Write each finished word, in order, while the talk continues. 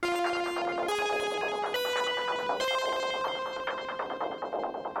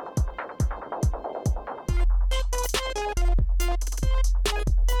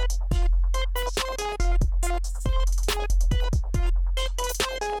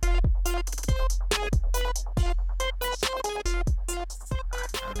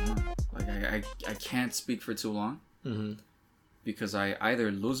I can't speak for too long. Mm-hmm. Because I either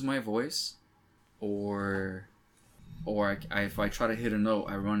lose my voice, or if I try to hit a note,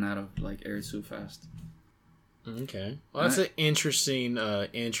 I run out of like air too fast. Okay. Well, that's an interesting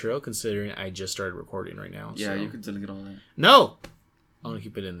intro, considering I just started recording right now. Yeah, so. you could delete all that. No! I want to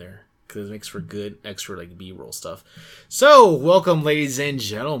keep it in there, because it makes for good extra like B-roll stuff. So, welcome, ladies and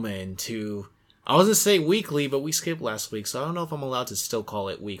gentlemen, to... I was going to say weekly, but we skipped last week, so I don't know if I'm allowed to still call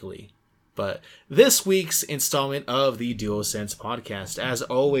it weekly. But this week's installment of the DuoSense podcast. As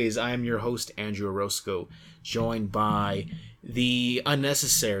always, I am your host, Andrew Orozco, joined by the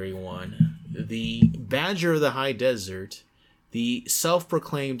unnecessary one, the Badger of the High Desert, the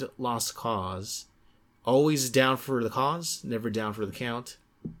self-proclaimed lost cause, always down for the cause, never down for the count,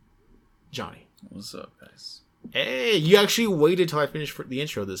 Johnny. What's up, guys? Hey, you actually waited till I finished for the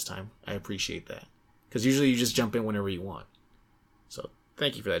intro this time. I appreciate that. Because usually you just jump in whenever you want. So,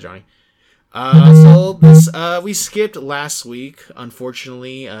 thank you for that, Johnny. We skipped last week.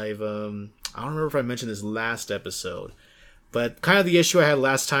 Unfortunately, I don't remember if I mentioned this last episode, but kind of the issue I had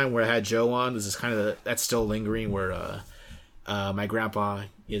last time where I had Joe on, this is kind of that's still lingering, where my grandpa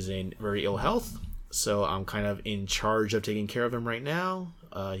is in very ill health, so I'm kind of in charge of taking care of him right now.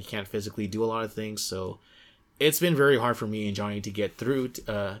 He can't physically do a lot of things, so it's been very hard for me and Johnny to get through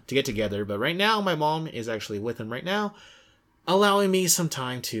to get together. But right now, my mom is actually with him right now, allowing me some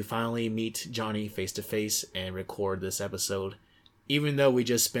time to finally meet Johnny face to face and record this episode, even though we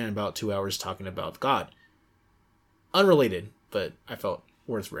just spent about 2 hours talking about God. Unrelated, but I felt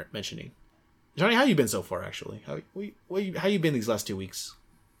worth mentioning. Johnny, how you been so far, actually? How you been these last 2 weeks?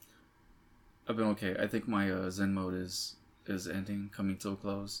 I've been okay. I think my Zen mode is ending, coming to a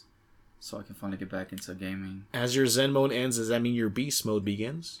close, so I can finally get back into gaming. As your Zen mode ends, does that mean your Beast mode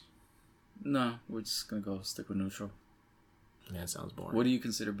begins? No, we're just gonna stick with neutral. That sounds boring. What do you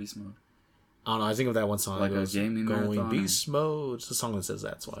consider beast mode? I don't know. I think of that one song. Like goes, a gaming going marathon? beast mode. It's the song that says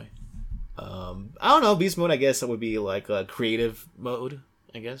that's why. I don't know. Beast mode, I guess that would be like a creative mode,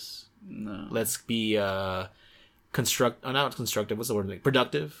 I guess. No. Let's be not constructive. What's the word?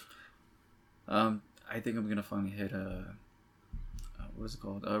 Productive. I think I'm gonna finally hit what is it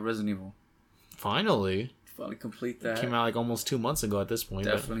called? Resident Evil. Finally Complete that. It came out like almost 2 months ago at this point.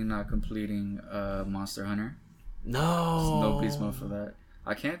 Definitely not completing Monster Hunter. No. There's no beast mode for that.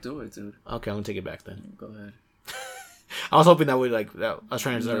 I can't do it, dude. Okay, I'm gonna take it back then. Go ahead. I was hoping that would I was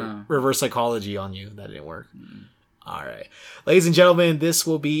trying to reverse psychology on you. That didn't work. Mm. All right, ladies and gentlemen, this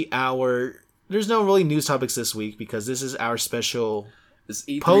will be there's no really news topics this week because this is our special. It's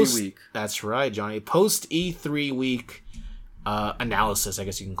E3 week. That's right, Johnny. Post E3 week analysis, I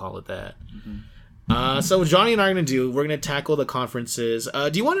guess you can call it that. Mm-hmm. So Johnny and I are gonna we're gonna tackle the conferences.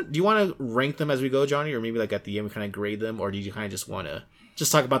 Do you want to rank them as we go, Johnny, or maybe like at the end we kind of grade them, or do you kind of just want to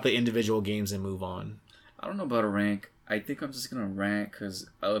talk about the individual games and move on? I don't know about a rank. I think I'm just gonna rank because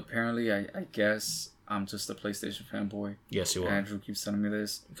apparently I guess I'm just a PlayStation fanboy. Yes, you are. Andrew keeps telling me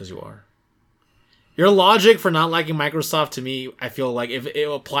this because you are. Your logic for not liking Microsoft, to me, I feel like if it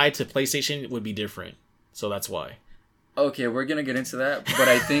applied to PlayStation, it would be different. So that's why. Okay, we're gonna get into that, but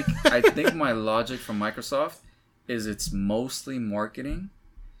I think my logic from Microsoft is it's mostly marketing,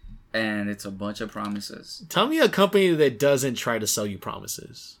 and it's a bunch of promises. Tell me a company that doesn't try to sell you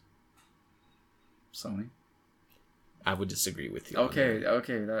promises. Sony. I would disagree with you. Okay,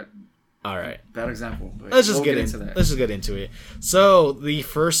 that. All right. Bad example. But Let's just get into that. Let's just get into it. So the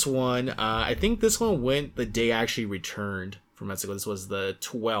first one, I think this one went the day I actually returned from Mexico. This was the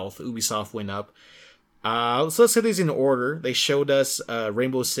 12th. Ubisoft went up. So let's get these in order. They showed us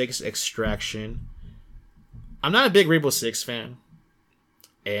Rainbow Six Extraction. I'm not a big Rainbow Six fan,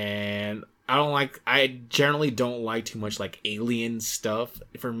 and I generally don't like too much like alien stuff.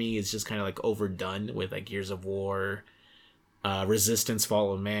 For me, it's just kind of like overdone with like Gears of War, Resistance,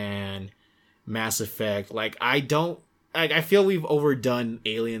 Fall of Man, Mass Effect. Like I feel we've overdone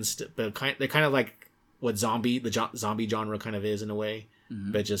aliens, but they're kind of like what the zombie genre kind of is in a way,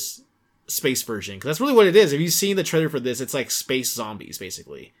 but just space version, because that's really what it is. If you've seen the trailer for this, it's like space zombies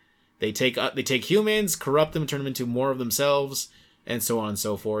basically. They take humans, corrupt them, turn them into more of themselves, and so on and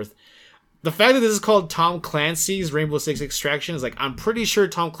so forth. The fact that this is called Tom Clancy's Rainbow Six Extraction is like, I'm pretty sure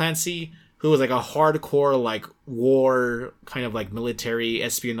Tom Clancy, who was like a hardcore like war kind of like military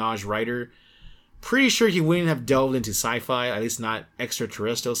espionage writer, pretty sure he wouldn't have delved into sci-fi, at least not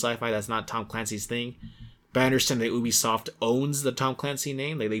extraterrestrial sci-fi. That's not Tom Clancy's thing. But I understand that Ubisoft owns the Tom Clancy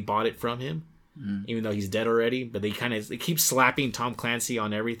name. They bought it from him, even though he's dead already. But they keep slapping Tom Clancy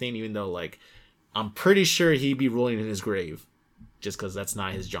on everything, even though like I'm pretty sure he'd be rolling in his grave, just because that's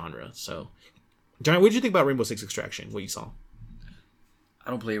not his genre. So, Johnny, what did you think about Rainbow Six Extraction? What you saw? I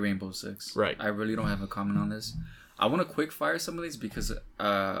don't play Rainbow Six. Right. I really don't have a comment on this. I want to quick fire some of these because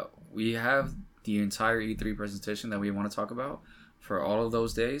we have the entire E3 presentation that we want to talk about for all of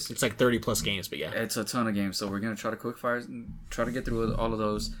those days. It's like 30 plus games, but yeah. It's a ton of games, so we're going to try to quick fire, try to get through all of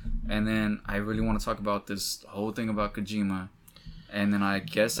those. And then I really want to talk about this whole thing about Kojima. And then I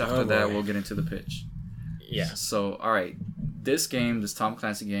guess after that, we'll get into the pitch. Yeah. So, all right. This game, this Tom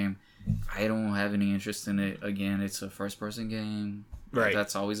Clancy game, I don't have any interest in it. Again, it's a first-person game. Right.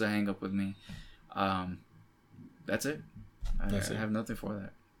 That's always a hang-up with me. That's it. I have nothing for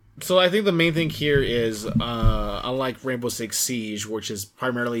that. So I think the main thing here is, unlike Rainbow Six Siege, which is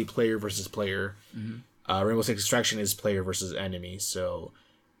primarily player versus player, Rainbow Six Extraction is player versus enemy. So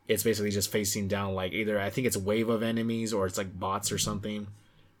it's basically just facing down like either I think it's a wave of enemies or it's like bots or something.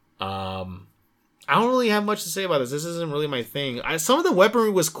 I don't really have much to say about this. This isn't really my thing. Some of the weaponry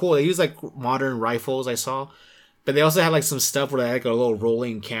was cool. They used like modern rifles I saw. But they also had like some stuff where they had like a little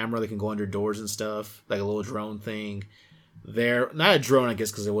rolling camera that can go under doors and stuff. Like a little drone thing. Not a drone, I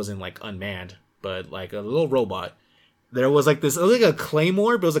guess, because it wasn't like unmanned. But like a little robot. There was like this, it was like a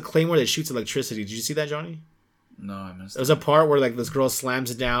claymore, but it was a claymore that shoots electricity. Did you see that, Johnny? No, I missed it. There was a part where like this girl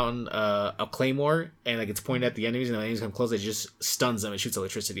slams down a claymore and like it's pointed at the enemies and the enemies come close. It just stuns them and shoots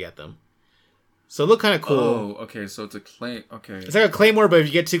electricity at them. So it looked kind of cool. Oh, okay. So it's a clay. Okay. It's like a claymore, but if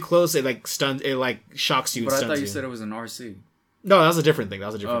you get too close, it like stuns. It like shocks you. But and I thought you you said it was an RC. No, that was a different thing.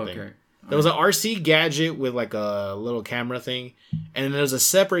 Thing. Okay. There was an RC gadget with like a little camera thing, and then there's a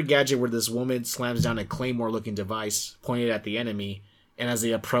separate gadget where this woman slams down a claymore-looking device pointed at the enemy, and as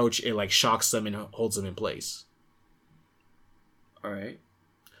they approach, it like shocks them and holds them in place. All right.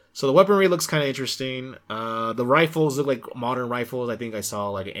 So the weaponry looks kind of interesting. The rifles look like modern rifles. I think I saw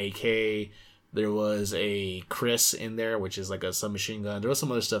like an AK. There was a Chris in there, which is like a submachine gun. There was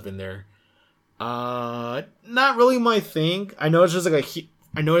some other stuff in there. Not really my thing. I noticed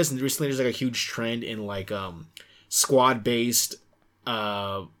recently there's like a huge trend in like squad based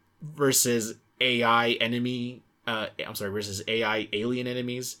versus AI enemy. Versus AI alien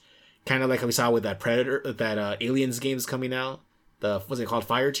enemies. Kind of like we saw with that Predator, that Aliens games coming out. What's it called?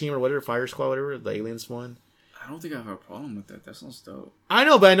 Fire Team or whatever, Fire Squad, whatever. The Aliens one. I don't think I have a problem with that. That sounds dope. I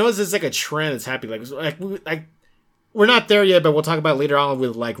know, but I know it's like a trend that's happening. Like we're not there yet, but we'll talk about it later on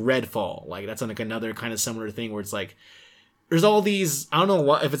with like Redfall. Like that's like another kind of similar thing where it's like there's all these. I don't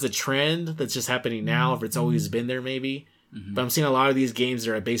know if it's a trend that's just happening now, if it's always been there, maybe. Mm-hmm. But I'm seeing a lot of these games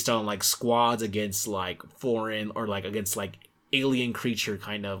that are based on like squads against like foreign or like against like alien creature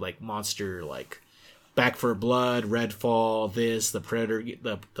kind of like monster, like Back 4 Blood, Redfall, the Predator,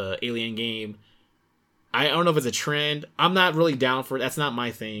 the Alien game. I don't know if it's a trend. I'm not really down for it. That's not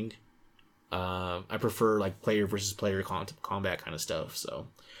my thing. I prefer like player versus player combat kind of stuff. So,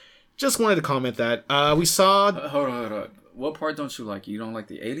 just wanted to comment that we saw. Hold on. What part don't you like? You don't like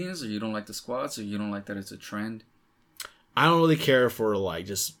the aliens, or you don't like the squads, or you don't like that it's a trend? I don't really care for like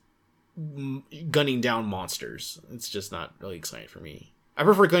just gunning down monsters. It's just not really exciting for me. I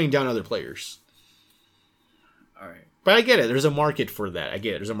prefer gunning down other players. All right, but I get it. There's a market for that. I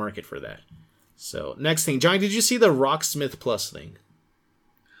get it. There's a market for that. So, next thing. Johnny, did you see the Rocksmith Plus thing?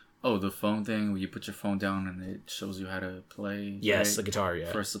 Oh, the phone thing where you put your phone down and it shows you how to play. Yes, right? the guitar,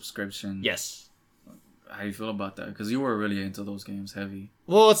 yeah. For a subscription. Yes. How do you feel about that? Because you were really into those games heavy.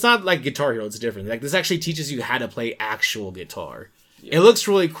 Well, it's not like Guitar Hero. It's different. Like this actually teaches you how to play actual guitar. Yeah. It looks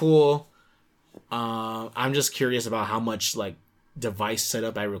really cool. I'm just curious about how much like device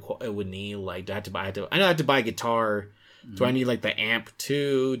setup I would need. Like, I know I have to buy a guitar. Mm-hmm. Do I need like the amp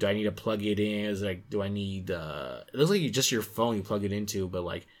too? Do I need to plug it in? Is like, do I need? It looks like just your phone you plug it into, but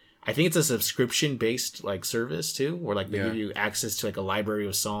like I think it's a subscription based like service too, where like they give you access to like a library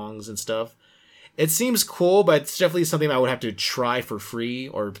of songs and stuff. It seems cool, but it's definitely something I would have to try for free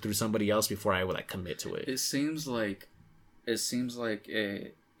or through somebody else before I would like commit to it. It seems like it's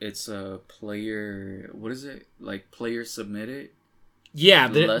a player. What is it? Like player submitted. Yeah,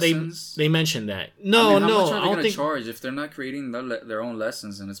 they mentioned that. No, I mean, how much are I they don't gonna think charge if they're not creating their own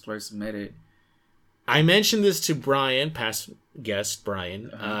lessons and it's player submitted. I mentioned this to Brian, past guest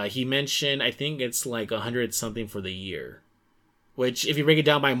Brian. He mentioned I think it's like 100 something for the year. Which, if you break it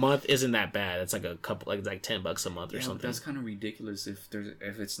down by month, isn't that bad. It's like like $10 a month or something. That's kind of ridiculous if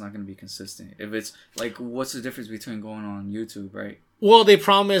it's not going to be consistent. If it's like, what's the difference between going on YouTube, right? Well, they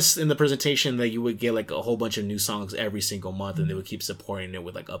promised in the presentation that you would get like a whole bunch of new songs every single month, and they would keep supporting it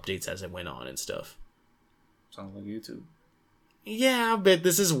with like updates as it went on and stuff. Sounds like YouTube. Yeah, but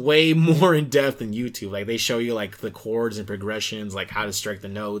this is way more in depth than YouTube. Like they show you like the chords and progressions, like how to strike the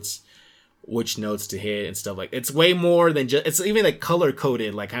notes, which notes to hit and stuff. Like it's way more than just, it's even like color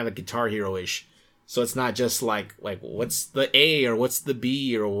coded, like kind of like Guitar Hero-ish. So it's not just like what's the A or what's the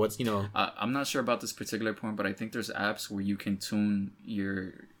B or what's, you know. I'm not sure about this particular point, but I think there's apps where you can tune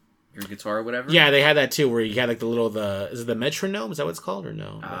your guitar or whatever. Yeah, they had that too, where you had like is it the metronome? Is that what it's called or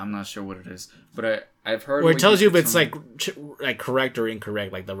no? I'm not sure what it is, but I've heard where it tells you if it's like correct or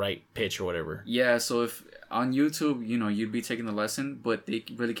incorrect, like the right pitch or whatever. Yeah, so if on YouTube, you know, you'd be taking the lesson, but they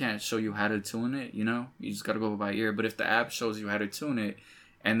really can't show you how to tune it. You know, you just gotta go by ear. But if the app shows you how to tune it,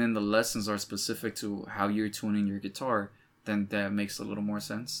 and then the lessons are specific to how you're tuning your guitar, then that makes a little more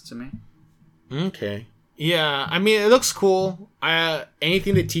sense to me. Okay. Yeah, I mean, it looks cool.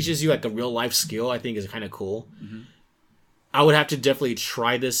 Anything that teaches you like a real life skill, I think, is kind of cool. Mm-hmm. I would have to definitely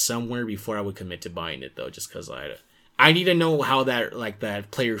try this somewhere before I would commit to buying it, though, just because I need to know how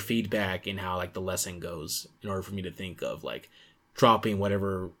that player feedback and how like the lesson goes in order for me to think of like dropping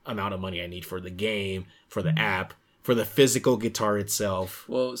whatever amount of money I need for the game, for the app, for the physical guitar itself.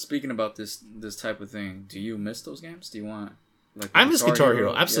 Well, speaking about this type of thing, do you miss those games? Do you want like I miss Guitar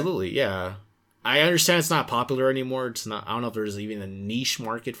Hero? Absolutely, yeah. I understand it's not popular anymore. It's not. I don't know if there's even a niche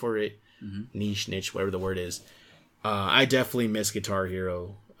market for it. Mm-hmm. Niche, whatever the word is. I definitely miss Guitar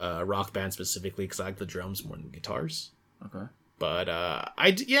Hero, Rock Band specifically, because I like the drums more than the guitars. Okay. But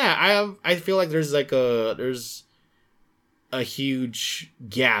I feel like there's a huge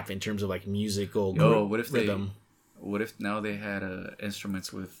gap in terms of like musical rhythm. What if now they had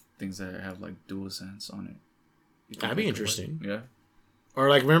instruments with things that have like DualSense on it? That'd be interesting. Yeah. Or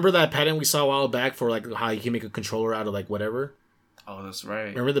like, remember that patent we saw a while back for like how you can make a controller out of like whatever? Oh, that's right.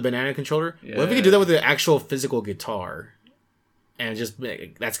 Remember the banana controller? Yeah. What if we could do that with the actual physical guitar? And just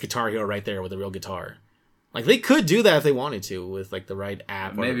that's Guitar Hero right there with a real guitar. Like they could do that if they wanted to with like the right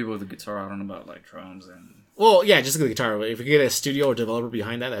app. Maybe with a guitar. I don't know about like drums and. Well, yeah, just the guitar. If we could get a studio or developer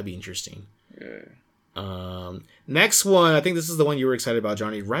behind that, that'd be interesting. Yeah. Next one, I think this is the one you were excited about,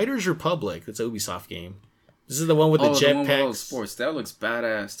 Johnny. Riders Republic. It's an Ubisoft game. This is the one with the jetpacks. Sports. That looks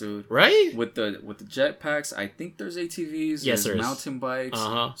badass, dude. Right? With the jetpacks, I think there's ATVs. Yes, there's mountain bikes.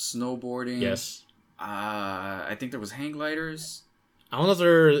 Snowboarding. Yes. I think there was hang gliders. I don't know if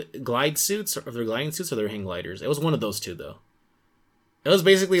they're glide suits or if they're gliding suits or they're hang gliders. It was one of those two, though. It was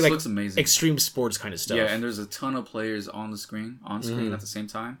basically like looks amazing. Extreme sports kind of stuff. Yeah, and there's a ton of players on screen at the same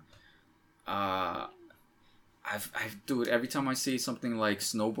time. Dude, every time I see something like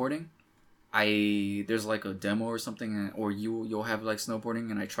snowboarding, there's like a demo or something, or you'll have like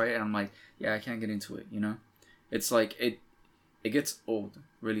snowboarding, and I try it, and I'm like, yeah, I can't get into it. You know, it's like it gets old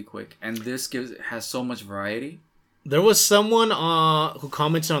really quick, and this has so much variety. There was someone who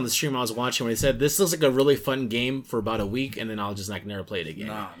commented on the stream I was watching when he said, this looks like a really fun game for about a week, and then I'll just like never play it again.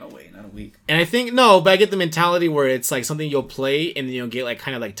 Nah, no way, not a week. And I think, no, but I get the mentality where it's like something you'll play, and then you'll get like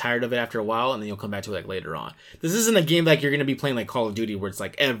kind of like tired of it after a while, and then you'll come back to it like later on. This isn't a game like you're going to be playing like Call of Duty where it's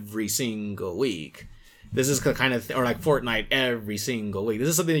like every single week. This is kind of, or like Fortnite every single week. This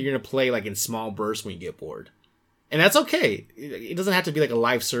is something that you're going to play like in small bursts when you get bored. And that's okay. It doesn't have to be like a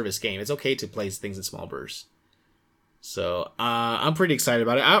live service game. It's okay to play things in small bursts. So I'm pretty excited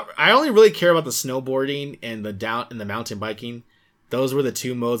about it. I only really care about the snowboarding and the mountain biking. Those were the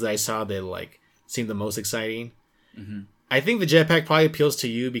two modes that I saw that like seemed the most exciting. Mm-hmm. I think the jetpack probably appeals to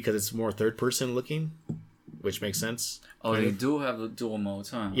you because it's more third person looking, which makes sense. Oh, they do have the dual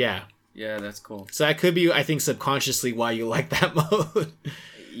modes, huh? Yeah. Yeah, that's cool. So that could be, I think, subconsciously why you like that mode.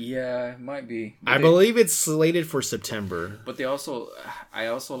 Yeah, it might be. I believe it's slated for September. But I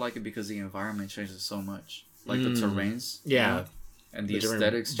also like it because the environment changes so much. Like the terrains. Yeah. You know? And the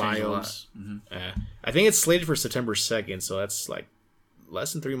aesthetics change a lot. Mm-hmm. I think it's slated for September 2nd, so that's like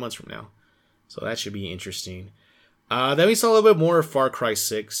less than 3 months from now. So that should be interesting. Then we saw a little bit more of Far Cry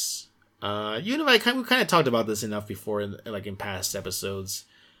 6. We kind of talked about this enough before, in past episodes.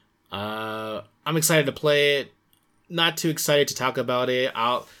 I'm excited to play it. Not too excited to talk about it.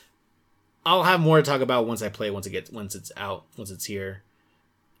 I'll have more to talk about once I play. Once it's out. Once it's here.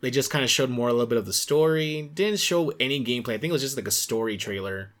 They just kind of showed a little bit of the story. Didn't show any gameplay. I think it was just like a story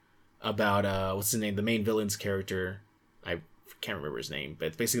trailer about what's his name, the main villain's character. I can't remember his name, but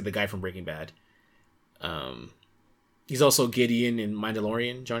it's basically the guy from Breaking Bad. He's also Gideon in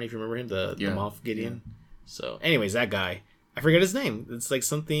Mandalorian. Johnny, if you remember him, the Moff Gideon. Yeah. So, anyways, that guy. I forget his name. It's like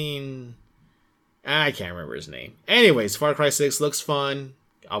something. I can't remember his name. Anyways, Far Cry 6 looks fun.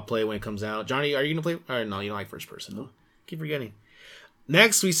 I'll play it when it comes out. Johnny, are you gonna play? Or no, you don't like first person. No. Keep forgetting.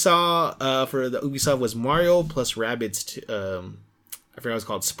 Next, we saw for the Ubisoft was Mario plus Rabbids. I forgot what it's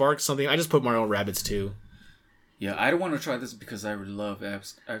called. Spark something. I just put Mario and Rabbids 2. Yeah, I don't want to try this because I really love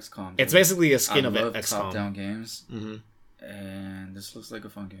XCOM. Dude. It's basically a skin of XCOM. Top-down games. Mm-hmm. And this looks like a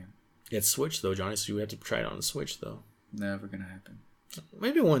fun game. It's Switch though, Johnny. So you have to try it on the Switch though. Never gonna happen.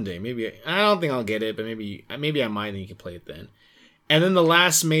 maybe one day. Maybe I don't think I'll get it, but maybe I might, and you can play it then. And then the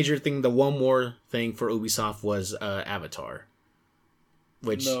last major thing, the one more thing for Ubisoft was Avatar,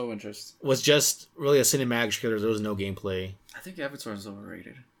 which No interest. was just really a cinematic trailer. There was no gameplay. I think Avatar is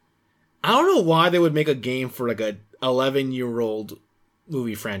overrated. I don't know why they would make a game for like a 11-year-old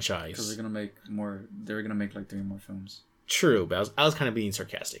movie franchise. Because they're gonna make more. They're gonna make like 3 more films. True, but I was kind of being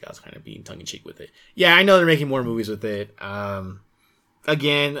sarcastic. I was kind of being tongue in cheek with it. Yeah, I know they're making more movies with it.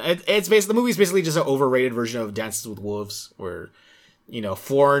 Again, it's basically the movie's basically just an overrated version of Dances with Wolves, where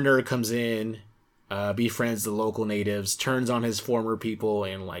foreigner comes in, befriends the local natives, turns on his former people,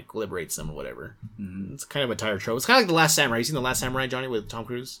 and like liberates them or whatever. Mm-hmm. It's kind of a tired trope. It's kind of like The Last Samurai. You seen The Last Samurai, Johnny, with Tom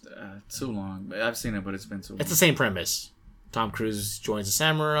Cruise? Too long. I've seen it, but it's been too long. It's the same premise. Tom Cruise joins the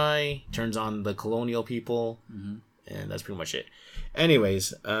samurai, turns on the colonial people, and that's pretty much it.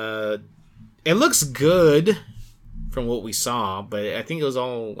 Anyways, it looks good from what we saw, but I think it was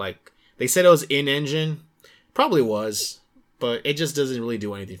all like they said it was in-engine. Probably was, but it just doesn't really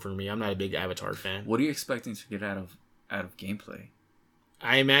do anything for me. I'm not a big Avatar fan. What are you expecting to get out of gameplay?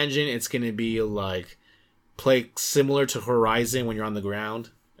 I imagine it's going to be like play similar to Horizon when you're on the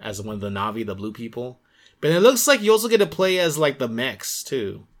ground as one of the Na'vi, the blue people. But it looks like you also get to play as like the mechs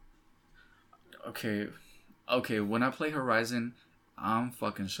too. Okay. When I play Horizon, I'm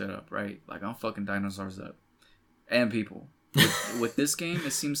fucking shit up, right? Like I'm fucking dinosaurs up, and people. With this game,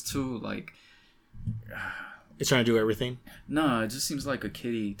 it seems to like. It's trying to do everything. No, it just seems like a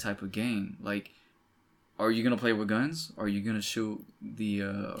kiddie type of game. Like, are you gonna play with guns? Are you gonna shoot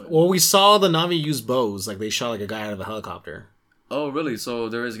the? Well, we saw the Na'vi use bows. Like they shot like a guy out of a helicopter. Oh, really? So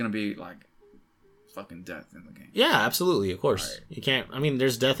there is gonna be like fucking death in the game. Yeah, absolutely. Of course, right. You can't. I mean,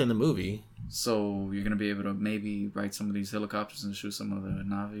 there's death in the movie. So you're gonna be able to maybe ride some of these helicopters and shoot some of the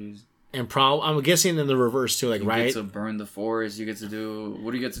Na'vis. And I'm guessing in the reverse too. Like, you right? Get to burn the forest. You get to do.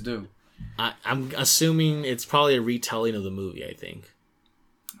 What do you get to do? I'm assuming it's probably a retelling of the movie. I think.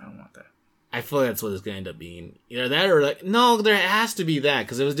 I don't want that. I feel like that's what it's gonna end up being. Either that or like no, there has to be that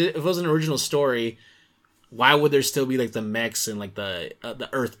because if it was an original story. Why would there still be like the mechs and like the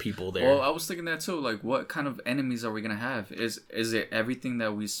Earth people there? Well, I was thinking that too. Like, what kind of enemies are we gonna have? Is it everything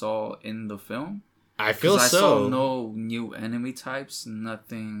that we saw in the film? I feel so. I saw no new enemy types.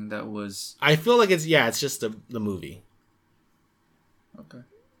 Nothing that was. I feel like it's just the movie. Okay,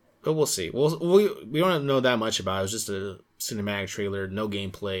 but we'll see. We don't know that much about it. It was just a cinematic trailer, no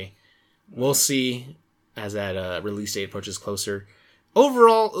gameplay. We'll see as that release date approaches closer.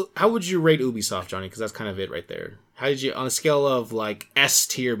 Overall, how would you rate Ubisoft, Johnny? Because that's kind of it right there. How did you, on a scale of like S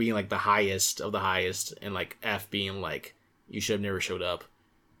tier being like the highest of the highest, and like F being like you should have never showed up,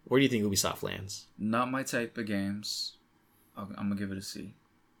 where do you think Ubisoft lands? Not my type of games. I'm gonna give it a C.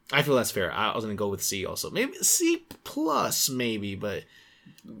 I feel that's fair. I was gonna go with C also. Maybe C plus, maybe, but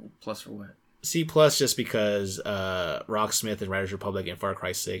plus for what? C plus just because Rocksmith and Riders Republic and Far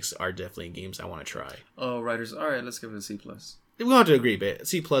Cry 6 are definitely games I want to try. Oh, Riders. All right, let's give it a C plus. We don't have to agree, but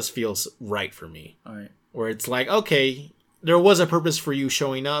C plus feels right for me. All right. Where it's like, okay, there was a purpose for you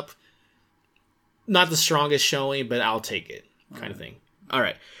showing up. Not the strongest showing, but I'll take it, kind of thing. All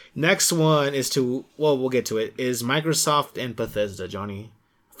right. Next one is we'll get to it, is Microsoft and Bethesda, Johnny.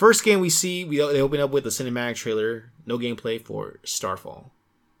 First game we see, they open up with a cinematic trailer, no gameplay for Starfall.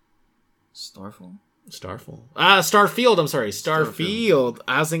 Starfall? Starfield, I'm sorry. Starfield.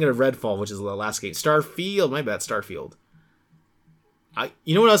 I was thinking of Redfall, which is the last game. Starfield, my bad, Starfield.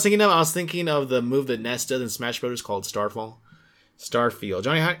 You know what I was thinking of? I was thinking of the move that Ness does in Smash Brothers called Starfall. Starfield.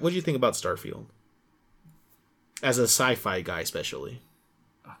 Johnny, what do you think about Starfield? As a sci-fi guy, especially.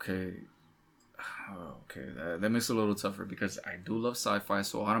 Okay. That makes it a little tougher because I do love sci-fi,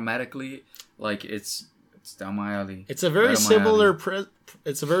 so automatically, like, it's down my alley. It's a very similar...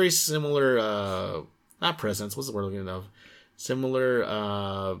 it's a very similar... not presence. What's the word I'm looking of?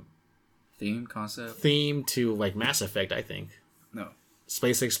 Similar... Theme to, like, Mass Effect, I think. No.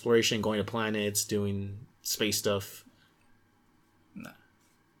 Space exploration, going to planets, doing space stuff. No.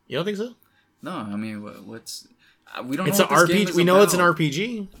 You don't think so? No, I mean, what's... we don't it's know an RPG. We know it's an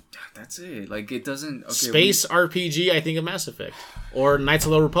RPG. That's it. Like, it doesn't... Okay, space RPG, I think of Mass Effect. Or Knights of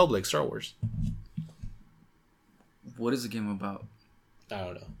the Old Republic, Star Wars. What is the game about? I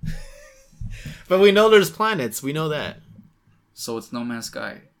don't know. But we know there's planets. We know that. So it's No Man's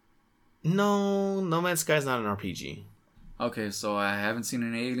Sky? No, No Man's Sky is not an RPG. Okay, so I haven't seen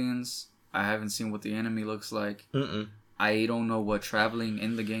any aliens. I haven't seen what the enemy looks like. I don't know what traveling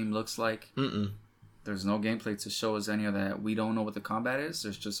in the game looks like. There's no gameplay to show us any of that. We don't know what the combat is.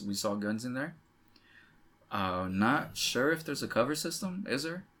 There's just, we saw guns in there. Not sure if there's a cover system. Is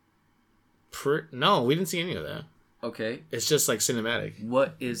there? No, we didn't see any of that. Okay. It's just like cinematic.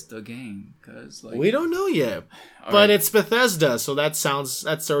 What is the game? Because like We don't know yet, but it's Bethesda, so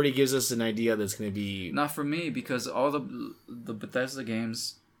that already gives us an idea that's going to be not for me because all the Bethesda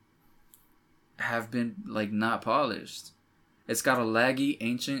games have been like not polished. It's got a laggy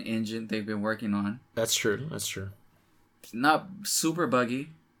ancient engine they've been working on. That's true. That's true. Not super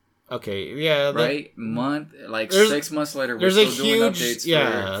buggy. Okay, yeah, right. 6 months later, we're still doing updates.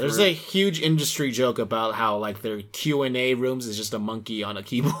 There's a huge industry joke about how like their Q&A rooms is just a monkey on a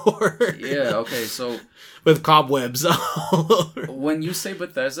keyboard. Yeah. Okay. So with cobwebs all over. When you say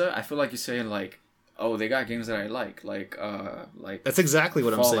Bethesda, I feel like you're saying like, oh, they got games that I like. That's exactly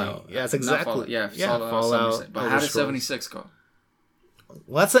what Fallout. I'm saying. Yeah, that's exactly. Fallout. But how did 76 go?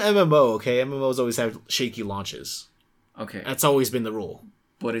 Well, that's an MMO. Okay, MMOs always have shaky launches. Okay, that's always been the rule.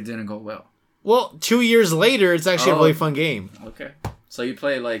 But it didn't go well. Well, 2 years later, it's actually a really fun game. Okay. So you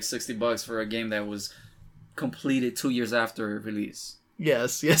pay like $60 for a game that was completed 2 years after release.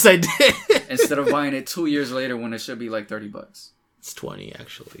 Yes, I did. Instead of buying it 2 years later when it should be like $30. It's 20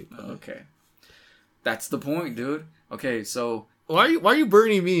 actually. But... Okay. That's the point, dude. Okay, so why are you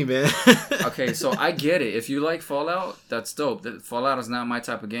burning me, man? Okay, so I get it. If you like Fallout, that's dope. Fallout is not my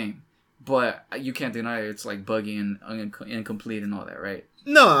type of game. But you can't deny it's like buggy and incomplete and all that, right?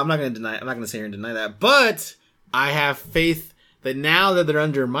 No, I'm not going to deny. I'm not going to sit here and deny that. But I have faith that now that they're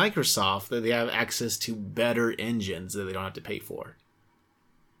under Microsoft, that they have access to better engines that they don't have to pay for.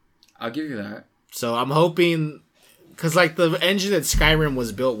 I'll give you that. So I'm hoping, because like the engine that Skyrim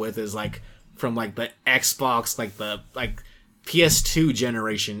was built with is like from like the Xbox, like the PS2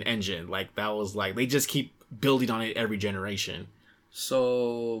 generation engine. Like that was like they just keep building on it every generation.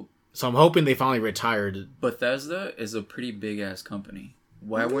 So I'm hoping they finally retired. Bethesda is a pretty big ass company.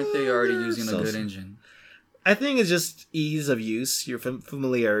 Why weren't they already using a good engine? I think it's just ease of use, your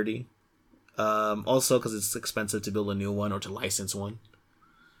familiarity. Also, because it's expensive to build a new one or to license one.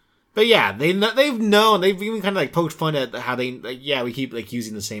 But yeah, they've known. They've even kind of like poked fun at how they we keep like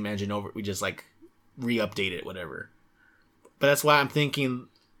using the same engine over. We just like re-update it, whatever. But that's why I'm thinking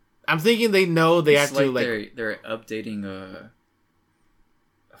they know they have to like they're updating a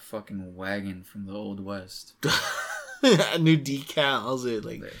fucking wagon from the Old West. New decals,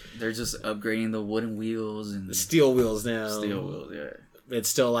 like they're just upgrading the wooden wheels and the steel wheels now. Steel wheels, yeah. It's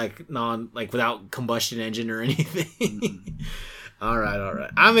still like without combustion engine or anything. Mm-hmm. All right.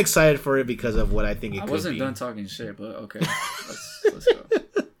 I'm excited for it because of what I think it could be. I wasn't done talking shit, but okay, let's go.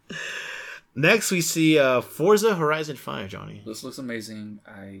 Next, we see Forza Horizon 5, Johnny. This looks amazing.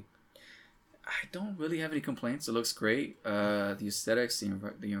 I don't really have any complaints. It looks great. The aesthetics,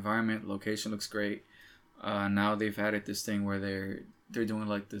 the environment, location looks great. Now they've added this thing where they're doing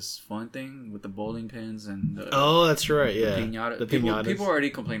like this fun thing with the bowling pins and that's right, yeah. The piñatas. People are already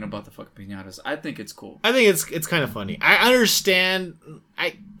complaining about the fucking piñatas. I think it's cool. I think it's kind of funny. I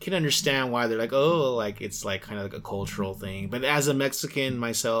can understand why they're like, oh, like it's like kind of like a cultural thing. But as a Mexican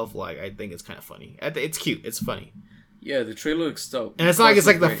myself, like I think it's kind of funny. It's cute. It's funny. Yeah, the trailer looks dope. And it's not like it's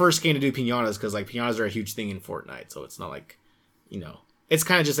like the first game to do piñatas, because like piñatas are a huge thing in Fortnite, so it's not like, it's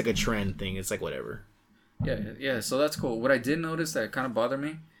kind of just like a trend thing. It's like whatever. Yeah, so that's cool. What I did notice that kind of bothered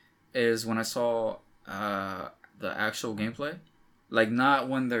me is when I saw the actual gameplay. Like, not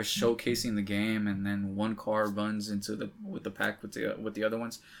when they're showcasing the game and then one car runs into the pack with the other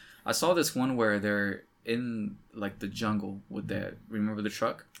ones. I saw this one where they're in, like, the jungle with that. Remember the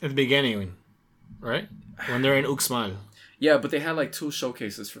truck? At the beginning, right? When they're in Uxmal. Yeah, but they had, like, 2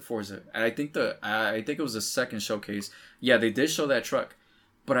 showcases for Forza. And I think it was the second showcase. Yeah, they did show that truck.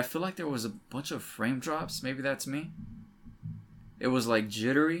 But I feel like there was a bunch of frame drops. Maybe that's me. It was like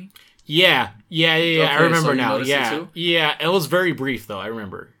jittery. Yeah. Okay, I remember now. Yeah. It was very brief though. I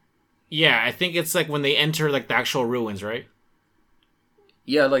remember. Yeah, I think it's like when they enter like the actual ruins, right?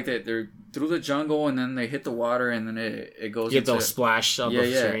 Yeah, like they're through the jungle and then they hit the water and then it goes. Get those splash up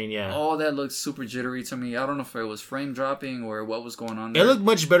the screen. Yeah. All that looked super jittery to me. I don't know if it was frame dropping or what was going on there. It looked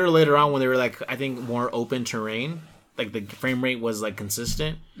much better later on when they were like, I think, more open terrain. Like the frame rate was like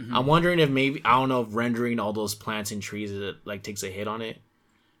consistent. Mm-hmm. I'm wondering if maybe, I don't know, if rendering all those plants and trees like takes a hit on it.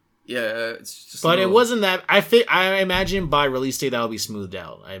 Yeah, it's just. But it wasn't that. I imagine by release date that'll be smoothed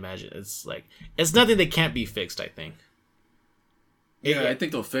out. I imagine it's nothing that can't be fixed. I think. Yeah, I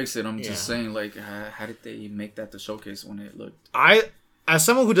think they'll fix it. I'm just saying, like, how did they make that the showcase when it looked? As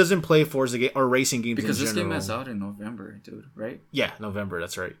someone who doesn't play Forza or racing games, because this game is out in November, dude, right? Yeah, November.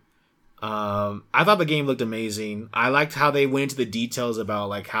 That's right. I thought the game looked amazing. I liked how they went into the details about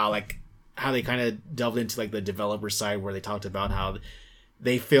how they kind of delved into like the developer side, where they talked about how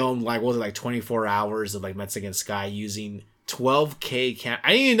they filmed 24 hours of like Mexican sky using 12K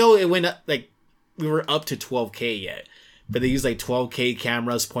I didn't even know it went up we were up to 12K yet. But they used like 12K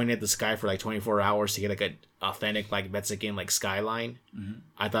cameras pointing at the sky for like 24 hours to get like an authentic like Mexican like skyline. Mm-hmm.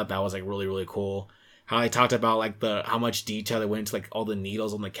 I thought that was like really, really cool. How they talked about like how much detail they went into like all the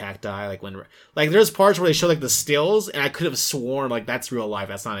needles on the cacti. Like when like there's parts where they show like the stills, and I could have sworn like that's real life.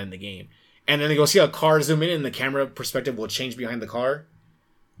 That's not in the game. And then they go see a car zoom in, and the camera perspective will change behind the car.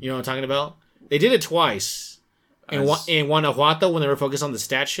 You know what I'm talking about? They did it twice. In Guanajuato when they were focused on the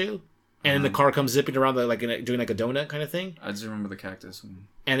statue. And then the car comes zipping around doing like a donut kind of thing. I just remember the cactus one.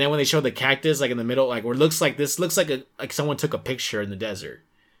 And then when they show the cactus like in the middle, like where it looks like like someone took a picture in the desert.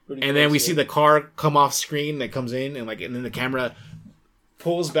 And then we see the car come off screen that comes in, and then the camera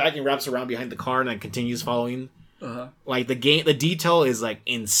pulls back and wraps around behind the car and then continues following. Uh-huh. Like the detail is like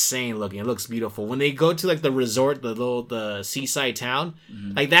insane looking. It looks beautiful. When they go to like the resort, the seaside town,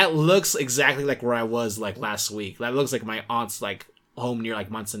 like that looks exactly like where I was like last week. That looks like my aunt's like home near like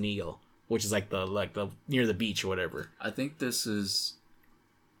Manzanillo, which is like the near the beach or whatever. I think this is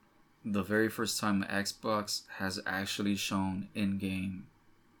the very first time Xbox has actually shown in-game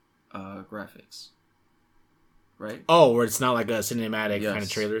graphics. Right? Oh, where it's not like a cinematic kind of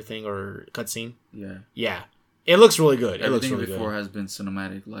trailer thing or cutscene? Yeah. Yeah. It looks really good. Everything before has been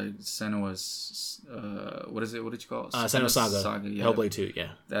cinematic. Like Senua's, what is it? What did you call it? Senua's Saga. Yeah. Hellblade 2,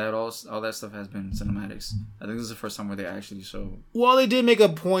 yeah. That all that stuff has been cinematics. I think this is the first time where they actually show. Well, they did make a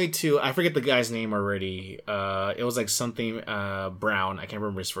point to. I forget the guy's name already. It was like something Brown. I can't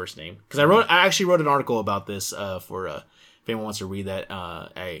remember his first name because I actually wrote an article about this for. If anyone wants to read that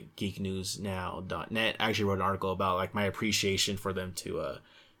at geeknewsnow.net, I actually wrote an article about like my appreciation for them to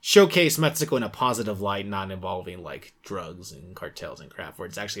showcase Mexico in a positive light, not involving like drugs and cartels and crap, where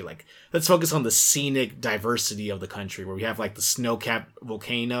it's actually like, let's focus on the scenic diversity of the country, where we have like the snow-capped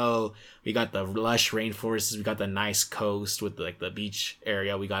volcano, we got the lush rainforests, we got the nice coast with like the beach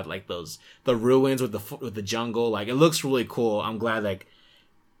area, we got like the ruins with the jungle. Like it looks really cool. I'm glad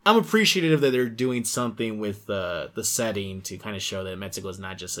I'm appreciative that they're doing something with the setting to kind of show that Mexico is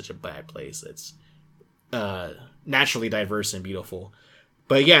not just such a bad place. It's naturally diverse and beautiful.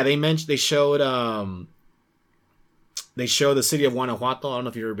 But yeah, they showed the city of Guanajuato. I don't know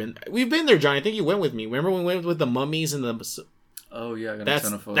if you've ever been. We've been there, Johnny. I think you went with me. Remember when we went with the mummies and the. Oh yeah, I got a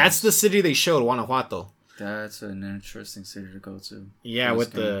ton of photos. That's the city they showed, Guanajuato. That's an interesting city to go to. Yeah,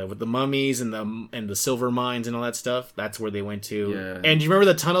 with the mummies and the silver mines and all that stuff. That's where they went to. Yeah. And do you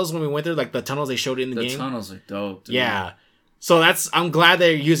remember the tunnels when we went there? Like the tunnels they showed in the game. The tunnels are dope, dude. Yeah. So I'm glad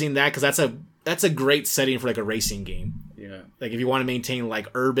they're using that because that's a great setting for like a racing game. Yeah. Like if you want to maintain like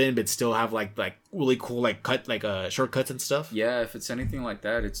urban but still have like really cool like shortcuts and stuff. Yeah, if it's anything like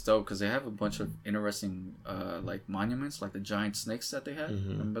that, it's dope because they have a bunch of interesting like monuments, like the giant snakes that they had.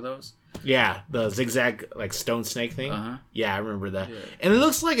 Mm-hmm. Remember those? Yeah, the zigzag like stone snake thing. Uh-huh. Yeah, I remember that. Yeah. And it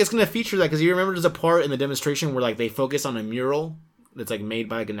looks like it's gonna feature that because you remember there's a part in the demonstration where like they focus on a mural that's like made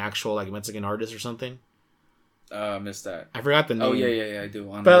by like an actual like Mexican artist or something. Missed that. I forgot the name. Oh yeah, I do.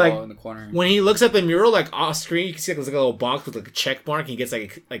 On the wall in the corner. When he looks at the mural, like off screen, you can see like, there's like a little box with like a check mark. And he gets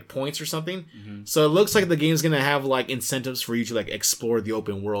like points or something. Mm-hmm. So it looks like the game's gonna have like incentives for you to like explore the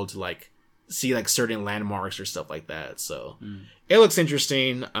open world to like see like certain landmarks or stuff like that. So it looks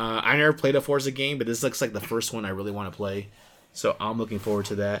interesting. I never played a Forza game, but this looks like the first one I really want to play. So I'm looking forward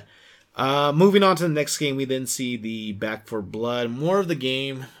to that. Moving on to the next game, we then see the Back 4 Blood. More of the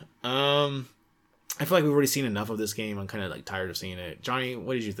game. I feel like we've already seen enough of this game. I'm kind of like tired of seeing it. Johnny,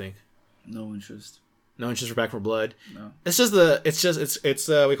 what did you think? No interest. No interest for Back 4 Blood? No. It's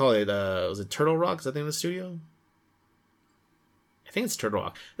we call it, was it Turtle Rock? Is that the name of the studio? I think it's Turtle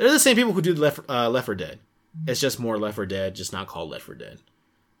Rock. They're the same people who do Left 4 Dead. It's just more Left 4 Dead, just not called Left 4 Dead.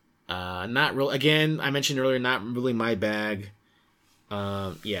 Not real. Again, I mentioned earlier, not really my bag.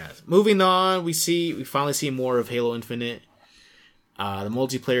 Yeah. Moving on, we finally see more of Halo Infinite. The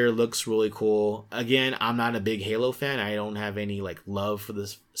multiplayer looks really cool. Again, I'm not a big Halo fan. I don't have any like love for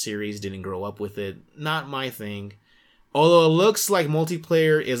this series. Didn't grow up with it. Not my thing. Although it looks like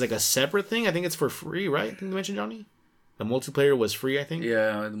multiplayer is like a separate thing. I think it's for free, right? I think you mentioned, Johnny. The multiplayer was free, I think.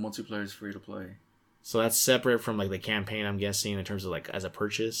 Yeah, the multiplayer is free to play. So that's separate from like the campaign, I'm guessing, in terms of like as a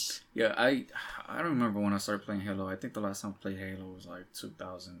purchase. Yeah, I don't remember when I started playing Halo. I think the last time I played Halo was like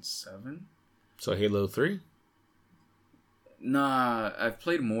 2007. So Halo 3? Nah, I've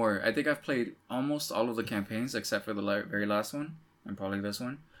played more. I think I've played almost all of the campaigns except for the very last one and probably this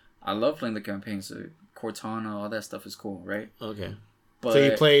one. I love playing the campaigns. Cortana, all that stuff is cool, right? Okay. But, so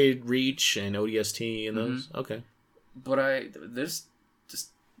you played Reach and ODST and those? Mm-hmm. Okay. But there's just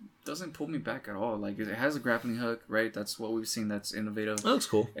doesn't pull me back at all. Like, it has a grappling hook, right? That's what we've seen. That's innovative. That looks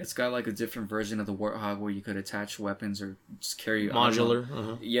cool. It's got like a different version of the Warthog where you could attach weapons or just carry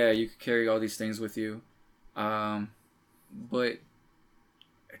Modular. Yeah, you could carry all these things with you. But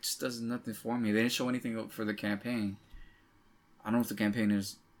it just does nothing for me. They didn't show anything for the campaign. I don't know if the campaign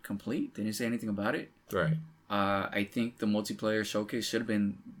is complete. They didn't say anything about it. Right. I think the multiplayer showcase should have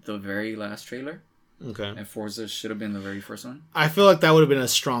been the very last trailer. Okay. And Forza should have been the very first one. I feel like that would have been a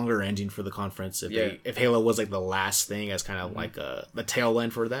stronger ending for the conference if Halo was like the last thing as kind of like the tail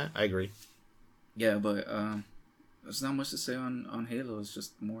end for that. I agree. Yeah, but there's not much to say on Halo. It's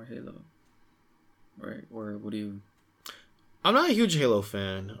just more Halo. Right? Or what do you... I'm not a huge Halo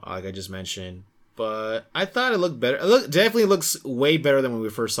fan, like I just mentioned, but I thought it looked better. Definitely looks way better than when we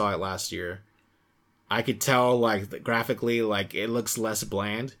first saw it last year. I could tell, like, graphically, like, it looks less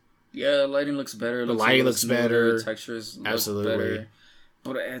bland. Yeah, the lighting looks better. The lighting looks better. Textures Absolutely. look better.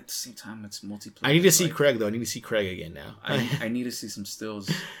 But at the same time, it's multiplayer. I need to see Craig, though. I need to see Craig again now. I need to see some stills.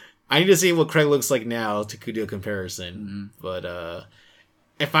 I need to see what Craig looks like now to do a comparison. Mm-hmm. But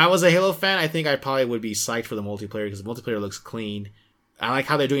if I was a Halo fan, I think I probably would be psyched for the multiplayer because the multiplayer looks clean. I like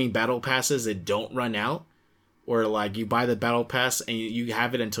how they're doing battle passes that don't run out. Or, like, you buy the battle pass and you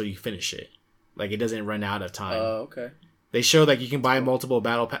have it until you finish it. Like, it doesn't run out of time. Okay. They show, like, you can buy multiple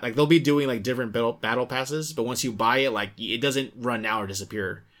battle passes. Like, they'll be doing, like, different battle passes, but once you buy it, like, it doesn't run out or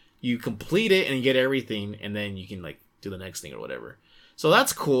disappear. You complete it and you get everything, and then you can, like, do the next thing or whatever. So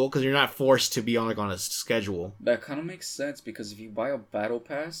that's cool, because you're not forced to be on, like, on a schedule. That kind of makes sense, because if you buy a battle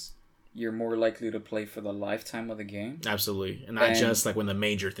pass, you're more likely to play for the lifetime of the game. Absolutely. And not just, like, when the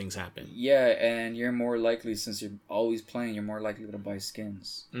major things happen. Yeah, and you're more likely, since you're always playing, you're more likely to buy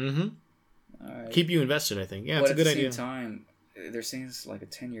skins. Mm-hmm. Right. Keep you invested, I think. Yeah, but it's a good idea. At the same time, they're saying it's like a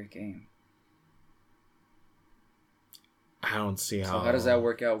 10-year game. I don't see how. So how does that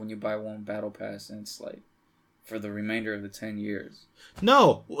work out when you buy one battle pass and it's like for the remainder of the 10 years?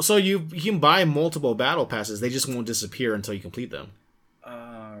 No, so you can buy multiple battle passes. They just won't disappear until you complete them.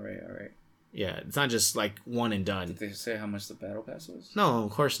 All right. Yeah, it's not just like one and done. Did they say how much the battle pass was? No, of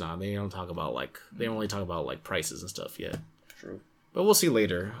course not. They don't talk about they only talk about like prices and stuff yet. True. But we'll see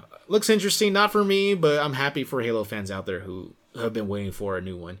later. Looks interesting, not for me, but I'm happy for Halo fans out there who have been waiting for a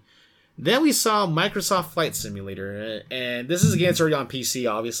new one. Then we saw Microsoft Flight Simulator, and this is again, it's already on PC,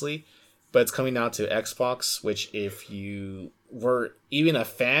 obviously, but it's coming out to Xbox, which if you were even a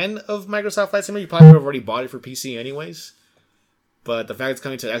fan of Microsoft Flight Simulator, you probably would have already bought it for PC anyways. But the fact it's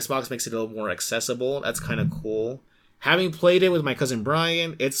coming to Xbox makes it a little more accessible. That's kind of cool. Having played it with my cousin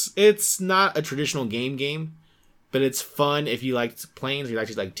Brian, it's not a traditional game. But it's fun if you like planes. You like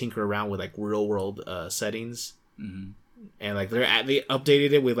to like tinker around with like real world settings, and like they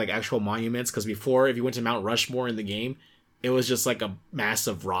updated it with like actual monuments. Because before, if you went to Mount Rushmore in the game, it was just like a mass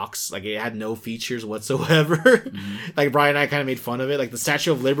of rocks. Like it had no features whatsoever. Like Brian and I kind of made fun of it. Like the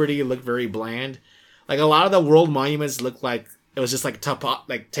Statue of Liberty looked very bland. Like a lot of the world monuments looked like it was just like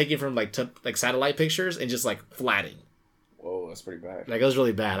taken from like satellite pictures and just like flatting. Whoa, that's pretty bad. Like, it was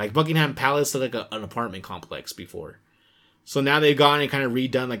really bad. Like, Buckingham Palace looked like an apartment complex before. So now they've gone and kind of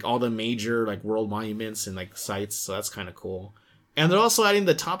redone, like, all the major, like, world monuments and, like, sites. So that's kind of cool. And they're also adding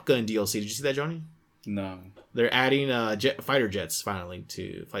the Top Gun DLC. Did you see that, Johnny? No. They're adding fighter jets, finally,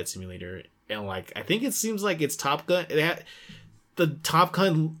 to Flight Simulator. And, like, I think it seems like it's Top Gun. The Top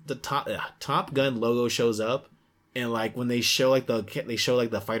Gun logo shows up. And, like, when they show, like, the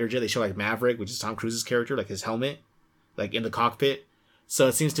fighter jet, they show, like, Maverick, which is Tom Cruise's character, like, his helmet. Like in the cockpit, so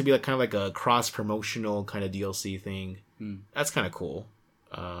it seems to be like kind of like a cross promotional kind of DLC thing. That's kind of cool.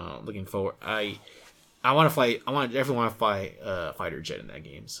 Looking forward, I want to fly. Definitely want to fly a fighter jet in that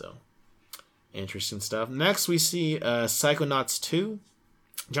game. So interesting stuff. Next, we see Psychonauts 2.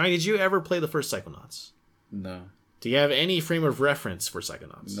 Johnny, did you ever play the first Psychonauts? No. Do you have any frame of reference for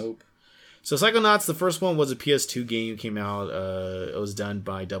Psychonauts? Nope. So Psychonauts, the first one was a PS2 game, came out. It was done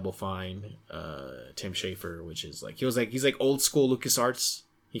by Double Fine, Tim Schafer, which is like he's like old school LucasArts.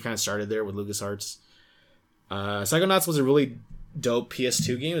 He kind of started there with LucasArts. Psychonauts was a really dope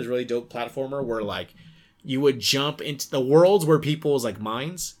PS2 game. It was a really dope platformer where like you would jump into the worlds where people's like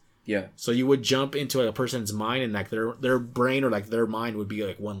minds. Yeah. So you would jump into like, a person's mind and like their brain or like their mind would be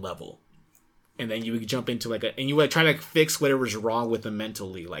like one level. And then you would jump into like and you would try to like, fix whatever's wrong with them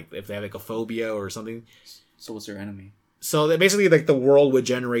mentally, like if they have like a phobia or something. So what's their enemy? So that basically like the world would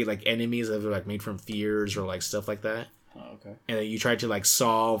generate like enemies that are like made from fears or like stuff like that. Oh, okay. And then you try to like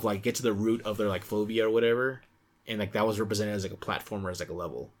solve, like get to the root of their like phobia or whatever. And like that was represented as like a platformer, as like a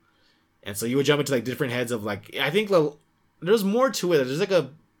level. And so you would jump into like different heads of like, I think there's more to it. There's like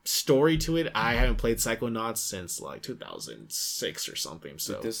story to it. I haven't played Psychonauts since like 2006 or something.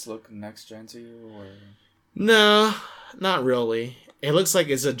 So did this look next gen to you, or no, not really. It looks like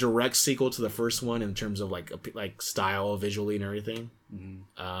it's a direct sequel to the first one in terms of like style, visually, and everything.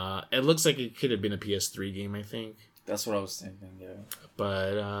 mm-hmm. It looks like it could have been a PS3 game, I think. That's what I was thinking. Yeah,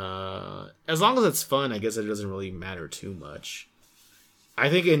 But as long as it's fun, I guess it doesn't really matter too much. I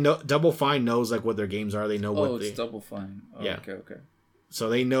think Double Fine knows like what their games are. They know what it's Double Fine. Oh, yeah. Okay. So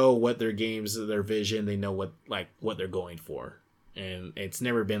they know what their games, their vision. They know what they're going for, and it's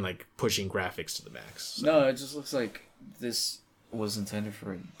never been like pushing graphics to the max. So. No, it just looks like this was intended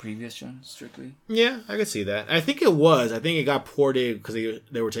for previous gen strictly. Yeah, I could see that. I think it was. I think it got ported because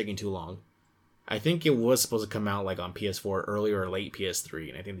they were taking too long. I think it was supposed to come out like on PS4 early or late PS3,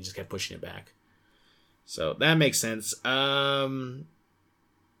 and I think they just kept pushing it back. So that makes sense.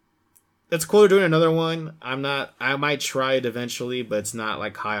 That's cool. They're doing another one. I might try it eventually, but it's not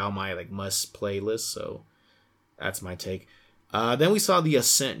like high on my like must play list. So that's my take. Then we saw The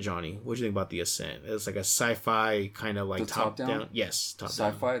Ascent, Johnny. What do you think about The Ascent? It's like a sci-fi kind of like top down. Yes, top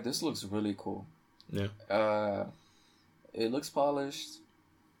down. Sci-fi. This looks really cool. Yeah. It looks polished.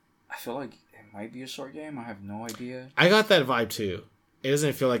 I feel like it might be a short game. I have no idea. I got that vibe too. It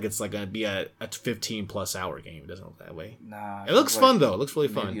doesn't feel like it's like gonna be a 15+ hour game. It doesn't look that way. Nah. It looks fun though. It looks really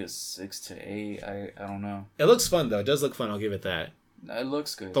fun. Maybe a 6 to 8. I don't know. It looks fun though. It does look fun. I'll give it that. It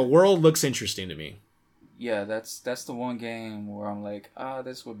looks good. The world looks interesting to me. Yeah, that's the one game where I'm like,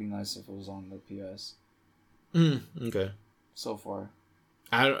 this would be nice if it was on the PS. Okay. So far.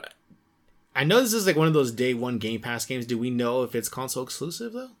 I know this is like one of those day one Game Pass games. Do we know if it's console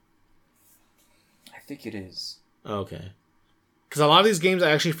exclusive though? I think it is. Okay. Because a lot of these games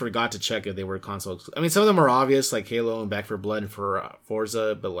I actually forgot to check if they were console exclusive. I mean, some of them are obvious, like Halo and Back 4 Blood and for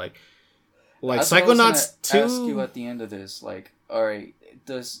Forza, but like Psychonauts 2. Ask you at the end of this, like, all right,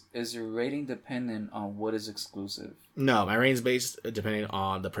 is your rating dependent on what is exclusive? No, my rating's based depending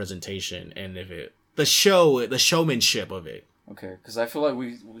on the presentation and the showmanship of it. Okay, because I feel like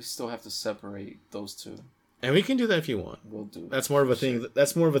we still have to separate those two. And we can do that if you want. We'll do. That's more of a thing.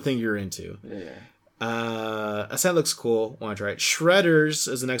 That's more of a thing you're into. Yeah. Ascent looks cool. Want to try it? Shredders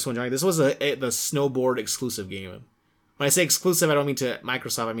is the next one, Johnny. This was the snowboard exclusive game. When I say exclusive, I don't mean to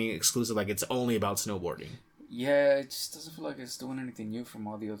Microsoft. I mean exclusive, like it's only about snowboarding. Yeah, it just doesn't feel like it's doing anything new from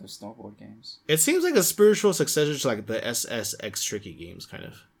all the other snowboard games. It seems like a spiritual successor to like the SSX Tricky games, kind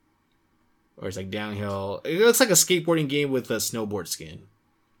of. Or it's like downhill. It looks like a skateboarding game with a snowboard skin.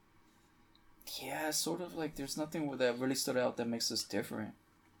 Yeah, sort of like there's nothing that really stood out that makes us different.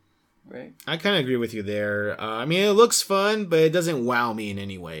 Right? I kind of agree with you there. I mean, it looks fun, but it doesn't wow me in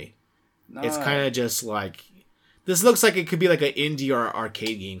any way. Nah. It's kind of just like... This looks like it could be like an indie or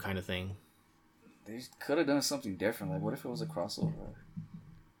arcade game kind of thing. They could have done something different. Like, what if it was a crossover?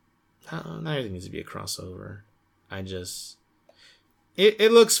 Not everything needs to be a crossover.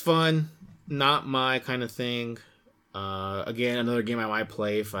 It looks fun. Not my kind of thing. Again, another game I might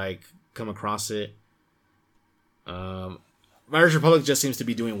play if I come across it. Riders Republic just seems to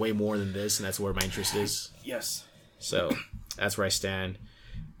be doing way more than this, and that's where my interest is. Yes. So, that's where I stand.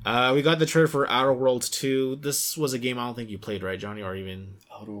 We got the trailer for Outer Worlds 2. This was a game I don't think you played, right, Johnny? Or even...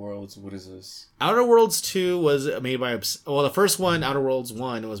 Outer Worlds, what is this? Outer Worlds 2 was made by... Well, the first one, Outer Worlds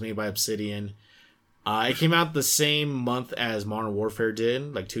 1, was made by Obsidian. It came out the same month as Modern Warfare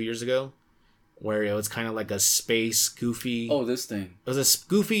did, like 2 years ago. Where it was kind of like a space goofy... Oh, this thing. It was a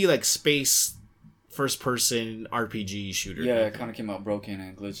goofy, like, space first-person RPG shooter. Yeah, it kind of came out broken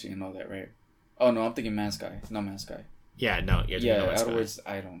and glitchy and all that, right? Oh, no, I'm thinking Man's Sky. Not Man's Sky. Yeah, no. Yeah, Outer Worlds,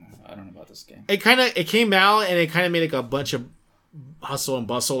 I don't know about this game. It came out, and it kind of made, like, a bunch of hustle and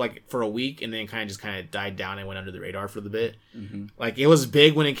bustle, like, for a week, and then kind of died down and went under the radar for the bit. Mm-hmm. Like, it was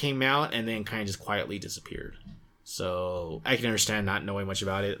big when it came out, and then kind of just quietly disappeared. So, I can understand not knowing much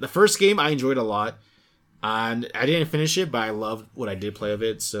about it. The first game, I enjoyed a lot. I didn't finish it, but I loved what I did play of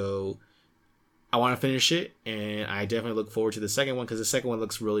it, so I want to finish it, and I definitely look forward to the second one, because the second one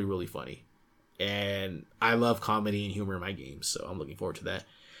looks really, really funny. And I love comedy and humor in my games, so I'm looking forward to that.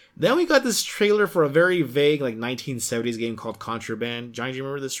 Then we got this trailer for a very vague, like, 1970s game called Contraband. Johnny, do you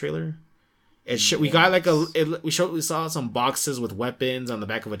remember this trailer? We got like we saw some boxes with weapons on the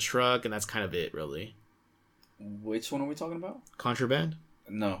back of a truck, and that's kind of it, really. Which one are we talking about? Contraband?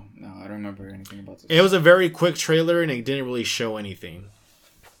 No, I don't remember anything about this. It was a very quick trailer, and it didn't really show anything.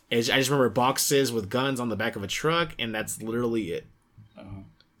 I just remember boxes with guns on the back of a truck, and that's literally it. Uh-huh.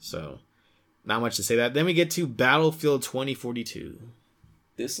 So, not much to say that. Then we get to Battlefield 2042.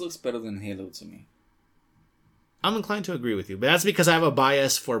 This looks better than Halo to me. I'm inclined to agree with you, but that's because I have a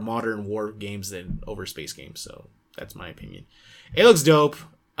bias for modern war games than over space games, so that's my opinion. It looks dope.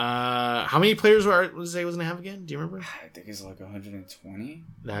 How many players was it gonna have again? Do you remember? I think it's like 120.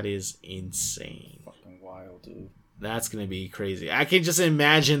 That is insane. Fucking wild, dude. That's gonna be crazy. I can just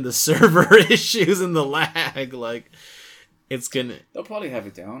imagine the server issues and the lag. Like, it's gonna. They'll probably have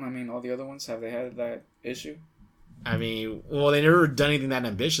it down. I mean, all the other ones, have they had that issue? I mean, well, they never done anything that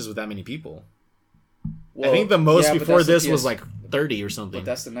ambitious with that many people. Well, I think the most yeah, before this the was PS like 30 or something. But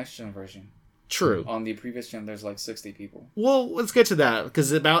that's the next gen version. True. On the previous gen, there's like 60 people. Well, let's get to that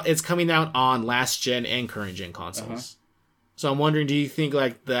because it's coming out on last gen and current gen consoles. Uh-huh. So I'm wondering, do you think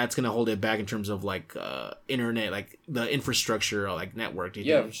like that's gonna hold it back in terms of like internet, like the infrastructure, or like network? Do you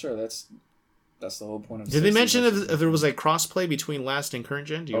Yeah, think? for sure. That's the whole point of. Did they 60 mention versus- if there was like crossplay between last and current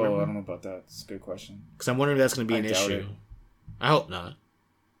gen? Do you I remember? don't know about that. It's a good question. Because I'm wondering if that's gonna be I an doubt issue. it. I hope not.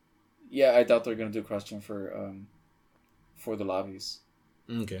 Yeah, I doubt they're gonna do cross gen for the lobbies.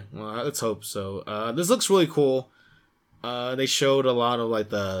 Okay, well, let's hope so. This looks really cool. They showed a lot of like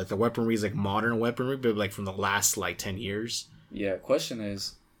the weaponry is like modern weaponry, but like from the last like 10 years. Yeah. Question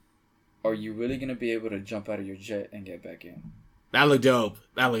is, are you really gonna be able to jump out of your jet and get back in? That looked dope.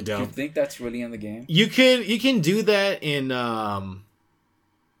 That looked Do you dope. think that's really in the game? You can do that in well,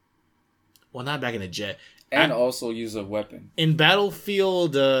 not back in the jet. And also use a weapon. In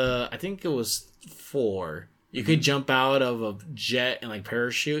Battlefield, I think it was 4. You could jump out of a jet and like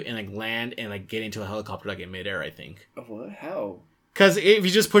parachute and like land and like get into a helicopter like in midair. I think. What? How? Because if you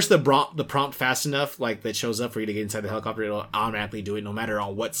just push the prompt fast enough, like that shows up for you to get inside the helicopter, it'll automatically do it no matter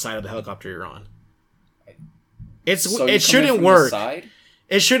on what side of the helicopter you're on. So you It come in shouldn't from the work. side?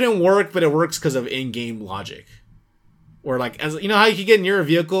 It shouldn't work, but it works because of in-game logic. Or like, as you know how you can get near a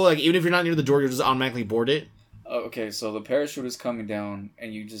vehicle, like even if you're not near the door, you'll just automatically board it. Oh, okay, so the parachute is coming down,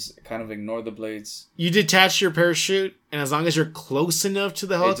 and you just kind of ignore the blades. You detach your parachute, and as long as you're close enough to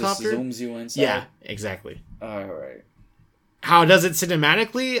the helicopter, It just zooms you inside. yeah, exactly. All right. How does it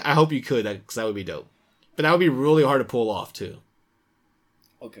cinematically? I hope you could, because that would be dope. But that would be really hard to pull off too.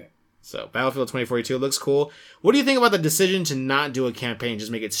 Okay. So Battlefield 2042 looks cool. What do you think about the decision to not do a campaign,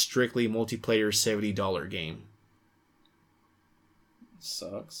 just make it strictly multiplayer $70 game?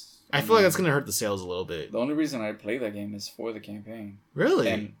 Sucks. I feel like that's gonna hurt the sales a little bit. The only reason I play that game is for the campaign. Really?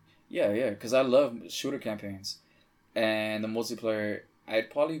 And yeah, because I love shooter campaigns, and the multiplayer. I'd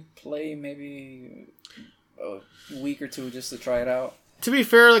probably play maybe a week or two just to try it out. To be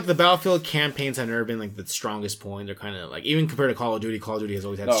fair, like the Battlefield campaigns have never been like the strongest point. They're kind of like even compared to Call of Duty has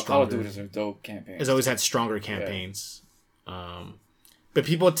always had No, stronger. Call of Duty's are dope campaigns. Has always had stronger campaigns. But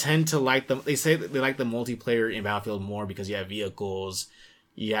people tend to like them. They say that they like the multiplayer in Battlefield more because you have vehicles,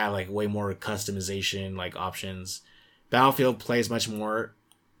 you have like way more customization like options. Battlefield plays much more,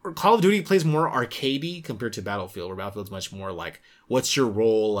 or Call of Duty plays more arcadey compared to Battlefield, where Battlefield's much more like, what's your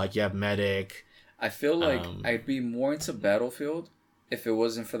role? Like you have medic. I feel like I'd be more into Battlefield if it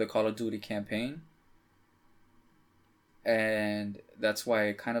wasn't for the Call of Duty campaign. And that's why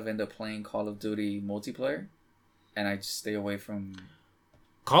I kind of end up playing Call of Duty multiplayer. And I just stay away from...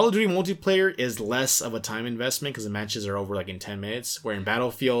 Call of Duty multiplayer is less of a time investment because the matches are over like in 10 minutes, where in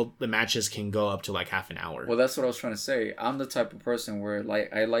Battlefield, the matches can go up to like half an hour. Well, that's what I was trying to say. I'm the type of person where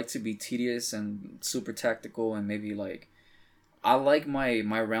like I like to be tedious and super tactical, and maybe like I like my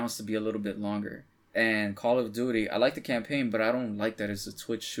rounds to be a little bit longer. And Call of Duty, I like the campaign, but I don't like that it's a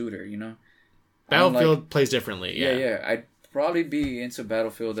Twitch shooter, you know? Battlefield plays differently, yeah. Yeah. I'd probably be into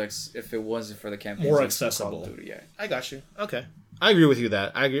Battlefield X if it wasn't for the campaign. More accessible. Call of Duty, yeah. I got you. Okay. I agree with you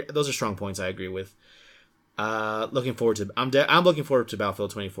that. I agree. Those are strong points I agree with. Looking forward to I'm looking forward to Battlefield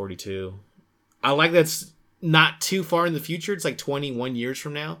 2042. I like that's not too far in the future. It's like 21 years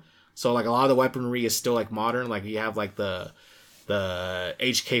from now. So like a lot of the weaponry is still like modern. Like you have like the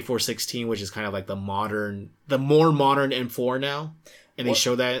HK416, which is kind of like the more modern M4 now. And they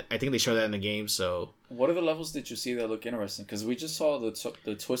show that. I think they show that in the game. So what are the levels that you see that look interesting? Because we just saw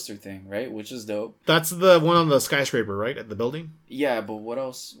the Twister thing, right? Which is dope. That's the one on the skyscraper, right, at the building. Yeah, but what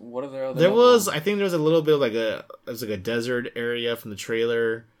else? What are there other? There levels? was, I think, there was a little bit of like a desert area from the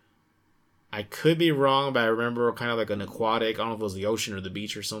trailer. I could be wrong, but I remember kind of like an aquatic. I don't know if it was the ocean or the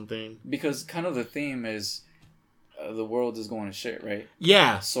beach or something. Because kind of the theme is the world is going to shit, right?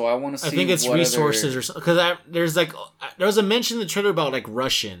 Yeah. So I want to see. I think it's resources or something. Because there was a mention in the trailer about like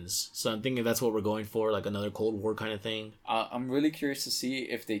Russians. So I'm thinking that's what we're going for, like another Cold War kind of thing. I'm really curious to see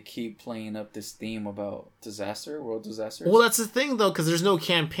if they keep playing up this theme about world disasters. Well, that's the thing though, because there's no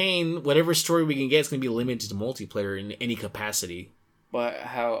campaign. Whatever story we can get is going to be limited to multiplayer in any capacity. But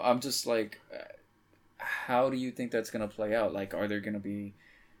I'm just like, how do you think that's going to play out? Like, are there going to be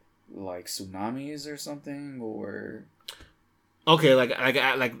like tsunamis or something, or Okay, like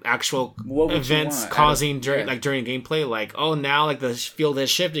actual What would you events want? causing during Yeah. during gameplay, like now like the field has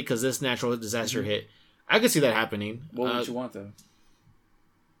shifted because this natural disaster hit. I could see that happening. What would you want though?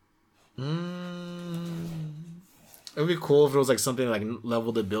 It would be cool if it was like something like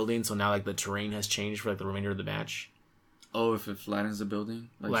level the building, so now like the terrain has changed for like the remainder of the match. Oh, if it flattens the building,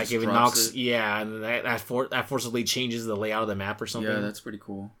 Like just if it drops knocks, yeah, and that forcibly changes the layout of the map or something. Yeah, that's pretty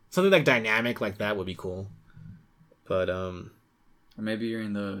cool. Something like dynamic like that would be cool. But Or maybe you're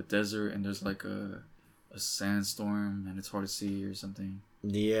in the desert and there's like a sandstorm and it's hard to see or something.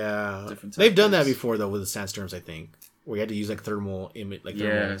 yeah, Different they've done that tactics. before though with the sandstorms. I think where you had to use like thermal image, like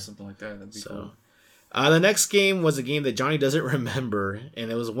thermal. Yeah, something like that. That'd be cool. The next game was a game that Johnny doesn't remember,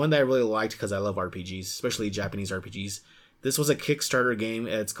 and it was one that I really liked because I love RPGs, especially Japanese RPGs. This was a Kickstarter game.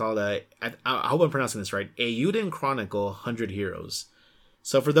 It's called I hope I'm pronouncing this right. Eiyuden Chronicle 100 Heroes.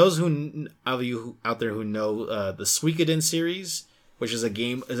 So for those of you out there who know the Suikoden series, which is a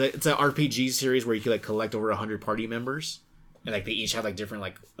game, it's an RPG series where you can like collect over 100 party members, and like they each have like different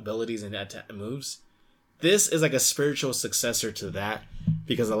like abilities and moves. This is like a spiritual successor to that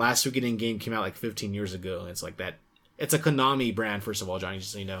because the last Suikoden game came out like 15 years ago. And it's like that. It's a Konami brand, first of all, Johnny,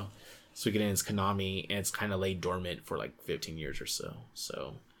 just so you know. Suikoden is Konami, and it's kind of laid dormant for like 15 years or so.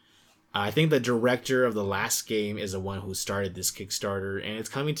 So I think the director of the last game is the one who started this Kickstarter, and it's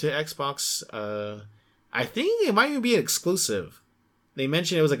coming to Xbox. I think it might even be an exclusive. They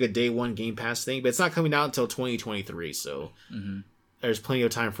mentioned it was like a day one Game Pass thing, but it's not coming out until 2023, so there's plenty of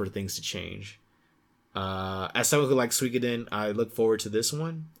time for things to change. As someone who likes Suikoden, I look forward to this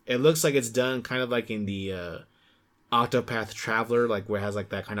one. It looks like it's done kind of like in the Octopath Traveler, like where it has like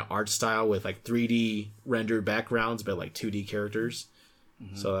that kind of art style with like 3D rendered backgrounds, but like 2D characters.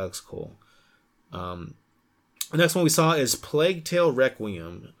 So that looks cool. The next one we saw is Plague Tale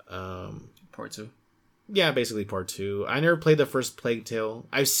Requiem. Part 2. Yeah, basically part 2. I never played the first Plague Tale.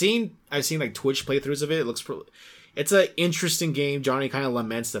 I've seen like Twitch playthroughs of it. It looks it's an interesting game. Johnny kind of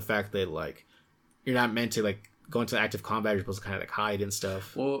laments the fact that like you're not meant to like go into active combat. You're supposed to kind of like hide and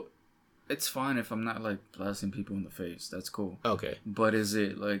stuff. Well, it's fine if I'm not like blasting people in the face. That's cool. Okay. But is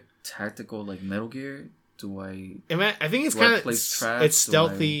it like tactical like Metal Gear? I think it's do I kind of place traps? it's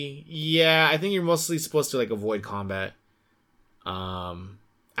stealthy. Yeah, I think you're mostly supposed to like avoid combat. I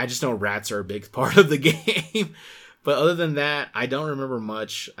just know rats are a big part of the game. But other than that, I don't remember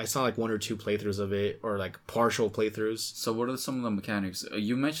much. I saw like 1 or 2 playthroughs of it, or like partial playthroughs. So what are some of the mechanics?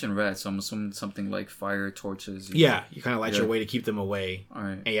 You mentioned rats, so I'm assuming something like fire, torches. You kind of light your way to keep them away. All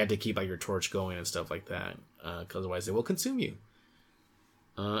right. And you had to keep like your torch going and stuff like that, because otherwise they will consume you.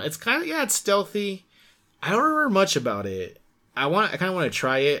 It's kind of it's stealthy. I don't remember much about it. I kind of want to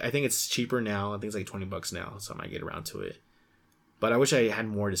try it. I think it's cheaper now. I think it's like $20 now, so I might get around to it. But I wish I had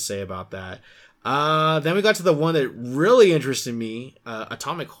more to say about that. Then we got to the one that really interested me,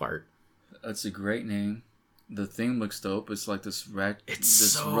 Atomic Heart. That's a great name. The theme looks dope. It's like this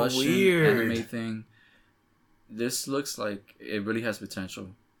so Russian weird anime thing. This looks like it really has potential.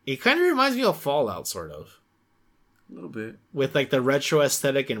 It kind of reminds me of Fallout, sort of. A little bit. With like the retro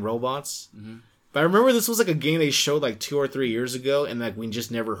aesthetic and robots. Mm-hmm. But I remember this was like a game they showed like 2 or 3 years ago, and like we just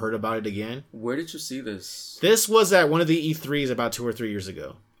never heard about it again. Where did you see this? This was at one of the E3s about 2 or 3 years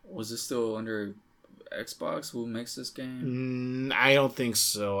ago. Was this still under Xbox? Who makes this game? I don't think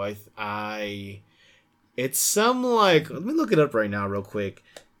so. It's some like, let me look it up right now real quick.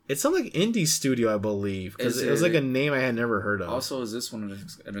 It's some like indie studio, I believe, because it was like a name I had never heard of. Also, is this one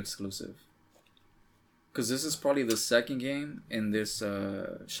an exclusive? Because this is probably the second game in this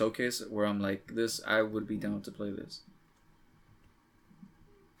showcase where I'm like, I would be down to play this.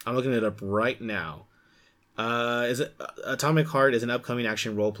 I'm looking it up right now. Atomic Heart is an upcoming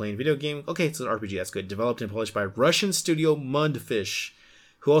action role-playing video game. Okay, it's an RPG. That's good. Developed and published by Russian studio Mudfish,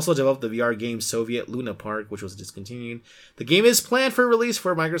 who also developed the VR game Soviet Luna Park, which was discontinued. The game is planned for release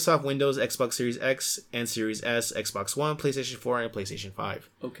for Microsoft Windows, Xbox Series X and Series S, Xbox One, PlayStation 4, and PlayStation 5.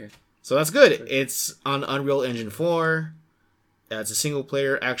 Okay. So that's good. It's on Unreal Engine 4. It's a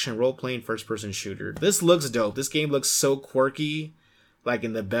single-player action role-playing first-person shooter. This looks dope. This game looks so quirky, like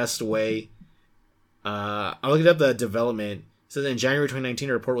in the best way. I looked up the development. It says in January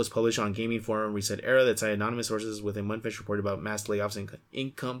 2019, a report was published on gaming forum Reset Era that cited anonymous sources within Mudfish reported about mass layoffs and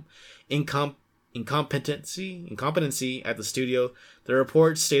incompetency at the studio. The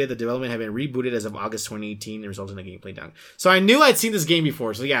report stated the development had been rebooted as of August 2018 and resulted in a gameplay down. So I knew I'd seen this game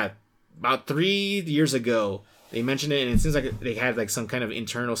before. So yeah, about 3 years ago, they mentioned it, and it seems like they had like some kind of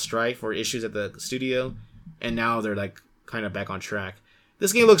internal strife or issues at the studio, and now they're like kind of back on track.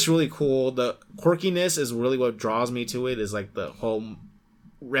 This game looks really cool. The quirkiness is really what draws me to it, is like the whole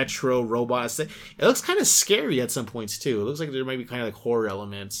retro robots. It looks kind of scary at some points too. It looks like there might be kind of like horror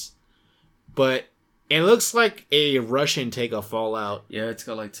elements, but it looks like a Russian take of Fallout. Yeah, it's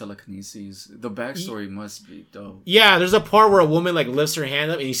got like telekinesis. The backstory must be dope. Yeah, there's a part where a woman like lifts her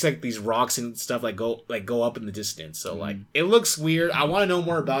hand up and you see like these rocks and stuff like go up in the distance. So like it looks weird. I want to know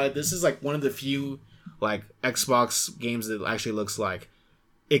more about it. This is like one of the few like Xbox games that actually looks like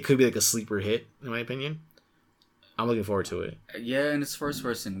it could be like a sleeper hit in my opinion. I'm looking forward to it. Yeah, and it's first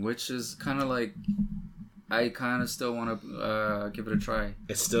person, which is kind of like I kind of still want to give it a try.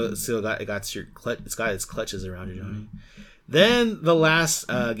 It's still got its clutches around you, Johnny. Then the last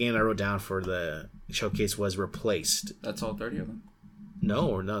game I wrote down for the showcase was Replaced. That's all 30 of them.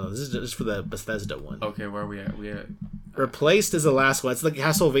 No. This is just for the Bethesda one. Okay, where are we at? Replaced is the last one. It's like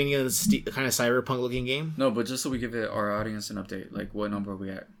Castlevania, kind of cyberpunk looking game. No, but just so we give our audience an update, like what number are we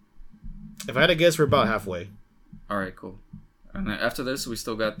at? If I had to guess, we're about halfway. All right, cool. And then after this, we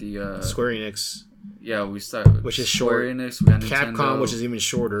still got the Square Enix. Yeah, we start which is Square short. Enix, we got Capcom, Nintendo, which is even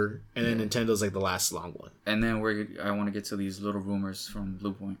shorter, and then Nintendo's like the last long one. And then I want to get to these little rumors from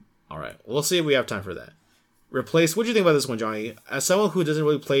Bluepoint. All right, we'll see if we have time for that. Replace. What do you think about this one, Johnny? As someone who doesn't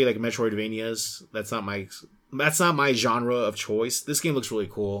really play like Metroidvanias, that's not my genre of choice. This game looks really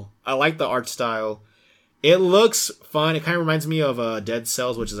cool. I like the art style. It looks fun. It kind of reminds me of Dead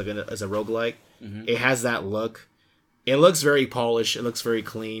Cells, which is like a roguelike. Mm-hmm. It has that look. It looks very polished. It looks very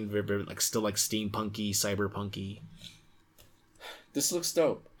clean. Very, like still like steampunky, cyberpunky. This looks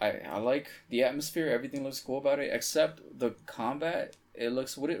dope. I like the atmosphere. Everything looks cool about it, except the combat. It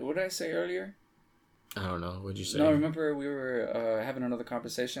looks. What did I say earlier? I don't know. What'd you say? No, remember we were having another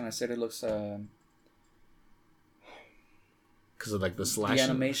conversation. I said it looks. Because of like the slash. The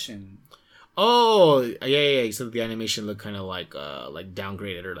animation. Oh yeah. You said the animation looked kind of like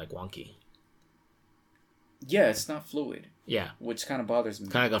downgraded or like wonky. Yeah, it's not fluid. Yeah. Which kind of bothers me.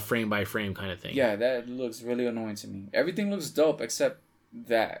 Kind of like a frame by frame kind of thing. Yeah, that looks really annoying to me. Everything looks dope except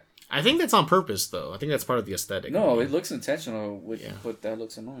that. I think that's on purpose, though. I think that's part of the aesthetic. No, it looks intentional, but that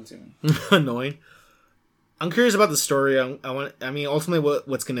looks annoying to me. Annoying? I'm curious about the story. Ultimately,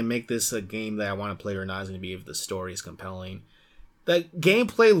 what's going to make this a game that I want to play or not is going to be if the story is compelling. The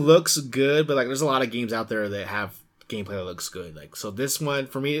gameplay looks good, but like there's a lot of games out there that have gameplay that looks good. Like so, this one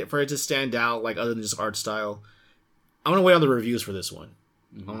for it to stand out, like other than just art style, I'm gonna wait on the reviews for this one.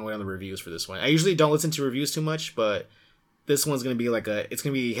 I usually don't listen to reviews too much, but this one's gonna be it's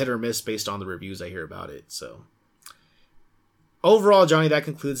gonna be hit or miss based on the reviews I hear about it. So overall, Johnny, that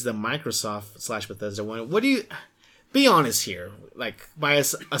concludes the Microsoft / Bethesda one. What do you be honest here? Like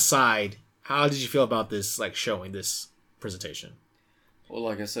bias aside, how did you feel about this showing this presentation? Well,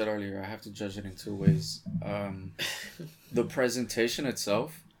 like I said earlier, I have to judge it in two ways. The presentation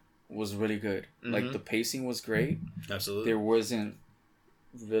itself was really good. Mm-hmm. Like, the pacing was great. Absolutely. There wasn't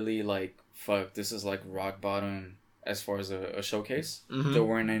really, this is, rock bottom as far as a showcase. Mm-hmm. There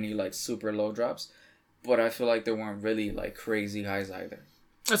weren't any, super low drops. But I feel like there weren't really, crazy highs either.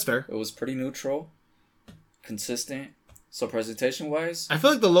 That's fair. It was pretty neutral, consistent. So, presentation-wise... I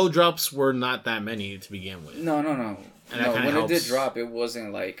feel like the low drops were not that many to begin with. No. When it did drop, it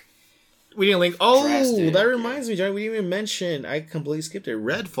wasn't we didn't link. Oh, drastic. That reminds me, Johnny. We didn't even mention. I completely skipped it.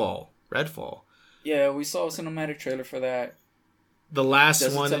 Redfall. Yeah, we saw a cinematic trailer for that. The last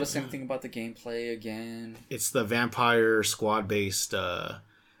one. Doesn't tell us anything about the gameplay again. It's the vampire squad based.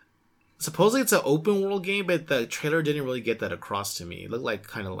 Supposedly it's an open world game, but the trailer didn't really get that across to me. It looked like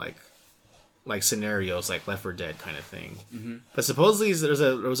kind of like scenarios, like Left 4 Dead kind of thing. Mm-hmm. But supposedly there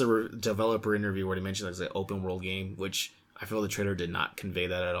was a developer interview where they mentioned it's an open world game, which I feel the trailer did not convey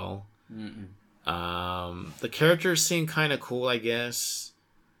that at all. The characters seem kind of cool, I guess.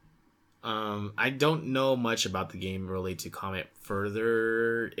 I don't know much about the game really to comment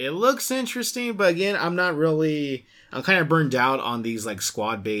further. It looks interesting, but again, I'm kind of burned out on these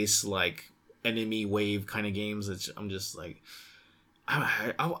squad based enemy wave kind of games. I'm just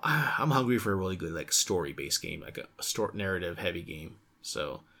I'm hungry for a really good story based game, a story narrative heavy game.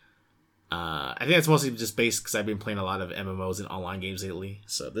 So I think that's mostly just based because I've been playing a lot of MMOs and online games lately.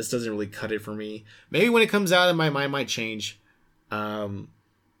 So this doesn't really cut it for me. Maybe when it comes out, my mind might change.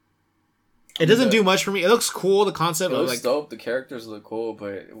 It doesn't do much for me. It looks cool. The concept it looks dope. The characters look cool,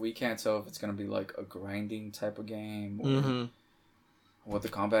 but we can't tell if it's gonna be a grinding type of game or what the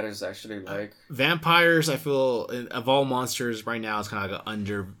combat is actually like. Vampires, I feel, of all monsters right now, it's kind of an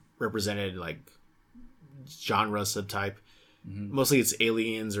underrepresented genre subtype. Mm-hmm. Mostly it's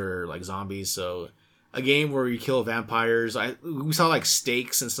aliens or zombies. So a game where you kill vampires, we saw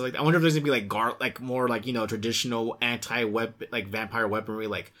stakes and stuff like that. I wonder if there's gonna be more traditional anti-weapon vampire weaponry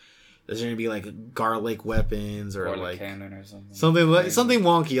There's gonna be like garlic weapons or Garlic like cannon or something. something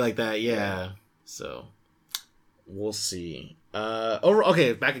wonky like that. Yeah. So we'll see.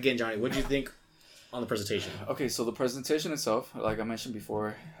 Okay, back again, Johnny. What do you think on the presentation? Okay, so the presentation itself, like I mentioned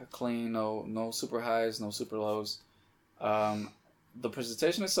before, clean, no super highs, no super lows. The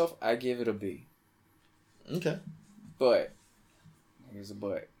presentation itself, I gave it a B. Okay. But here's a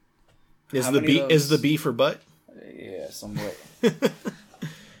but. Is the B for butt? Yeah, somewhat.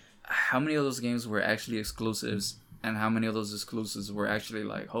 How many of those games were actually exclusives, and how many of those exclusives were actually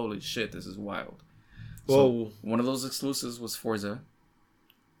like, holy shit, this is wild? Well, so one of those exclusives was Forza,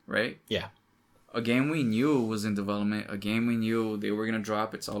 right? Yeah. A game we knew was in development. A game we knew they were gonna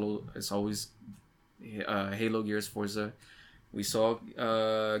drop. It's always Halo, Gears, Forza. We saw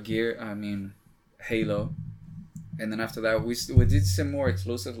Halo, and then after that we did some more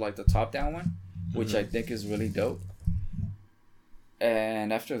exclusive, like the top down one, which I think is really dope.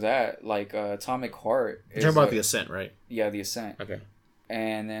 And after that, like Atomic Heart. You're talking about the Ascent, right? Yeah, the Ascent. Okay.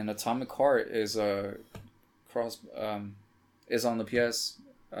 And then Atomic Heart is is on the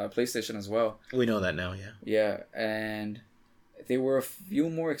PlayStation as well. We know that now, yeah. Yeah, and there were a few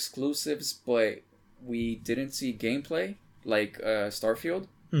more exclusives, but we didn't see gameplay like Starfield,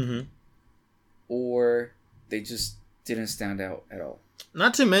 or they just didn't stand out at all.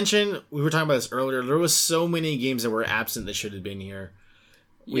 Not to mention, we were talking about this earlier, there was so many games that were absent that should have been here.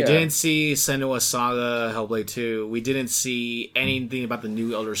 We didn't see Senua's Saga, Hellblade 2. We didn't see anything about the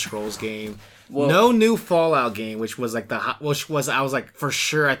new Elder Scrolls game. Well, no new Fallout game, which was like I was like, for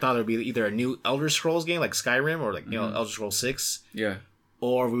sure I thought it would be either a new Elder Scrolls game like Skyrim or like, you know, Elder Scrolls 6. Yeah.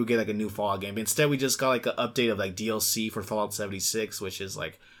 Or we would get like a new Fallout game. But instead we just got like an update of like DLC for Fallout 76, which is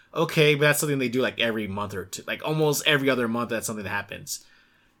like, okay, but that's something they do like every month or two. Like almost every other month that's something that happens.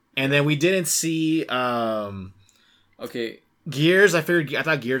 And then we didn't see okay, Gears. I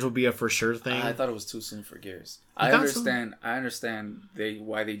thought Gears would be a for sure thing. I thought it was too soon for Gears. I understand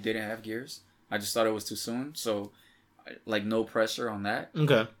why they didn't have Gears. I just thought it was too soon. So like no pressure on that.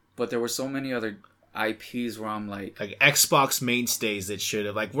 Okay. But there were so many other IPs where I'm like Xbox mainstays that should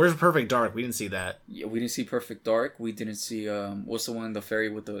have, like, where's Perfect Dark? We didn't see that. Yeah, we didn't see Perfect Dark. We didn't see what's the one, the fairy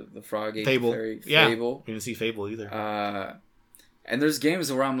with the frog? Fable. Fable. We didn't see Fable either. And there's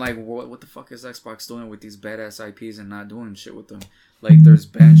games where I'm like, what the fuck is Xbox doing with these badass IPs and not doing shit with them? Like, there's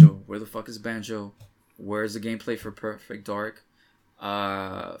Banjo. Where the fuck is Banjo? Where's the gameplay for Perfect Dark?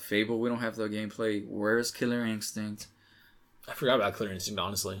 Fable, we don't have the gameplay. Where's Killer Instinct? I forgot about Killer Instinct,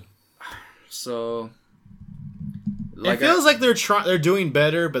 honestly. So, like, it feels like they're doing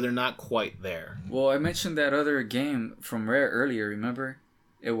better, but they're not quite there. Well, I mentioned that other game from Rare earlier. Remember,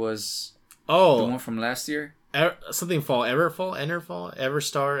 it was the one from last year. Something Fall, Everfall, Enderfall,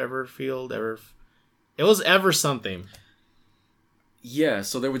 Everstar, Everfield, It was Ever something. Yeah,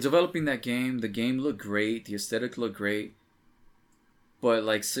 so they were developing that game. The game looked great. The aesthetic looked great. But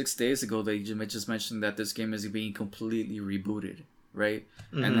like 6 days ago, they just mentioned that this game is being completely rebooted, right?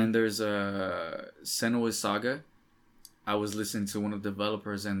 Mm-hmm. And then there's Senua's Saga. I was listening to one of the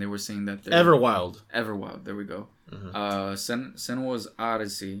developers, and they were saying that Everwild. There we go. Mm-hmm. Senua's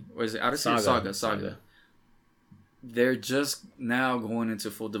Odyssey, or is it Odyssey? Saga. They're just now going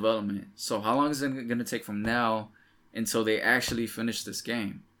into full development. So how long is it going to take from now until they actually finish this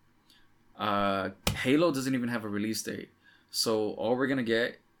game? Halo doesn't even have a release date. So all we're going to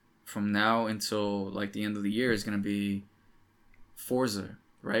get from now until like the end of the year is going to be Forza,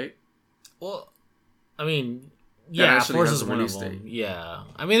 right? Well, I mean, yeah, Forza's one of them. Yeah.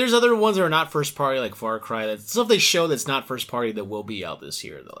 I mean, there's other ones that are not first party, like Far Cry. That's stuff they show that's not first party that will be out this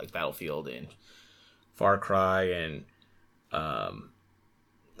year, though, like Battlefield and Far Cry and whatchamacallit,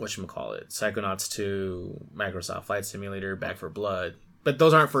 Psychonauts 2, Microsoft Flight Simulator, Back 4 Blood. But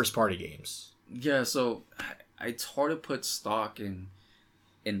those aren't first party games. Yeah, so it's hard to put stock in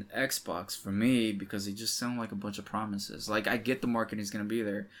Xbox for me because they just sound like a bunch of promises. Like, I get the marketing is going to be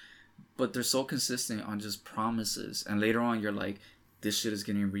there, but they're so consistent on just promises. And later on, you're like, this shit is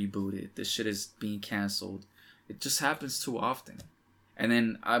getting rebooted. This shit is being canceled. It just happens too often. And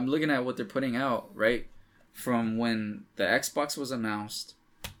then I'm looking at what they're putting out, right? From when the Xbox was announced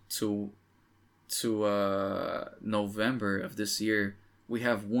to November of this year, we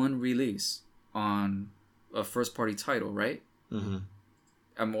have one release on a first-party title, right?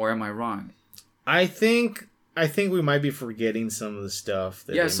 Mm-hmm. Or am I wrong? I think we might be forgetting some of the stuff.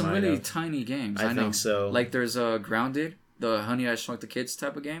 That some really tiny games. I know. Think so. Like there's Grounded, the Honey I Shrunk the Kids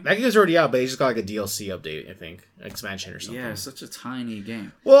type of game. That game's already out, but they just got like a DLC update, I think, expansion or something. Yeah, such a tiny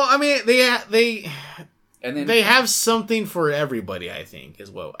game. Well, I mean, they have something for everybody, I think,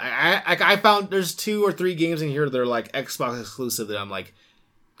 as well. I found there's 2 or 3 games in here that are like Xbox exclusive that I'm like,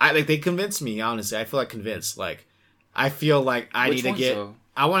 I like they convinced me. Honestly, I feel like convinced. Like I feel like I Which need to ones, get. though?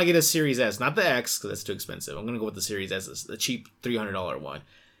 I want to get a Series S, not the X, because that's too expensive. I'm gonna go with the Series S, the cheap $300 one,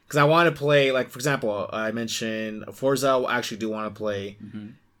 because I want to play. Like for example, I mentioned Forza. I actually do want to play.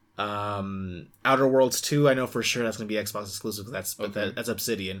 Outer Worlds 2. I know for sure that's gonna be Xbox exclusive. That's that's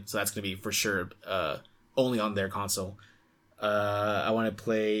Obsidian, so that's gonna be for sure only on their console. I want to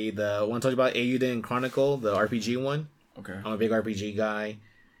play the one I told you about, Eiyuden Chronicle, the RPG one. Okay. I'm a big RPG guy.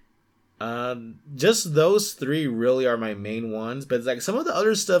 Just those three really are my main ones, but it's like some of the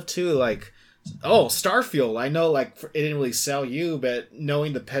other stuff too, like Starfield. I know like it didn't really sell you, but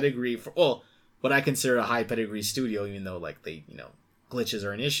knowing the pedigree for what I consider a high pedigree studio, even though like they glitches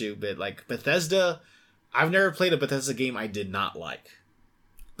are an issue, but like Bethesda, I've never played a Bethesda game I did not like.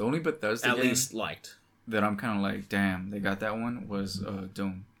 The only Bethesda at game least liked that I'm kind of like, damn, they got that one was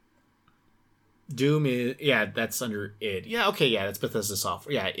Doom. Doom is that's under id. Yeah, okay, yeah, that's Bethesda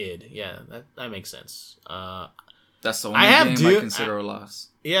software. Yeah, id. Yeah, that makes sense. That's the only game I consider a loss.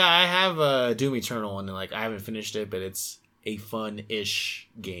 Yeah, I have Doom Eternal, and like I haven't finished it, but it's a fun-ish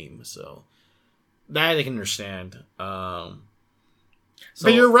game, so that I can understand.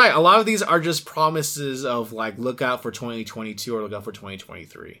 But you're right. A lot of these are just promises of like look out for 2022 or look out for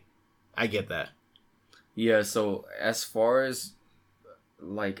 2023. I get that. Yeah. So as far as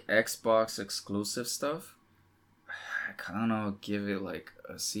like Xbox exclusive stuff, I don't know. Give it like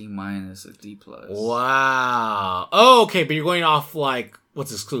a C-, a D+. Wow. Oh, okay. But you're going off like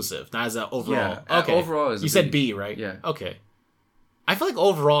what's exclusive, not as an overall. Yeah. Okay. Overall is you said B, right? Yeah. Okay. I feel like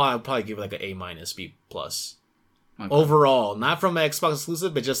overall I'd probably give it like an A-, B+. Okay. Overall, not from an Xbox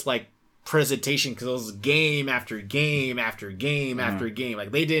exclusive, but just like presentation, because it was game after game after game after game.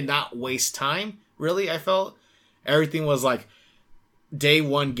 Like they did not waste time. Really, I felt everything was like day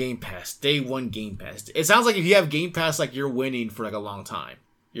one Game Pass, day one Game Pass. It sounds like if you have Game Pass, like you're winning for like a long time.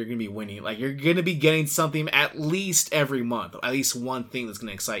 You're gonna be winning. Like you're gonna be getting something at least every month, at least one thing that's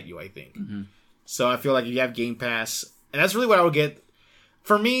gonna excite you. I think. Mm-hmm. So I feel like if you have Game Pass, and that's really what I would get.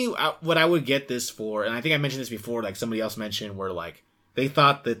 For me, what I would get this for, and I think I mentioned this before, like somebody else mentioned, where like they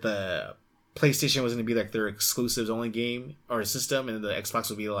thought that the PlayStation was going to be like their exclusives only game or system, and the Xbox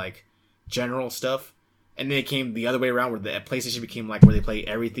would be like general stuff. And then it came the other way around, where the PlayStation became like where they play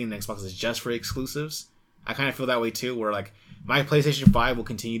everything, and the Xbox is just for exclusives. I kind of feel that way too, where like my PlayStation 5 will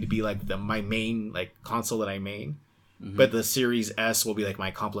continue to be like my main like console that I main, but the Series S will be like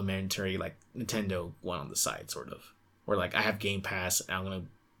my complementary like Nintendo one on the side, sort of. Where like I have Game Pass, and I'm gonna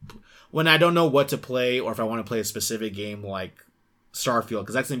when I don't know what to play, or if I want to play a specific game like Starfield,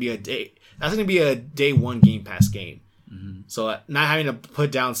 because that's gonna be a day one Game Pass game. Mm-hmm. So not having to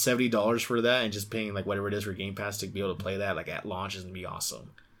put down $70 for that and just paying like whatever it is for Game Pass to be able to play that like at launch is gonna be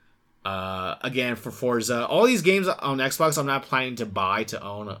awesome. Again, for Forza, all these games on Xbox, I'm not planning to buy to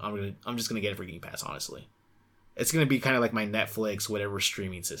own. I'm just gonna get it for Game Pass. Honestly, it's gonna be kind of like my Netflix, whatever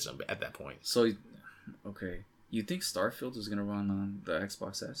streaming system at that point. So, okay. You think Starfield is going to run on the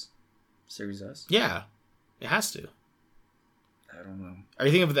Xbox S? Series S? Yeah. It has to. I don't know. Are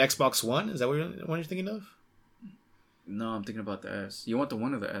you thinking of the Xbox One? Is that what you're thinking of? No, I'm thinking about the S. You want the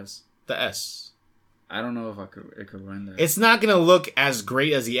one or the S? The S. I don't know if it could run that. It's not going to look as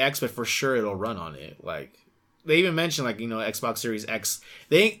great as the X, but for sure it'll run on it. Like, they even mentioned, like, Xbox Series X.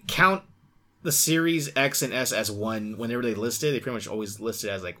 They didn't count the Series X and S as one. Whenever they listed, they pretty much always listed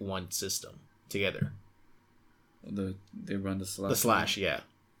as, like, one system together. They run the Slash. The Slash, yeah.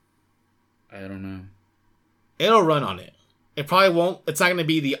 I don't know. It'll run on it. It probably won't. It's not going to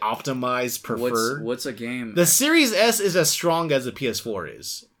be the optimized preferred. What's a game? The Series S is as strong as the PS4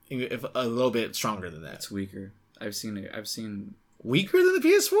 is, if a little bit stronger than that. It's weaker. I've seen weaker than the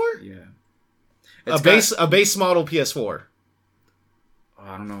PS4. Yeah. A base model PS4. Oh,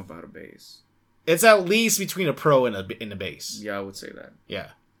 I don't know about a base. It's at least between a Pro and a base. Yeah, I would say that. Yeah.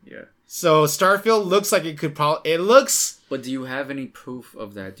 Yeah. So Starfield looks like it could probably. It looks. But do you have any proof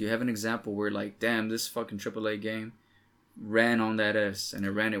of that? Do you have an example where, like, damn, this fucking AAA game ran on that S and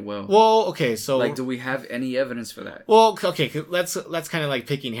it ran it well? Well, okay, so like, do we have any evidence for that? Well, okay, let's kind of like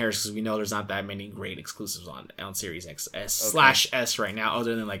picking hairs because we know there's not that many great exclusives on Series X S right now,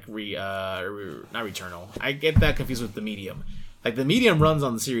 other than like not Returnal. I get that confused with the Medium. Like the Medium runs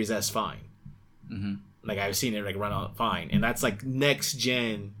on the Series S fine. Mm-hmm. Like I've seen it like run on fine, and that's like next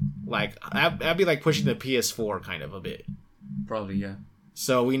gen. Like that'd be like pushing the PS4 kind of a bit. Probably, yeah.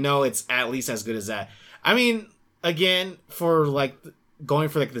 So we know it's at least as good as that. I mean, again, for like going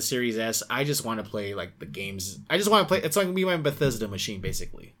for like the Series S, I just want to play like the games. I just want to play. It's like be my Bethesda machine,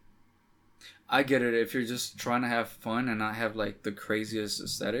 basically. I get it. If you're just trying to have fun and not have like the craziest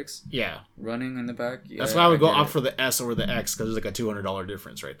aesthetics, Yeah, running in the back. Yeah, that's why I would go get opt it. for the S over the X because there's like a $200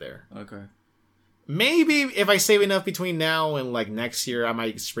 difference right there. Okay. Maybe if I save enough between now and like next year, I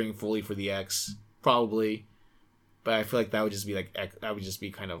might spring fully for the X. Probably, but I feel like that would just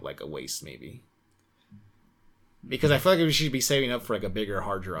be kind of like a waste maybe. Because I feel like we should be saving up for like a bigger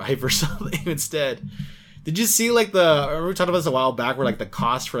hard drive or something instead. Did you see like remember we talked about this a while back where like the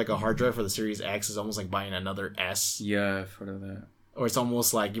cost for like a hard drive for the Series X is almost like buying another S? Yeah, I've heard of that. Or it's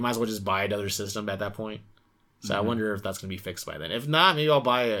almost like you might as well just buy another system at that point. So I wonder if that's going to be fixed by then. If not, maybe I'll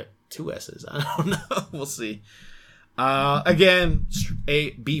buy two S's. I don't know. We'll see. Again,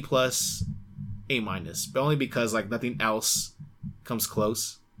 B plus, A minus. But only because like nothing else comes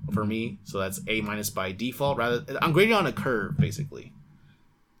close for me. So that's A minus by default. I'm grading on a curve, basically.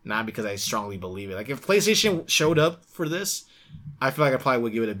 Not because I strongly believe it. Like if PlayStation showed up for this, I feel like I probably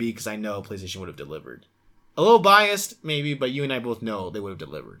would give it a B because I know PlayStation would have delivered. A little biased, maybe, but you and I both know they would have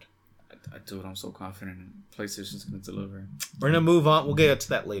delivered. Dude, I'm so confident PlayStation's going to deliver. We're going to move on. We'll get to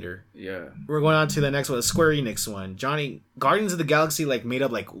that later. Yeah. We're going on to the next one, the Square Enix one. Johnny, Guardians of the Galaxy like made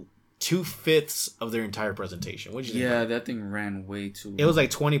up like 2/5 of their entire presentation. What'd you think? Yeah, that thing ran way too long. It was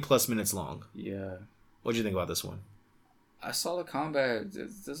like 20 plus minutes long. Yeah. What'd you think about this one? I saw the combat.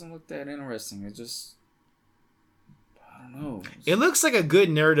 It doesn't look that interesting. It just... I don't know. It looks like a good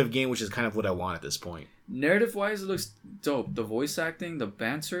narrative game, which is kind of what I want at this point. Narrative-wise, it looks dope. The voice acting, the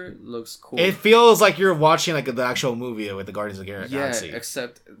banter looks cool. It feels like you're watching like the actual movie with the Guardians of the Galaxy. Yeah,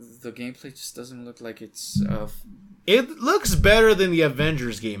 except the gameplay just doesn't look like it's... It looks better than the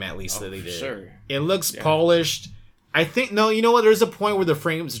Avengers game, at least, that they did. Sure. It looks polished. I think... No, you know what? There's a point where the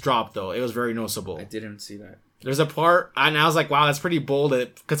frames dropped, though. It was very noticeable. I didn't see that. There's a part, and I was like, wow, that's pretty bold,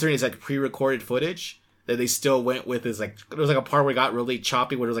 considering it's like pre-recorded footage, that they still went with is like, there was like a part where it got really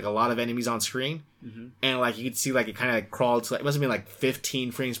choppy, where there was like a lot of enemies on screen, and like you could see like it kind of like crawled to, like, it must have been like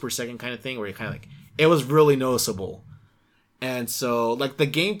 15 frames per second kind of thing, where it kind of like, it was really noticeable. And so, like the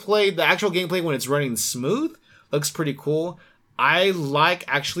actual gameplay when it's running smooth, looks pretty cool. I like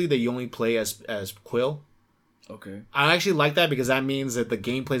actually that you only play as Quill. Okay. I actually like that because that means that the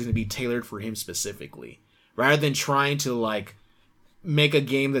gameplay is going to be tailored for him specifically. Rather than trying to like make a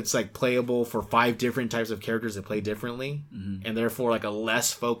game that's like playable for 5 different types of characters that play differently, and therefore like a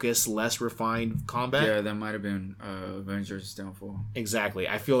less focused, less refined combat. Yeah, that might have been Avengers' downfall. Exactly.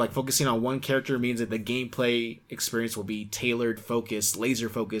 I feel like focusing on one character means that the gameplay experience will be tailored, focused, laser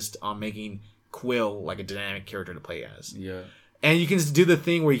focused on making Quill like a dynamic character to play as. Yeah. And you can just do the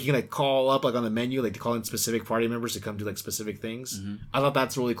thing where you can like call up like on the menu, like to call in specific party members to come do like specific things. I thought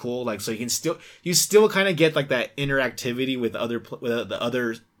that's really cool. Like, so you still kind of get like that interactivity with the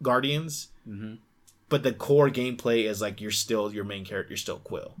other Guardians, but the core gameplay is like your main character, you're still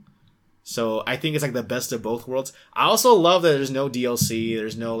Quill. So I think it's like the best of both worlds. I also love that there's no DLC,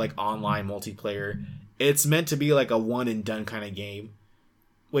 there's no like online multiplayer. It's meant to be like a one and done kind of game.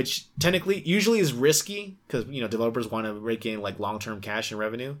 Which technically usually is risky because, you know, developers want to rake in like long-term cash and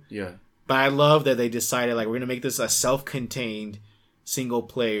revenue. Yeah. But I love that they decided like we're going to make this a self-contained single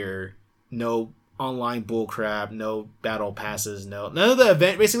player, no online bullcrap, no battle passes, none of the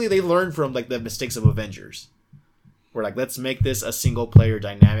event. Basically, they learned from like the mistakes of Avengers. We're like, let's make this a single player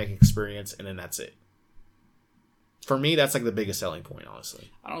dynamic experience, and then that's it. For me, that's like the biggest selling point,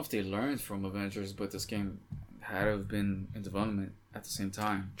 honestly. I don't know if they learned from Avengers, but this game had to have been in development at the same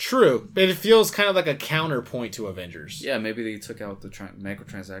time. True, but it feels kind of like a counterpoint to Avengers. Yeah, maybe they took out the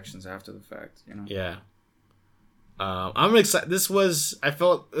microtransactions after the fact, you know? Yeah. I'm excited. This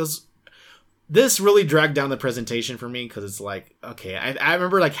really dragged down the presentation for me because it's like, okay, I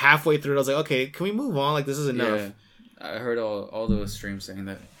remember like halfway through it, I was like, okay, can we move on? Like, this is enough. Yeah, I heard all the streams saying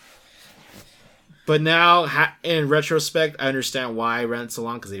that. But now, in retrospect, I understand why it ran so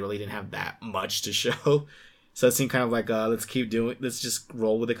long because they really didn't have that much to show. So it seemed kind of like, let's just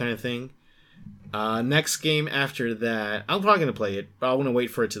roll with it kind of thing. Next game after that, I'm probably going to play it, but I want to wait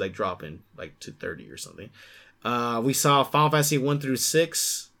for it to like drop in like 2:30 or something. We saw Final Fantasy 1 through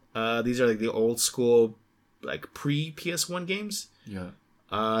 6. These are like the old school, like pre-PS1 games. Yeah.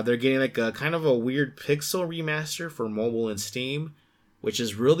 They're getting like a kind of a weird pixel remaster for mobile and Steam, which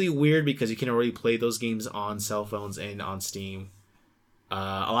is really weird because you can already play those games on cell phones and on Steam.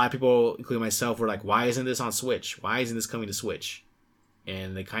 A lot of people, including myself, were like, why isn't this on Switch? Why isn't this coming to Switch?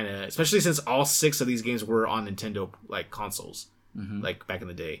 And they kind of, especially since all 6 of these games were on Nintendo like consoles, like back in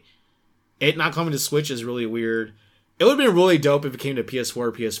the day. It not coming to Switch is really weird. It would have been really dope if it came to PS4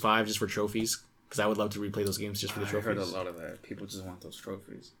 or PS5 just for trophies, because I would love to replay those games just for the trophies. I heard a lot of that. People just want those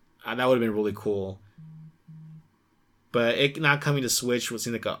trophies. That would have been really cool. but it not coming to Switch would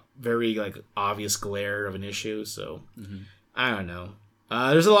seem like a very like obvious glare of an issue. So I don't know.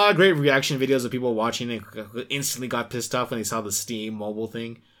 There's a lot of great reaction videos of people watching it instantly got pissed off when they saw the Steam mobile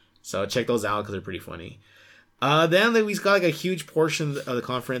thing. So check those out because they're pretty funny. Then we've got like a huge portion of the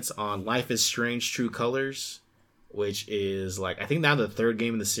conference on Life is Strange True Colors, which is like I think now the third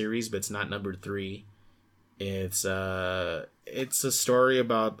game in the series, but it's not number 3. It's a story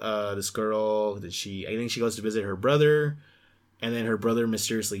about this girl that I think she goes to visit her brother, and then her brother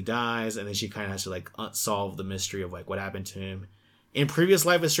mysteriously dies, and then she kind of has to like solve the mystery of like what happened to him. In previous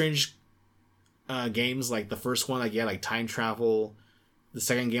Life is Strange games, like the first one, like you had like time travel. The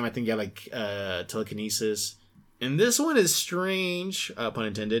second game, I think you had like telekinesis. And this one is strange, pun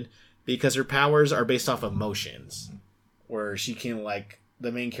intended, because her powers are based off emotions, where she can like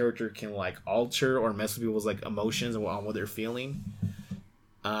the main character can like alter or mess with people's like emotions and on what they're feeling.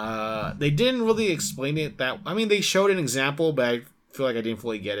 They didn't really explain it they showed an example, but I feel like I didn't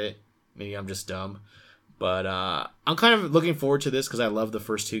fully get it. Maybe I'm just dumb. But I'm kind of looking forward to this because I love the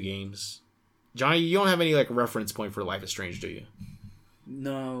first 2 games. Johnny, you don't have any like reference point for Life is Strange, do you?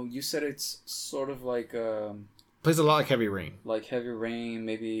 No, you said it's sort of like plays a lot like Heavy Rain. Like Heavy Rain,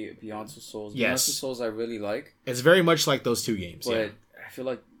 maybe Beyond Two Souls. Yes. Beyond Two Souls I really like. It's very much like those 2 games. But yeah. I feel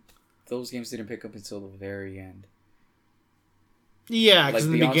like those games didn't pick up until the very end. Yeah, because Like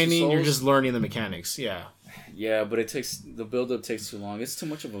in the Beyond Two beginning you're Souls? just learning the mechanics. Yeah. Yeah, but the build-up takes too long. It's too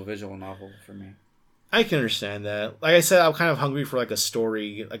much of a visual novel for me. I can understand that. Like I said, I'm kind of hungry for like a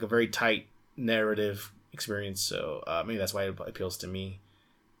story, like a very tight narrative experience. So maybe that's why it appeals to me.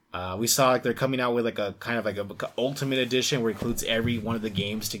 We saw like they're coming out with like a kind of like a ultimate edition where it includes every one of the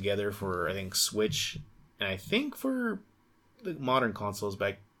games together for I think Switch and I think for the modern consoles,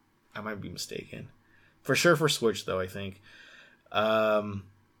 but I might be mistaken. For sure for Switch though, I think. It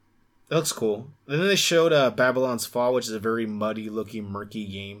looks cool. And then they showed Babylon's Fall, which is a very muddy looking, murky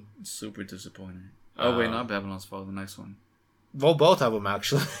game. Super disappointing. Oh wait, not Babylon's Fall. The next one. Well, both of them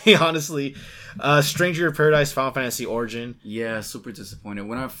actually. Honestly, Stranger of Paradise, Final Fantasy Origin. Yeah, super disappointed.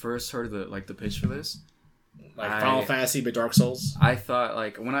 When I first heard the pitch for this, Final Fantasy, but Dark Souls. I thought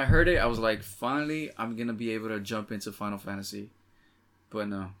like when I heard it, I was like, finally, I'm gonna be able to jump into Final Fantasy. But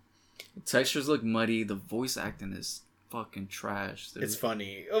no, the textures look muddy. The voice acting is fucking trash. Dude. It's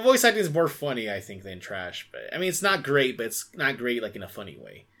funny. Voice acting is more funny, I think, than trash. But I mean, it's not great, but it's not great like in a funny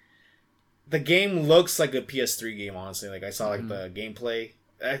way. The game looks like a PS3 game, honestly. Like I saw like the gameplay.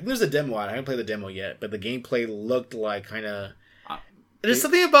 There's a demo out. I haven't played the demo yet, but the gameplay looked like kind of. There's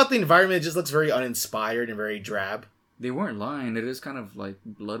something about the environment that just looks very uninspired and very drab. They weren't lying. It is kind of like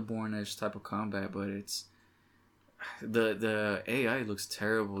Bloodborne-ish type of combat, but it's the AI looks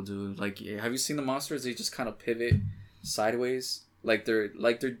terrible, dude. Like, have you seen the monsters? They just kind of pivot sideways, like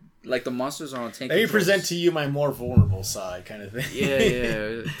the monsters are on tank. Let me present to you my more vulnerable side, kind of thing. Yeah,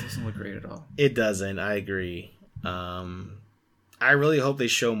 it doesn't look great at all. It doesn't. I agree. I really hope they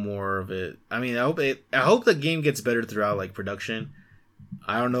show more of it. I mean, I hope the game gets better throughout like production.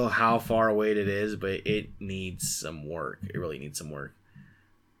 I don't know how far away it is, but it needs some work. It really needs some work.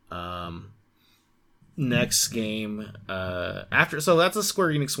 Next game so that's a Square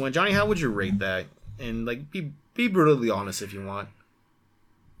Enix one. Johnny, how would you rate that? And like be brutally honest if you want.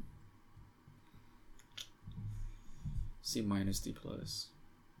 C minus, D plus.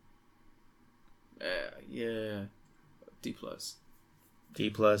 Yeah, D plus. D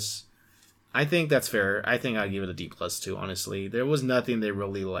plus. I think that's fair. I think I'd give it a D plus too. Honestly, there was nothing they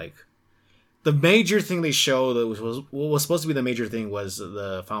really like. The major thing they showed that was supposed to be the major thing was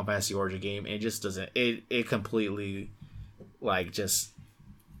the Final Fantasy Origin game. It just doesn't. It completely like just.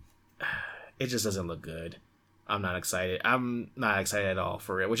 It just doesn't look good. I'm not excited. I'm not excited at all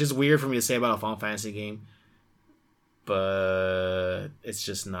for it, which is weird for me to say about a Final Fantasy game. But it's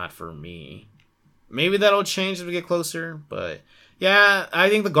just not for me. Maybe that'll change as we get closer. But yeah, I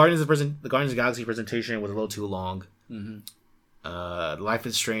think the Guardians of the Galaxy presentation was a little too long. Mm-hmm. Life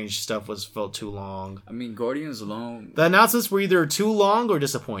is Strange stuff felt too long. I mean, Guardians alone. The announcements were either too long or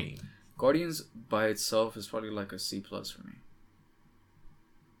disappointing. Guardians by itself is probably like a C plus for me.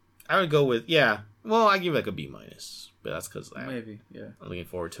 I would go with Well, I give it like a B minus, but that's because I'm looking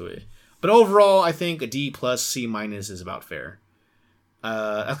forward to it. But overall, I think a D plus C minus is about fair.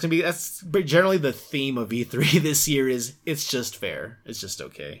 That's generally the theme of E3 this year is it's just fair. It's just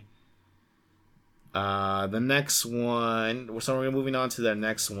okay. The next one. So we're moving on to the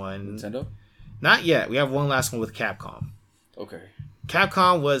next one. Nintendo? Not yet. We have one last one with Capcom. Okay.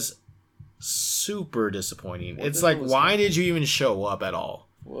 Capcom was super disappointing. It's like, why did you even show up at all?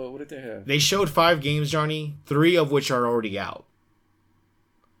 Well, what did they have? They showed 5 games, Johnny. 3 of which are already out.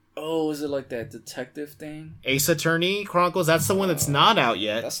 Oh, is it like that detective thing? Ace Attorney Chronicles. That's the one that's not out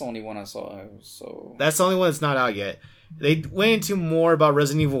yet. That's the only one I saw. So That's the only one that's not out yet. They went into more about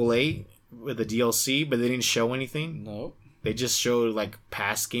Resident Evil 8 with the DLC, but they didn't show anything. nope. They just showed like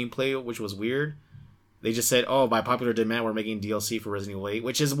past gameplay, which was weird. They just said, "Oh, by popular demand, we're making DLC for Resident Evil 8,"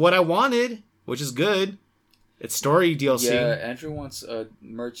 which is what I wanted, which is good. It's story DLC. Yeah, Andrew wants a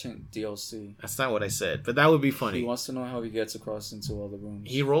merchant DLC. That's not what I said, but that would be funny. He wants to know how he gets across into all the rooms.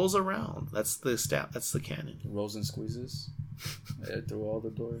 He rolls around. That's the stat. That's the canon. Rolls and squeezes through all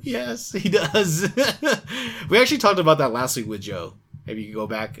the doors. Yes, he does. We actually talked about that last week with Joe. If you could go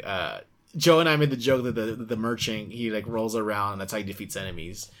back, Joe and I made the joke that the merchant, he like rolls around. And that's how he defeats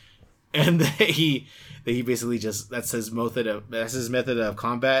enemies, and he basically just that's his method of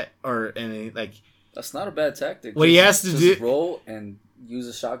combat. That's not a bad tactic. What he has to do, roll and use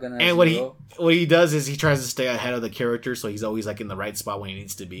a shotgun. And what he does is he tries to stay ahead of the character, so he's always like in the right spot when he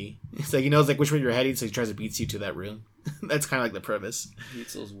needs to be. It's like he knows like which way you're heading, so he tries to beat you to that room. That's kind of like the premise. He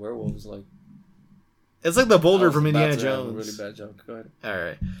beats those werewolves like. It's like the boulder from Indiana Jones. A really bad joke. Go ahead. All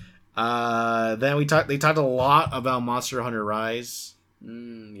right. Then they talked a lot about Monster Hunter Rise.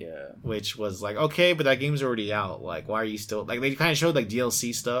 Yeah. Which was like, okay, but that game's already out. Like, why are you still like? They kind of showed like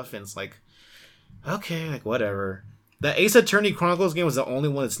DLC stuff, and it's like, okay, like whatever. The Ace Attorney Chronicles game was the only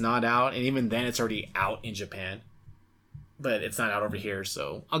one that's not out, and even then, it's already out in Japan, but it's not out over here.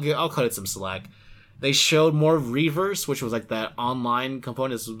 So I'll cut it some slack. They showed more of Reverse, which was like that online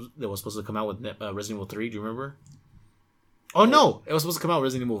component that was supposed to come out with Resident Evil 3. Do you remember? Oh no, it was supposed to come out with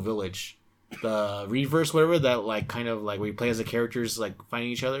Resident Evil Village. The Reverse, whatever, that like kind of like where you play as the characters like fighting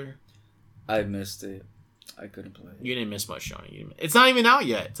each other. I missed it. I couldn't play it. You didn't miss much, Johnny. It's not even out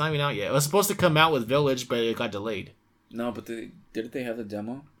yet. It was supposed to come out with Village, but it got delayed. No, but didn't they have the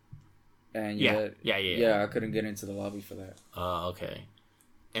demo? And yeah, I couldn't get into the lobby for that. Okay.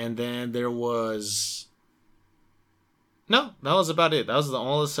 And then there was... No, that was about it. That was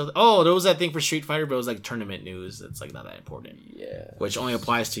all the stuff. Oh, there was that thing for Street Fighter, but it was like tournament news. It's like not that important. Yeah. Which only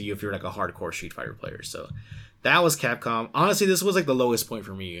applies to you if you're like a hardcore Street Fighter player. So that was Capcom. Honestly, this was like the lowest point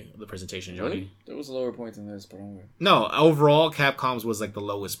for me, the presentation, Johnny. Really? There was a lower point than this, but I'm weird. No, overall, Capcom's was like the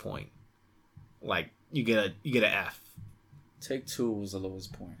lowest point. Like you get a F. Take-Two was the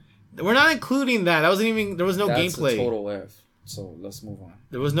lowest point. We're not including that. That wasn't even. There was no gameplay. That's a total F. So let's move on.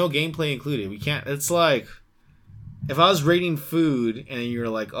 There was no gameplay included. We can't. It's like if I was rating food and you're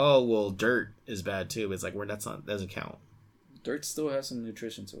like, oh well, dirt is bad too. It's like doesn't count. Dirt still has some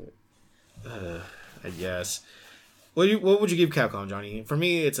nutrition to it. I guess. What would you give Capcom, Johnny? For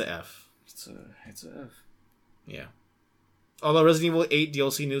me, it's an F. It's a F. Yeah. Although Resident Evil 8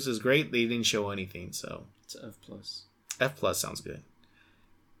 DLC news is great, they didn't show anything, so it's a F+. F+ sounds good.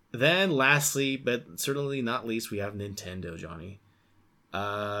 Then, lastly, but certainly not least, we have Nintendo, Johnny.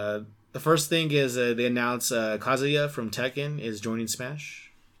 The first thing is they announced Kazuya from Tekken is joining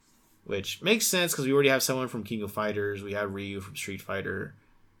Smash, which makes sense because we already have someone from King of Fighters. We have Ryu from Street Fighter.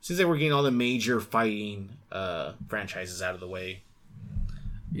 Seems like we're getting all the major fighting franchises out of the way.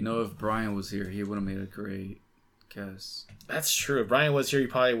 You know, if Brian was here, he would have made a great guess. That's true. If Brian was here, he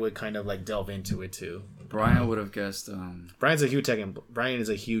probably would kind of like delve into it too. Brian would have guessed. Brian is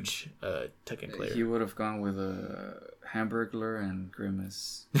a huge Tekken player. He would have gone with a Hamburglar and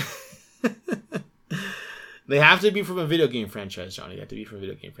Grimace. They have to be from a video game franchise, Johnny. They have to be from a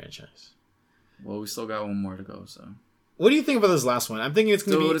video game franchise. Well, we still got one more to go, so. What do you think about this last one? I'm thinking it's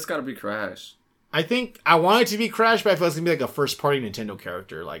going to be... it's got to be Crash. I want it to be Crash, but I feel it's going to be like a first-party Nintendo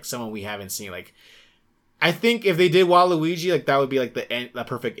character, like someone we haven't seen. Like, I think if they did Waluigi, like that would be like the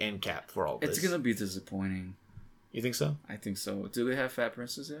perfect end cap for all this. It's going to be disappointing. You think so? I think so. Do they have Fat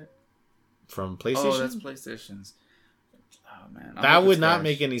Princess yet? From PlayStation? Oh, that's PlayStation's. Oh, man. That would not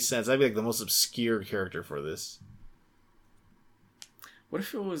make any sense. That'd be like the most obscure character for this. What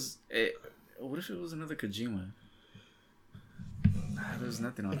if it was another Kojima? There's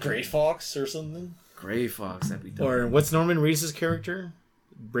nothing on Gray Fox or something? Gray Fox, that'd be dope. Or what's Norman Reedus' character?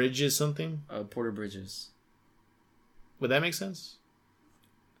 Bridges something? Porter Bridges. Would that make sense?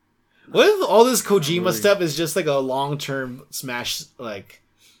 What if all this Kojima stuff is just like a long-term Smash, like,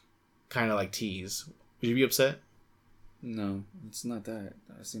 kind of like tease? Would you be upset? No, it's not that.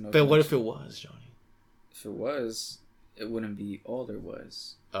 I see no. But what if it was, Johnny? If it was, it wouldn't be all there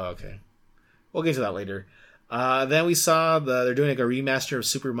was. Oh, okay. We'll get to that later. Then we saw they're doing like a remaster of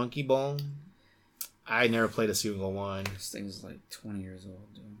Super Monkey Ball. I never played a single one. This thing is like 20 years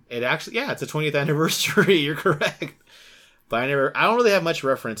old, dude. It actually, yeah, it's a 20th anniversary. You're correct. But I don't really have much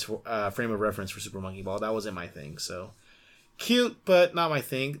frame of reference for Super Monkey Ball. That wasn't my thing. So cute, but not my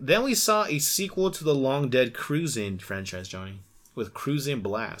thing. Then we saw a sequel to the long dead Cruis'n franchise, Johnny. with Cruisin'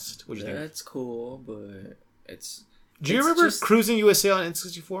 Blast. What do you think? That's cool, but it's. Do you it's remember just, Cruising USA on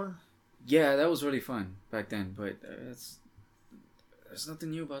N64? Yeah, that was really fun back then, but there's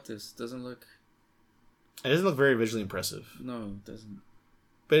nothing new about this. It doesn't look. It doesn't look very visually impressive. No, it doesn't.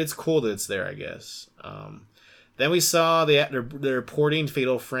 But it's cool that it's there, I guess. Then we saw they're porting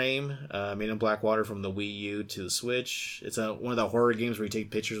Fatal Frame, Made in Blackwater from the Wii U to the Switch. It's one of the horror games where you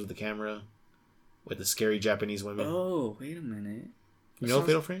take pictures with the camera with the scary Japanese women. Oh, wait a minute. You know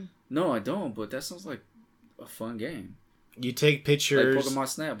Fatal Frame? No, I don't, but that sounds like a fun game. You take pictures. Like Pokemon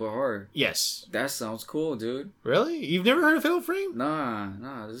Snap, but horror. Yes. That sounds cool, dude. Really? You've never heard of Fatal Frame?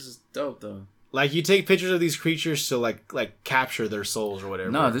 Nah, this is dope, though. Like, you take pictures of these creatures to, like capture their souls or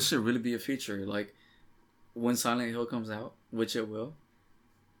whatever. No, this should really be a feature. Like, when Silent Hill comes out, which it will,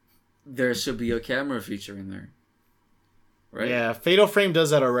 there should be a camera feature in there. Right? Yeah, Fatal Frame does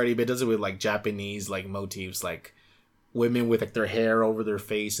that already, but it does it with, like, Japanese, like, motifs, like women with, like, their hair over their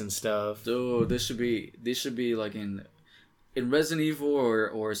face and stuff. Dude, this should be like in Resident Evil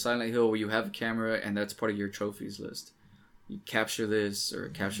or Silent Hill, where you have a camera and that's part of your trophies list. You capture this or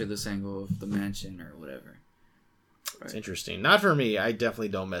capture this angle of the mansion or whatever. Right. It's interesting. Not for me. I definitely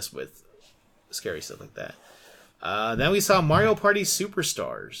don't mess with scary stuff like that. Then we saw Mario Party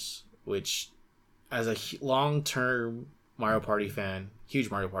Superstars, which, as a long-term Mario Party fan, huge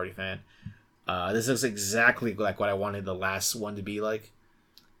Mario Party fan, this looks exactly like what I wanted the last one to be like,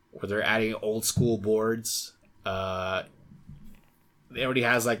 where they're adding old school boards. It already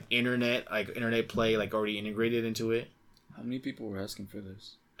has like internet play like already integrated into it. How many people were asking for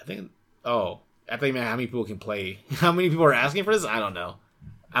this? I think how many people can play. How many people are asking for this? I don't know.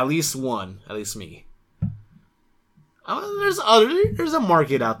 At least one. At least me. There's a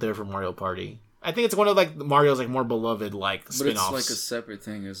market out there for Mario Party. I think it's one of like Mario's like more beloved like spin-offs. But it's like a separate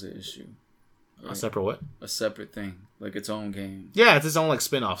thing as an issue. Right? A separate what? A separate thing, like its own game. Yeah, it's its own like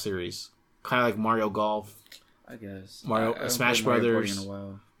spin-off series, kind of like Mario Golf. I guess Mario Smash Mario Brothers. Party in a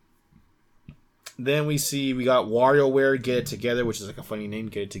while. Then we got WarioWare Get It Together, which is like a funny name,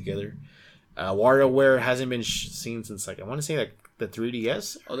 Get It Together. WarioWare hasn't been seen since like I want to say like the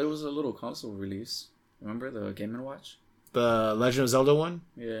 3DS. Oh, there was a little console release. Remember the Game & Watch? The Legend of Zelda one?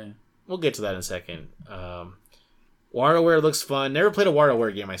 Yeah. We'll get to that in a second. WarioWare looks fun. Never played a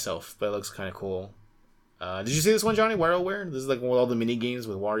WarioWare game myself, but it looks kind of cool. Did you see this one, Johnny? WarioWare? This is like one of all the mini games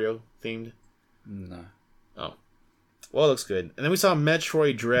with Wario themed. No. Oh. Well, it looks good. And then we saw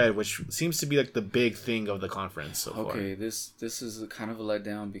Metroid Dread, which seems to be like the big thing of the conference so far. Okay, this is kind of a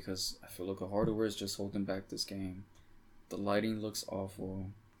letdown because I feel like the hardware is just holding back this game. The lighting looks awful.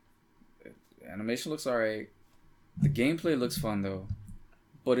 Animation looks alright. The gameplay looks fun though,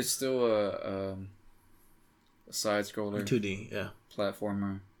 but it's still a side scroller 2D, yeah,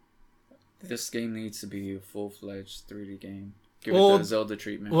 platformer. This game needs to be a full-fledged 3D game. Give it the Zelda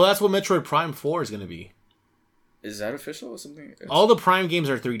treatment. Well, that's what Metroid Prime 4 is going to be. Is that official or something? All the Prime games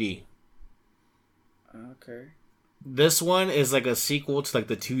are 3D. Okay. This one is like a sequel to like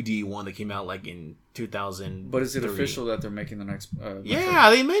the 2D one that came out like in 2000. But is it official that they're making the next? Yeah,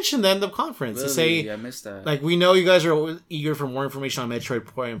 they mentioned that in the conference. Really? To say, I missed that. Like, we know you guys are eager for more information on Metroid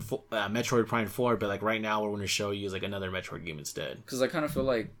Prime 4, but like right now we're going to show you like another Metroid game instead. Because I kind of feel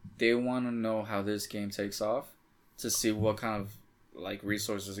like they want to know how this game takes off to see what kind of like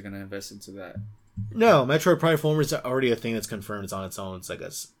resources are going to invest into that. No, Metroid Prime 4 is already a thing that's confirmed. It's on its own. It's like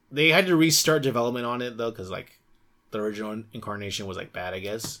they had to restart development on it though, because like the original incarnation was like bad, I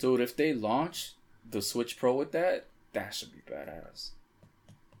guess. Dude, if they launch the Switch Pro with that should be badass.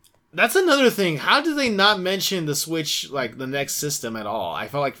 That's another thing. How did they not mention the Switch, like the next system at all? I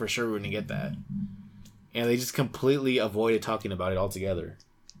felt like for sure we wouldn't get that, and they just completely avoided talking about it altogether.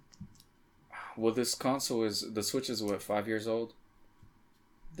 Well, this console the Switch is what, 5 years old?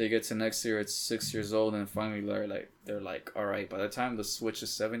 They get to next year, it's 6 years old, and finally they're like, all right, by the time the Switch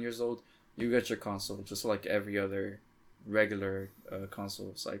is 7 years old, you get your console, just like every other regular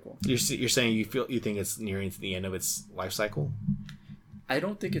console cycle. You're saying you think it's nearing the end of its life cycle? I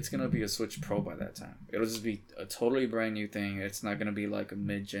don't think it's gonna be a Switch Pro by that time. It'll just be a totally brand new thing. It's not gonna be like a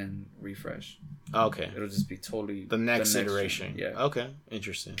mid-gen refresh. Okay. It'll just be totally the next iteration. Yeah. Okay.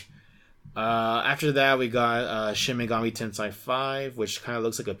 Interesting. After that, we got Shin Megami Tensei 5, which kind of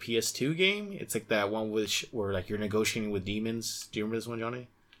looks like a PS2 game. It's like that one where like you're negotiating with demons. Do you remember this one, Johnny?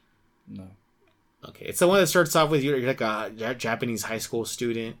 No. Okay, it's the one that starts off with you're like a Japanese high school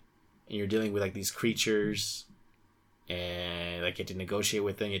student, and you're dealing with like these creatures, and like you have to negotiate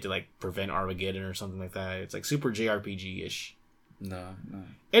with them. You have to like prevent Armageddon or something like that. It's like super JRPG-ish. No.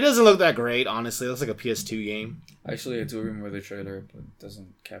 It doesn't look that great, honestly. It looks like a PS2 game. Actually, I do remember the trailer, but it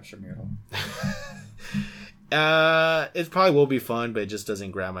doesn't capture me at all. It probably will be fun, but it just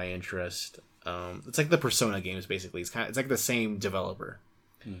doesn't grab my interest. It's like the Persona games, basically. It's like the same developer.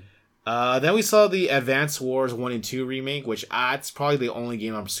 Then we saw the Advance Wars 1 and 2 remake, which it's probably the only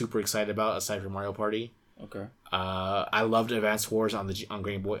game I'm super excited about aside from Mario Party. Okay. I loved Advance Wars on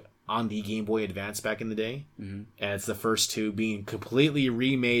the Game Boy Advance back in the day, and it's the first two being completely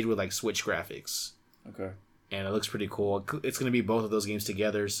remade with like Switch graphics. Okay. And it looks pretty cool. It's going to be both of those games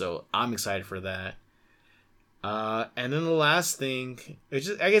together, so I'm excited for that. And then the last thing, I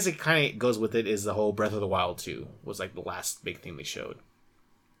guess it kind of goes with it, is the whole Breath of the Wild 2 was like the last big thing they showed.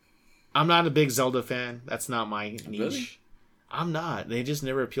 I'm not a big Zelda fan. That's not my niche. Really? I'm not. They just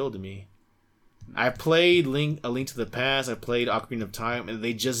never appealed to me. I played A Link to the Past. I played Ocarina of Time, and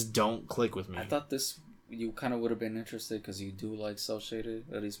they just don't click with me. I thought you kind of would have been interested because you do like cel shaded,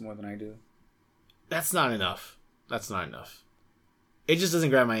 at least more than I do. That's not enough. It just doesn't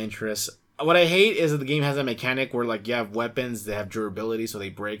grab my interest. What I hate is that the game has a mechanic where like you have weapons that have durability, so they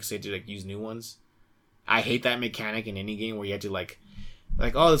break, so you have to like use new ones. I hate that mechanic in any game where you have to like,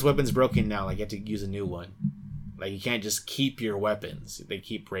 oh, this weapon's broken now. Like you have to use a new one. Like you can't just keep your weapons; they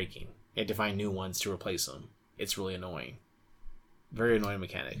keep breaking. You have to find new ones to replace them. It's really annoying. Very annoying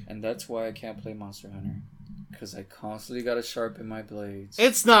mechanic. And that's why I can't play Monster Hunter, because I constantly gotta sharpen my blades.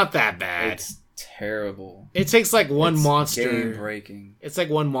 It's not that bad. It's terrible. It takes like one monster. Game breaking. It's like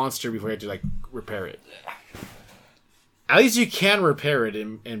one monster before you have to like repair it. At least you can repair it.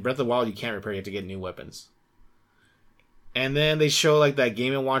 In Breath of the Wild, you can't repair it. You have to get new weapons. And then they show like that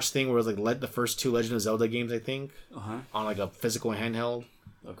Game & Watch thing where it was like the first two Legend of Zelda games, I think, on like a physical handheld.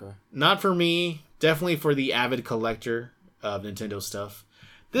 Okay. Not for me. Definitely for the avid collector of Nintendo stuff.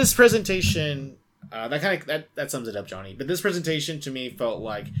 This presentation, that sums it up, Johnny. But this presentation to me felt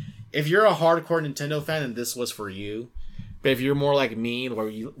like, if you're a hardcore Nintendo fan, then this was for you. But if you're more like me,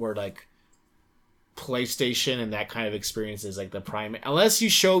 where like PlayStation and that kind of experience is like the prime. Unless you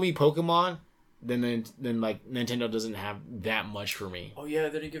show me Pokemon, then like Nintendo doesn't have that much for me. Oh yeah,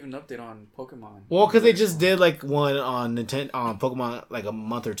 they didn't give an update on Pokemon. Well, because they just did like one on Pokemon like a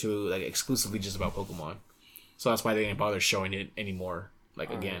month or two, like exclusively just about Pokemon. So that's why they didn't bother showing it anymore.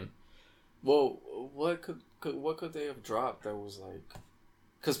 Like again. Well, what could they have dropped that was like?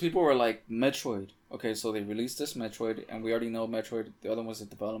 Because people were like, Metroid. Okay, so they released this Metroid, and we already know Metroid. The other one's in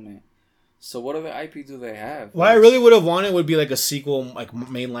development. So what other IP do they have? What I really would have wanted would be like a sequel, like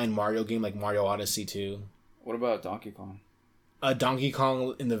mainline Mario game, like Mario Odyssey 2. What about Donkey Kong? A Donkey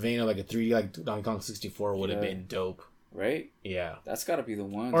Kong in the vein of like a 3D, like Donkey Kong 64 would have been dope. Right? Yeah. That's got to be the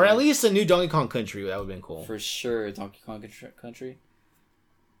one. Or at least a new Donkey Kong Country. That would have been cool. For sure, Donkey Kong Country.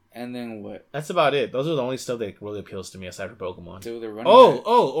 And then what? That's about it. Those are the only stuff that really appeals to me aside from Pokemon. Dude, they're running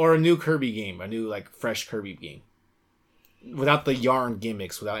or a new Kirby game. A new, like, fresh Kirby game. Without the yarn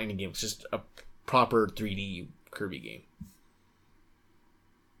gimmicks, without any gimmicks. Just a proper 3D Kirby game.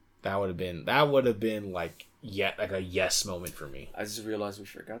 That would have been like a yes moment for me. I just realized we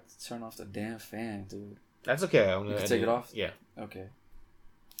forgot to turn off the damn fan, dude. That's okay. You can take it off? Yeah. Okay.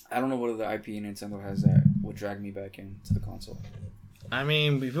 I don't know what other IP Nintendo has that would drag me back into the console. I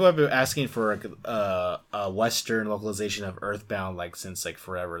mean, people have been asking for a Western localization of Earthbound like since like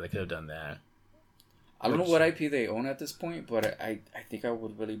forever. They could have done that. I don't know what IP they own at this point, but I think I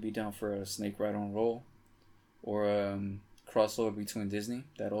would really be down for a Snake Ride on Roll, or crossover between Disney,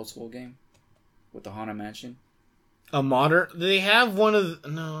 that old school game, with the Haunted Mansion. A modern? They have one of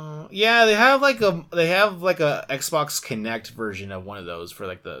no, yeah, they have like a Xbox Connect version of one of those for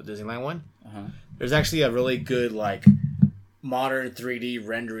like the Disneyland one. There's actually a really good like modern 3D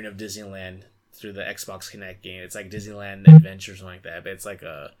rendering of Disneyland through the Xbox Connect game. It's like Disneyland Adventure or something like that. But it's like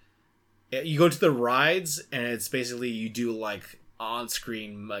you go to the rides and it's basically you do like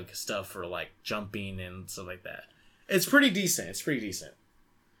on-screen like stuff for like jumping and stuff like that. It's pretty decent.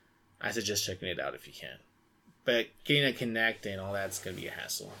 I suggest checking it out if you can. But getting a Connect and all that's gonna be a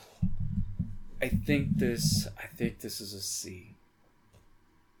hassle. I think this is a C.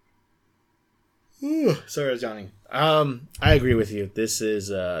 Sorry, Johnny. I agree with you. This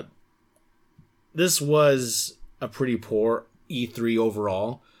was a pretty poor E3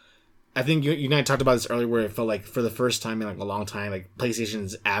 overall. I think you and I talked about this earlier, where it felt like for the first time in like a long time, like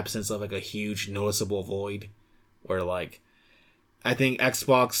PlayStation's absence of like a huge noticeable void. Where like, I think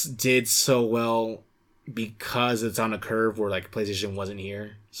Xbox did so well because it's on a curve where like PlayStation wasn't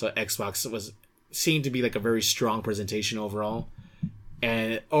here, so Xbox seemed to be like a very strong presentation overall.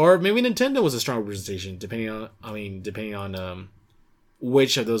 Or maybe Nintendo was a strong representation, depending on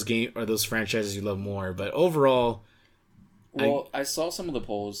which of those game or those franchises you love more. But overall, I saw some of the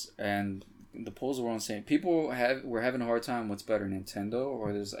polls, and the polls were insane. People were having a hard time. What's better, Nintendo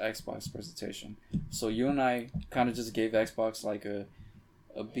or this Xbox presentation? So you and I kind of just gave Xbox like a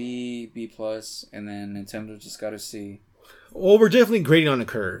B plus, and then Nintendo just got a C. Well, we're definitely grading on a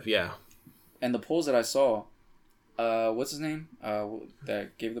curve, yeah. And the polls that I saw, what's his name?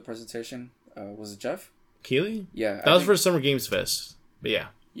 That gave the presentation, was it Jeff Keighley? Yeah, that was for Summer Games Fest, but yeah.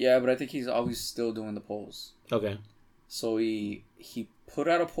 Yeah, but I think he's always still doing the polls. Okay. So he put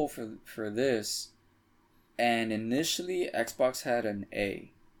out a poll for this, and initially Xbox had an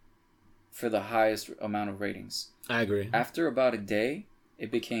A for the highest amount of ratings. I agree. After about a day,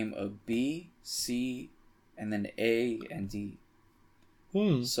 it became a B, C, and then A and D.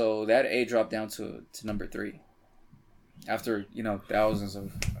 So that A dropped down to number 3. After, thousands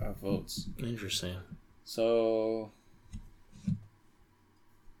of votes. Interesting. So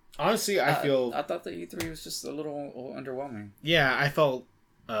honestly, I thought the E3 was just a little underwhelming. Yeah, I felt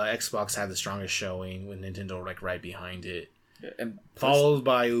Xbox had the strongest showing with Nintendo like right behind it. And followed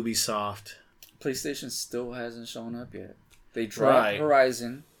by Ubisoft. PlayStation still hasn't shown up yet. They dropped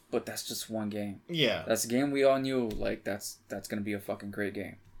Horizon, but that's just one game. Yeah. That's a game we all knew, like, that's going to be a fucking great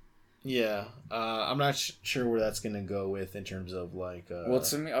game. Yeah. I'm not sure where that's going to go with in terms of, like... well,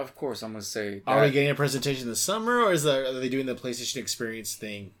 to me, of course, I'm going to say... Are we getting a presentation this summer, or are they doing the PlayStation Experience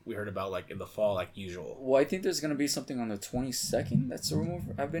thing we heard about, like, in the fall, like usual? Well, I think there's going to be something on the 22nd. That's the rumor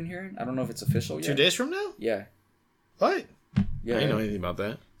I've been hearing. I don't know if it's official yet. 2 days from now? Yeah. What? Yeah. I didn't know anything about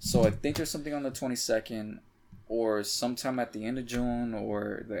that. So I think there's something on the 22nd, or sometime at the end of June,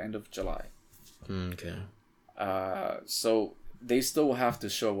 or the end of July. Okay. So they still have to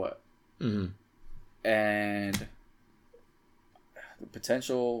show up. Mm-hmm. And the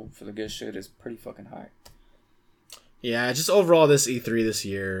potential for the good shit is pretty fucking high. Yeah, just overall this E3 this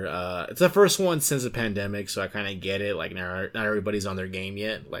year, it's the first one since the pandemic, so I kind of get it. Like, not everybody's on their game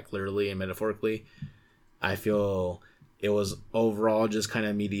yet, like literally and metaphorically. I feel it was overall just kind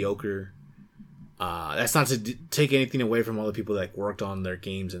of mediocre. That's not to take anything away from all the people that worked on their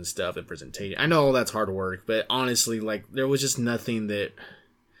games and stuff and presentation. I know that's hard work, but honestly, like, there was just nothing that...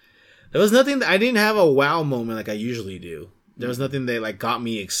 I didn't have a wow moment like I usually do. There was nothing that, like, got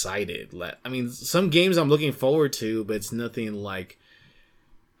me excited. I mean, some games I'm looking forward to, but it's nothing like...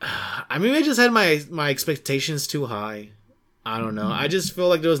 I mean, I just had my expectations too high. I don't know. I just feel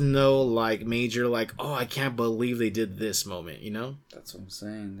like there was no, like, major, like, oh, I can't believe they did this moment, you know? That's what I'm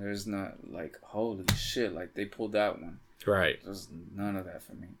saying. There's not, like, holy shit, like, they pulled that one. Right. There's none of that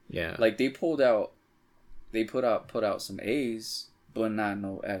for me. Yeah. Like, they put out some A's, but not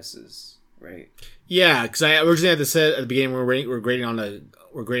no S's, right? Yeah, because I originally had to say at the beginning we're grading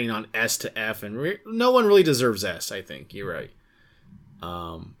on S to F, and no one really deserves S. I think you're right.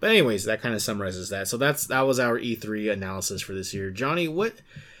 But anyways, that kind of summarizes that. So that was our E3 analysis for this year. Johnny,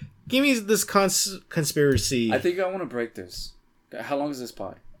 give me this conspiracy. I think I want to break this. How long is this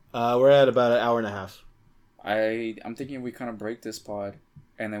pod? We're at about an hour and a half. I'm thinking we kind of break this pod,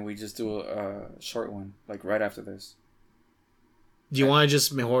 and then we just do a short one, like right after this. Do you want to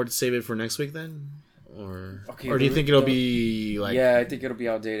just save it for next week then? Or do you think it'll be like... Yeah, I think it'll be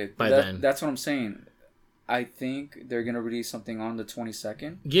outdated. By then. That's what I'm saying. I think they're going to release something on the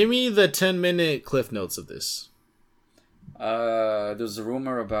 22nd. Give me the 10-minute cliff notes of this. There's a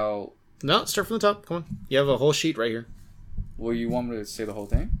rumor about... No, start from the top. Come on. You have a whole sheet right here. Well, you want me to say the whole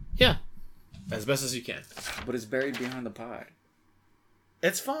thing? Yeah. As best as you can. But it's buried behind the pod.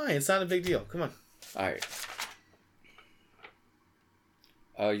 It's fine. It's not a big deal. Come on. All right.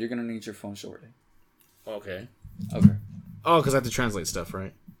 You're going to need your phone shortly. Okay. Okay. Oh, because I have to translate stuff,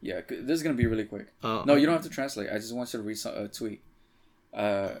 right? Yeah, this is going to be really quick. No, you don't have to translate. I just want you to read a tweet.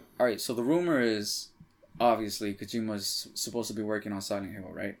 All right, so the rumor is, obviously, Kojima's supposed to be working on Silent Hill,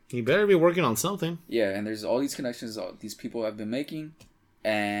 right? He better be working on something. Yeah, and there's all these connections these people have been making,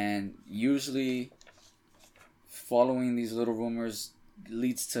 and usually following these little rumors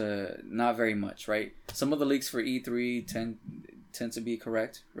leads to not very much, right? Some of the leaks for E3 tend to be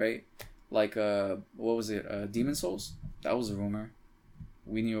correct, right? Like, what was it? Demon Souls? That was a rumor.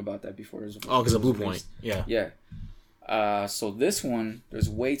 We knew about that before. Because of Blue Point. Yeah. Yeah. So this one, there's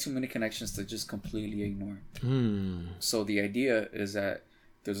way too many connections to just completely ignore. So the idea is that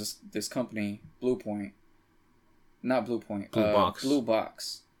there's this company, Blue Point. Not Blue Point. Blue Box. Blue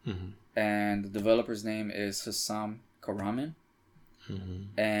Box. Mm-hmm. And the developer's name is Hassam Karaman.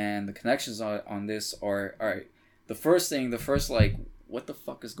 Mm-hmm. And the connections on this are... Alright. The first, like, what the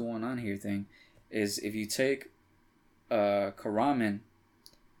fuck is going on here thing is if you take Karaman,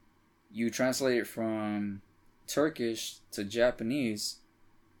 you translate it from Turkish to Japanese,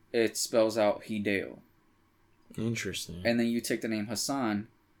 it spells out Hideo. Interesting. And then you take the name Hassan,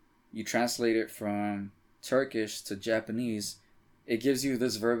 you translate it from Turkish to Japanese, it gives you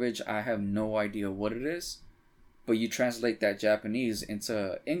this verbiage. I have no idea what it is, but you translate that Japanese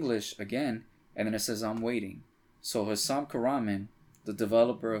into English again, and then it says I'm waiting. So Hassam Karaman, the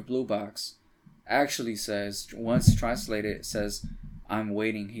developer of Blue Box, actually says, once translated, it says I'm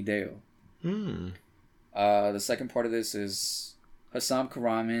waiting, Hideo. The second part of this is Hassam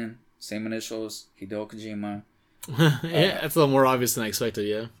Karaman, same initials, Hideo Kojima. Yeah, that's a little more obvious than I expected.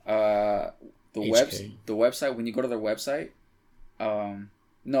 Yeah. The website, when you go to their website,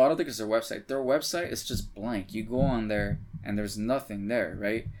 no, I don't think it's their website. Their website is just blank. You go on there and there's nothing there,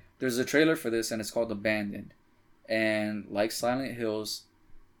 right? There's a trailer for this and it's called Abandoned, and like Silent Hills,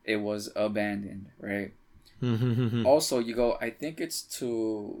 it was abandoned, right? Also, you go, I think it's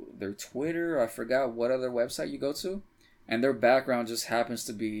to their Twitter, I forgot what other website you go to, and their background just happens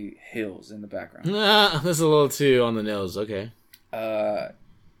to be hills in the background. That's a little too on the nose. Okay.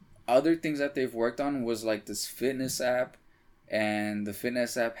 Other things that they've worked on was like this fitness app, and the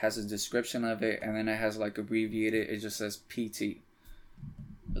fitness app has a description of it, and then it has like abbreviated, it just says PT.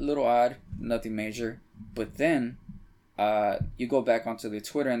 A little odd, nothing major. But then you go back onto their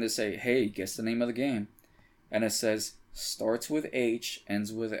Twitter and they say, hey, guess the name of the game. And it says, starts with H,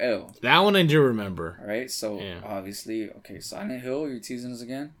 ends with L. That one I do remember. All right, so obviously, okay, Silent Hill, you're teasing us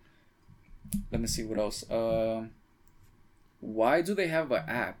again. Let me see what else. Why do they have an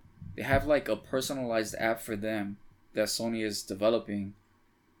app? They have like a personalized app for them that Sony is developing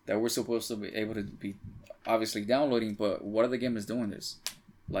that we're supposed to be able to be obviously downloading, but what other game is doing this?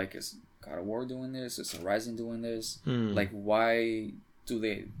 Like, is God of War doing this? Is Horizon doing this? Like, why do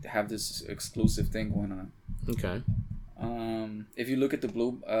they have this exclusive thing going on? Okay. If you look at the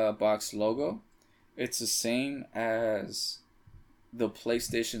Blue Box logo, it's the same as the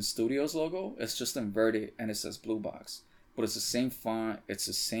PlayStation Studios logo. It's just inverted and it says Blue Box. But it's the same font. It's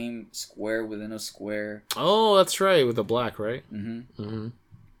the same square within a square. Oh, that's right. With the black, right? And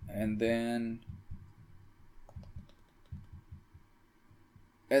then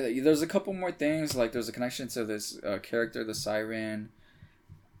there's a couple more things. Like there's a connection to this character, the Siren.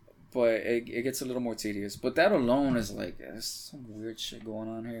 But it gets a little more tedious. But that alone is like, there's some weird shit going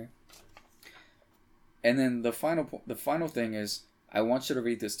on here. And then the final thing is, I want you to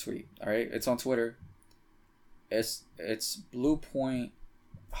read this tweet. All right, it's on Twitter. It's Blue Point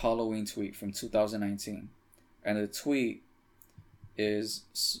Halloween tweet from 2019, and the tweet it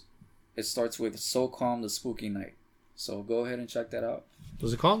starts with "So calm the spooky night." So go ahead and check that out.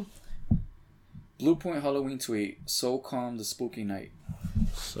 What's it called? Blue Point Halloween tweet. So calm the spooky night.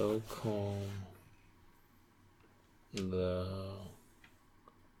 So calm the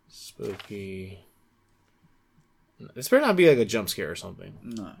spooky. This better not be like a jump scare or something.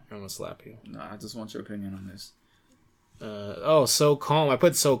 No. I'm gonna slap you. No, I just want your opinion on this. So calm. I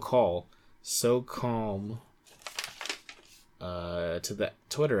put so calm. So calm. To the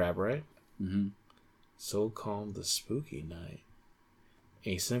Twitter app, right? So calm the spooky night.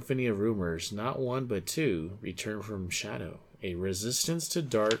 A symphony of rumors, not one but two, return from shadow. A resistance to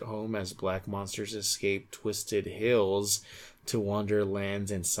dart home as black monsters escape twisted hills to wander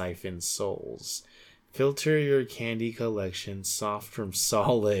lands and siphon souls. Filter your candy collection soft from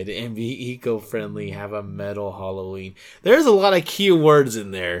solid and be eco-friendly. Have a metal Halloween. There's a lot of key words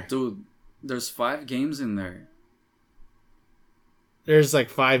in there. Dude, there's 5 games in there. There's like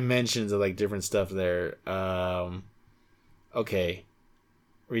 5 mentions of like different stuff there. Okay.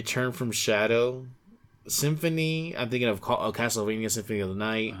 Return from Shadow. Symphony. I'm thinking of Castlevania Symphony of the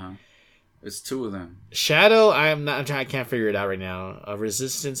Night. It's 2 of them. Shadow, I can't figure it out right now. A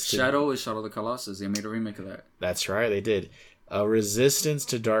resistance to... Shadow is Shadow of the Colossus. They made a remake of that. That's right, they did. A resistance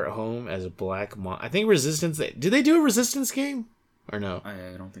to dart home as a black I think Resistance... Did they do a Resistance game? Or no?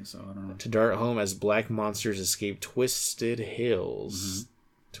 I don't think so. I don't know. To dart home as black monsters escape twisted hills.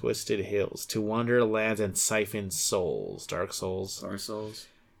 Twisted hills. To wander lands and siphon souls. Dark Souls. Dark Souls.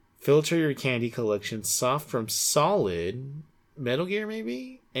 Filter your candy collection soft from solid... Metal Gear,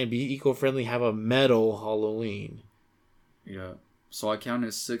 maybe? And be eco-friendly, have a metal Halloween. Yeah. So I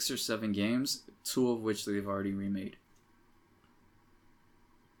counted 6 or 7 games, 2 of which they've already remade.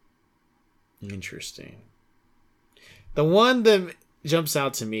 Interesting. The one that jumps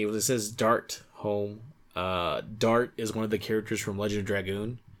out to me was it says Dart Home. Dart is one of the characters from Legend of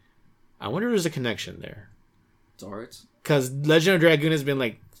Dragoon. I wonder if there's a connection there. Dart? Because Legend of Dragoon has been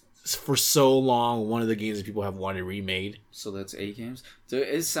like for so long one of the games that people have wanted remade. So that's 8 games? Dude,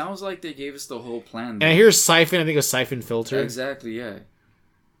 it sounds like they gave us the whole plan. And here's Siphon, I think a Siphon Filter. Exactly, yeah.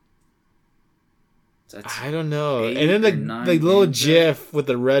 I don't know. And then the little GIF with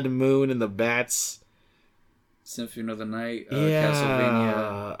the red moon and the bats. Symphony of the Night, yeah.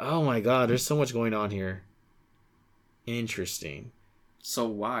 Castlevania. Oh my god, there's so much going on here. Interesting. So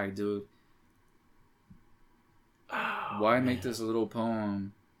why, dude? Oh, Why make this little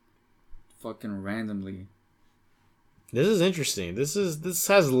poem fucking randomly? This is interesting. This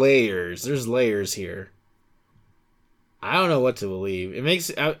has layers. There's layers here. I don't know what to believe. It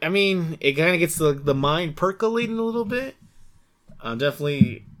makes I mean, it kind of gets the mind percolating a little bit. I'm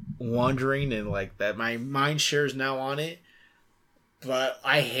definitely wondering and like that my mind shares now on it. But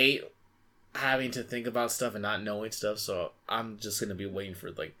I hate having to think about stuff and not knowing stuff, so I'm just gonna be waiting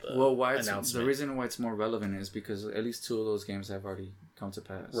for like the announcement. The reason why it's more relevant is because at least 2 of those games have already come to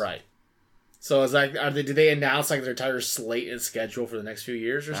pass. Right. So it's like, did they announce like their entire slate and schedule for the next few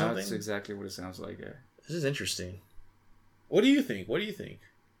years or something? That's exactly what it sounds like. Yeah. This is interesting. What do you think?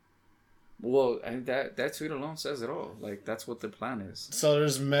 Well, that tweet alone says it all. Like, that's what the plan is. So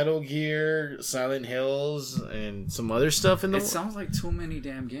there's Metal Gear, Silent Hills, and some other stuff in the. It sounds like too many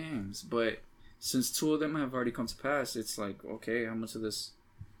damn games, but since 2 of them have already come to pass, it's like, okay, how much of this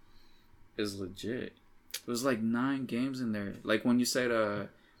is legit? There's like 9 games in there. Like when you said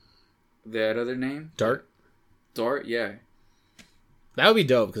that other name, Dart, yeah. That would be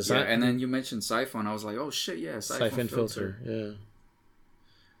dope because and then you mentioned Siphon. I was like, oh shit, yeah, Siphon Filter. Yeah.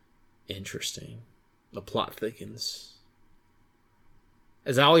 Interesting. The plot thickens.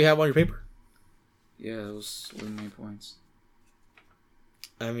 Is that all you have on your paper? Yeah, those were the main points.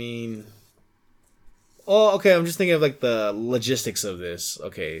 I mean, oh, okay. I'm just thinking of like the logistics of this.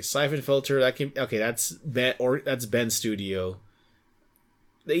 Okay, Siphon Filter. That's Ben Studio.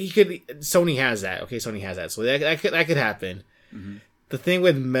 Sony has that. Okay, Sony has that. So that could happen. Mm-hmm. The thing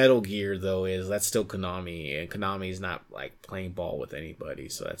with Metal Gear though is that's still Konami, and Konami's not like playing ball with anybody,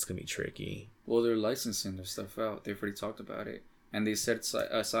 so that's gonna be tricky. Well, they're licensing their stuff out. They've already talked about it, and they said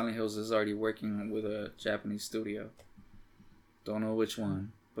Silent Hills is already working with a Japanese studio. Don't know which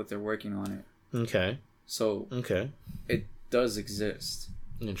one, but they're working on it. Okay. So it does exist.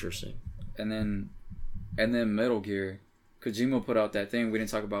 Interesting. And then Metal Gear, Kojima put out that thing we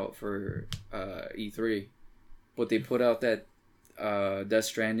didn't talk about for E3, but they put out that Death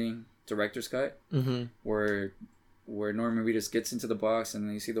Stranding director's cut, where Norman Reedus gets into the box and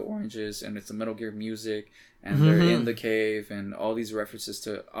then you see the oranges and it's the Metal Gear music and they're in the cave and all these references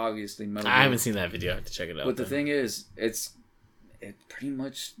to obviously Metal Gear. I haven't seen that video. I have to check it out. But the thing is, it's pretty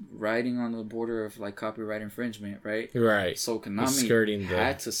much riding on the border of like copyright infringement, right? Right. So Konami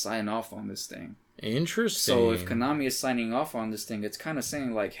had to sign off on this thing. Interesting. So if Konami is signing off on this thing, it's kind of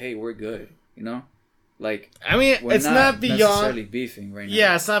saying like, hey, we're good, you know? Like, I mean, it's not beyond necessarily beefing right now.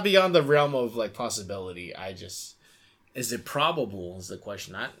 Yeah, it's not beyond the realm of like possibility. Is it probable? Is the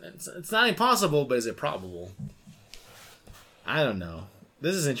question. It's not impossible, but is it probable? I don't know.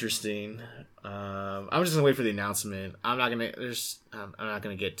 This is interesting. I'm just gonna wait for the announcement. I'm not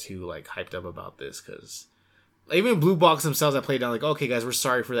gonna get too like hyped up about this because even Blue Box themselves, I played down like, okay, guys, we're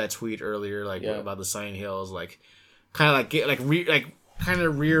sorry for that tweet earlier, like about the Silent Hills, like kind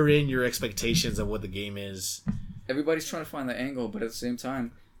of rear in your expectations of what the game is. Everybody's trying to find the angle, but at the same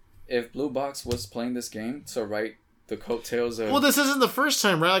time, if Blue Box was playing this game to write the coattails of... Well, this isn't the first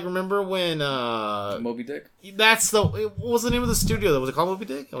time, right? Like, remember when... Moby Dick? What was the name of the studio? Was it called Moby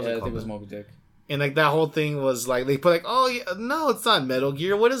Dick? I think it was Moby Dick. And, like, that whole thing was, like, they put, like, oh, yeah, no, it's not Metal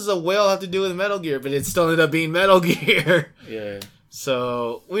Gear. What does a whale have to do with Metal Gear? But it still ended up being Metal Gear. Yeah.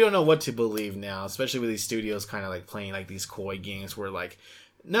 So, we don't know what to believe now, especially with these studios kind of, like, playing, like, these coy games where, like,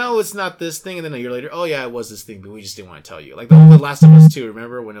 no, it's not this thing, and then a year later, oh, yeah, it was this thing, but we just didn't want to tell you. Like, the Last of Us 2,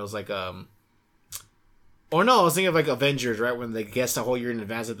 remember? When it was, like, Or no, I was thinking of, like, Avengers, right? When they guessed a whole year in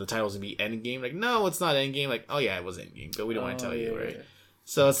advance that the title was going to be Endgame. Like, no, it's not Endgame. Like, oh, yeah, it was Endgame, but we don't want to tell you, right? Yeah.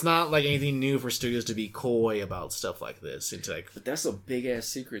 So it's not, like, anything new for studios to be coy about stuff like this. It's like, but that's a big-ass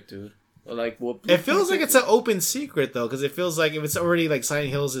secret, dude. Like, it feels like it's an open secret, though, because it feels like if it's already, like, Silent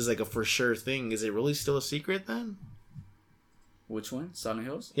Hills is, like, a for sure thing, is it really still a secret, then? Which one? Silent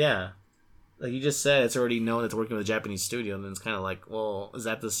Hills? Yeah. Like you just said, it's already known that it's working with a Japanese studio, and then it's kind of like, well, is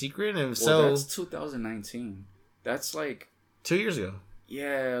that the secret? And that's 2019. That's like 2 years ago.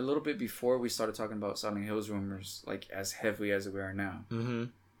 Yeah, a little bit before we started talking about Silent Hills rumors, like as heavily as we are now. Mm-hmm.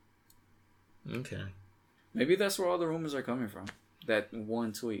 Okay. Maybe that's where all the rumors are coming from. That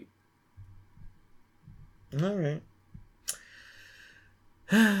one tweet. All right.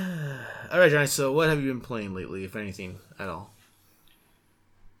 All right, Johnny. So, what have you been playing lately, if anything at all?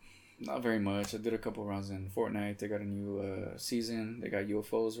 Not very much. I did a couple rounds in Fortnite. They got a new season. They got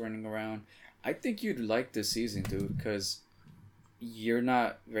UFOs running around. I think you'd like this season, dude, because you're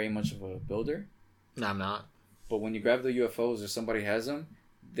not very much of a builder. No, I'm not. But when you grab the UFOs or somebody has them,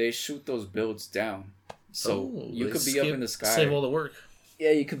 they shoot those builds down. So you could be up in the sky. Save all the work.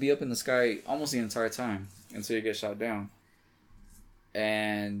 Yeah, you could be up in the sky almost the entire time until you get shot down.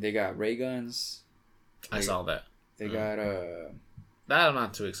 And they got ray guns. I saw that. They got that I'm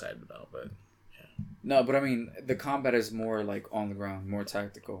not too excited about, but no, but I mean the combat is more like on the ground, more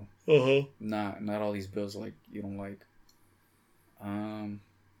tactical. Not all these builds like you don't like.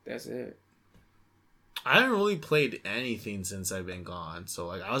 That's it. I haven't really played anything since I've been gone. So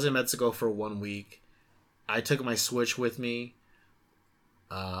like I was in Mexico for 1 week. I took my Switch with me.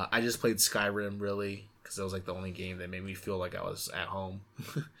 I just played Skyrim really because it was like the only game that made me feel like I was at home.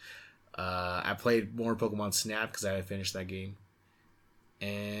 I played more Pokemon Snap because I had finished that game.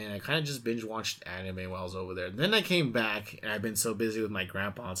 And I kind of just binge watched anime while I was over there. Then I came back, and I've been so busy with my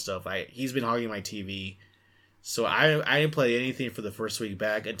grandpa and stuff. He's been hogging my TV, so I didn't play anything for the first week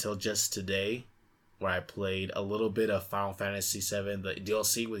back until just today, where I played a little bit of Final Fantasy VII, the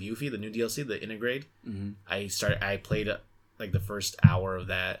DLC with Yuffie, the new DLC, the Integrate. Mm-hmm. I played like the first hour of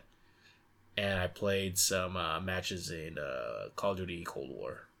that, and I played some matches in Call of Duty Cold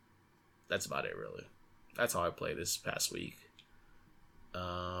War. That's about it, really. That's how I played this past week.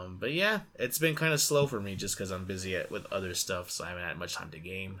 But yeah, it's been kind of slow for me just because I'm busy with other stuff, so I haven't had much time to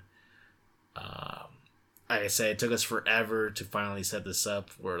game. Like I said, it took us forever to finally set this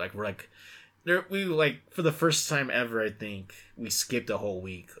up. We for the first time ever, I think we skipped a whole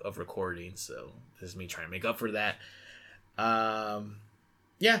week of recording. So this is me trying to make up for that.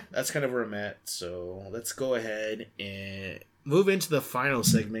 Yeah, that's kind of where I'm at. So let's go ahead and move into the final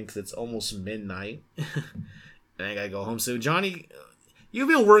segment because it's almost midnight, and I gotta go home soon. Johnny, you've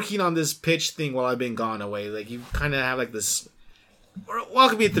been working on this pitch thing while I've been gone away. Like, you kind of have, like, this...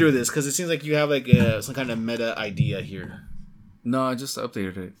 Walk me through this, because it seems like you have, like, some kind of meta idea here. No, I just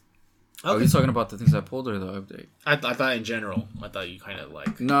updated it. Okay. Are you talking about the things I pulled or the update? I thought in general. I thought you kind of,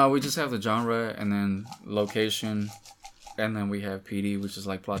 like... No, we just have the genre, and then location, and then we have PD, which is,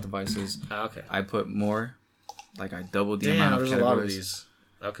 like, plot devices. Okay. I put more. Like, I doubled the amount of there's categories. a lot of these.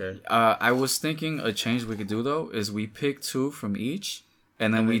 Okay. I was thinking a change we could do, though, is we pick 2 from each...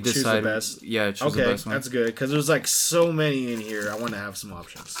 And then we decide. Choose the best. Yeah, choose the best one. That's good because there's like so many in here. I want to have some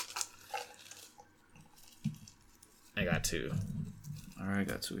options. I got 2. All right, I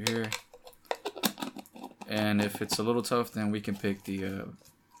got 2 here. And if it's a little tough, then we can pick the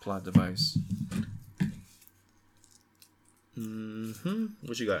plot device.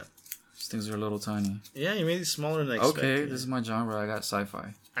 What you got? These things are a little tiny. Yeah, you made these smaller than I expected. Okay, this is my genre. I got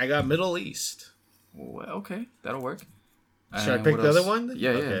sci-fi. I got Middle East. Well, okay, that'll work. Should I pick the other one? Yeah,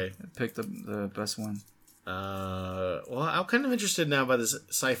 okay. Yeah. Pick the best one. Well, I'm kind of interested now by this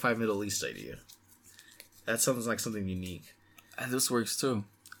sci-fi Middle East idea. That sounds like something unique. And this works too,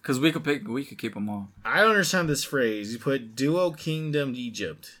 because we could keep them all. I don't understand this phrase. You put Duo Kingdom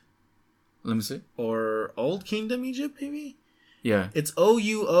Egypt. Let me see. Or Old Kingdom Egypt, maybe? Yeah. It's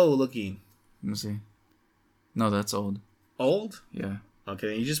OUO looking. Let me see. No, that's old. Old? Yeah.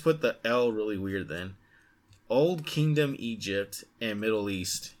 Okay, you just put the L really weird then. Old Kingdom Egypt and Middle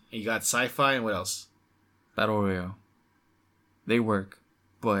East. And you got sci-fi and what else? Battle Royale. They work,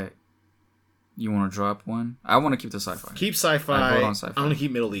 but you want to drop one? I want to keep the sci-fi. Keep sci-fi. I vote on sci-fi. I'm going to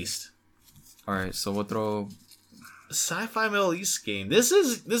keep Middle East. Alright, so we'll throw... Sci-fi Middle East game. This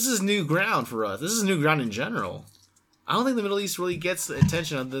is new ground for us. This is new ground in general. I don't think the Middle East really gets the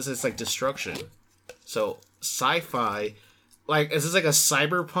attention of this. It's like destruction. So, sci-fi... Like, is this like a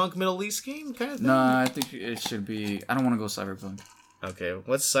cyberpunk Middle East game kind of thing? Nah, I think it should be... I don't want to go cyberpunk. Okay,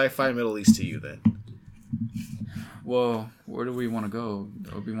 what's sci-fi Middle East to you then? Well, where do we want to go?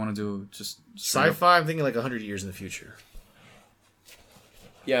 Or we want to do just... Sci-fi, I'm thinking like 100 years in the future.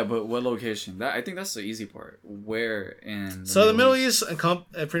 Yeah, but what location? I think that's the easy part. Where in... The Middle East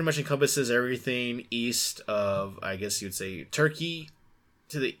pretty much encompasses everything east of, I guess you'd say, Turkey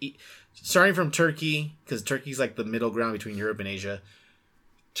to the east. Starting from Turkey, because Turkey's like the middle ground between Europe and Asia.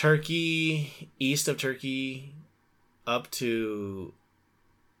 Turkey, east of Turkey, up to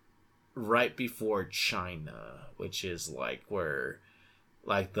right before China, which is like where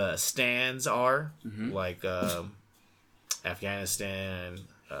like the stands are, like Afghanistan,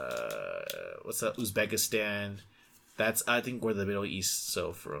 what's that, Uzbekistan. That's, I think, where the Middle East,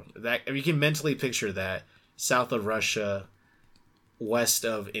 so from that, if you can mentally picture that, south of Russia, west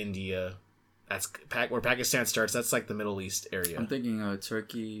of India, that's where Pakistan starts. That's like the Middle East area. I'm thinking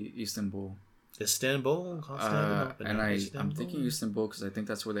Turkey, Istanbul. Istanbul? I'm thinking Istanbul because I think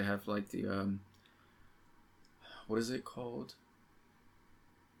that's where they have like the what is it called?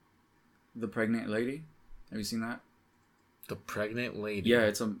 The pregnant lady. Have you seen that? The pregnant lady. Yeah,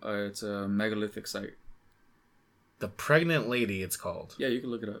 it's a megalithic site. The pregnant lady, it's called. Yeah, you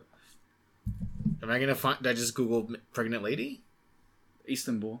can look it up. Am I gonna find? Did I just Google pregnant lady?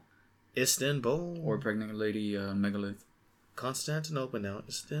 Istanbul. Istanbul. Or pregnant lady megalith. Constantinople now.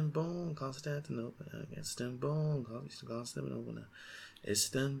 Istanbul. Constantinople. Istanbul. Constantinople now.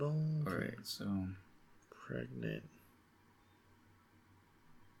 Istanbul. Alright, so.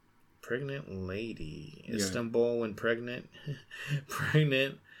 Pregnant lady. Istanbul and pregnant.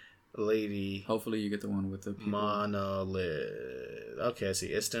 Pregnant lady. Hopefully you get the one with the people. Monolith. Okay, I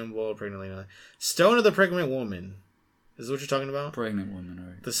see. Istanbul, pregnant lady. Stone of the pregnant woman. Is this what you're talking about? Pregnant woman,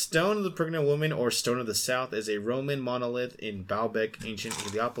 alright. The Stone of the Pregnant Woman, or Stone of the South, is a Roman monolith in Baalbek, ancient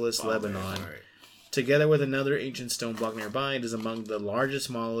Heliopolis, Lebanon. Right. Together with another ancient stone block nearby, it is among the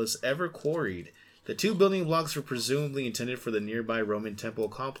largest monoliths ever quarried. The two building blocks were presumably intended for the nearby Roman temple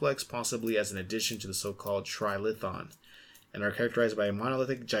complex, possibly as an addition to the so-called Trilithon, and are characterized by a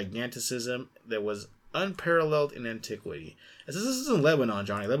monolithic giganticism that was unparalleled in antiquity. As this is in Lebanon,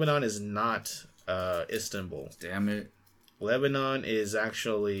 Johnny. Lebanon is not Istanbul. Damn it. Lebanon is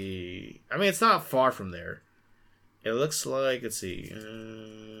actually... I mean, it's not far from there. It looks like... Let's see.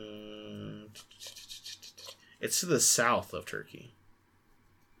 It's to the south of Turkey.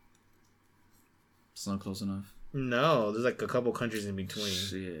 It's not close enough. No, there's like a couple countries in between.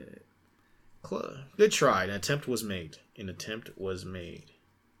 Shit. Good try. An attempt was made. Gotta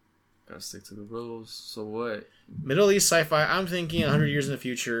stick to the rules. So what? Middle East sci-fi. I'm thinking 100 years in the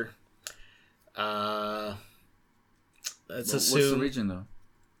future. Let's assume... What's the region, though?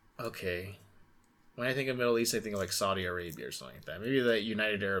 Okay. When I think of Middle East, I think of like Saudi Arabia or something like that. Maybe the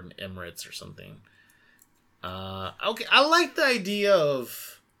United Arab Emirates or something. Okay, I like the idea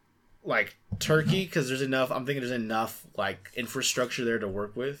of like Turkey because there's enough. I'm thinking there's enough like infrastructure there to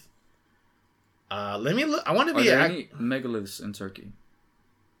work with. Let me look. I want to be. Are there any megaliths in Turkey?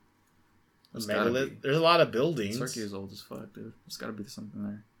 Megalith. There's a lot of buildings. Turkey is old as fuck, dude. There's got to be something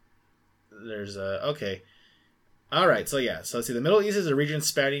there. There's okay. All right, so let's see. The Middle East is a region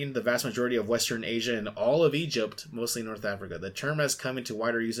spanning the vast majority of Western Asia and all of Egypt, mostly North Africa. The term has come into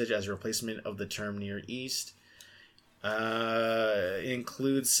wider usage as a replacement of the term Near East. It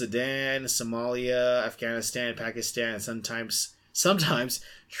includes Sudan, Somalia, Afghanistan, Pakistan, and sometimes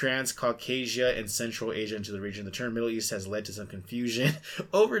Transcaucasia and Central Asia into the region. The term Middle East has led to some confusion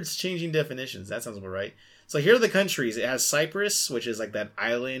over its changing definitions. That sounds about right. So here are the countries. It has Cyprus, which is like that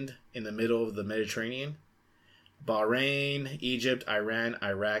island in the middle of the Mediterranean. Bahrain, Egypt, Iran,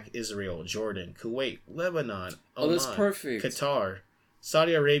 Iraq, Israel, Jordan, Kuwait, Lebanon, Oman, that's perfect. Qatar,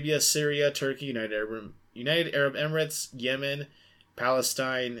 Saudi Arabia, Syria, Turkey, United Arab Emirates, Yemen,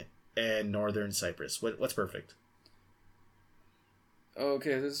 Palestine, and Northern Cyprus. What's perfect?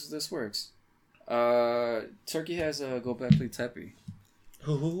 Okay, this works. Turkey has Göbekli Tepe.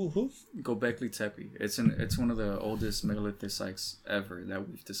 Who? Göbekli Tepe. It's one of the oldest megalithic sites ever that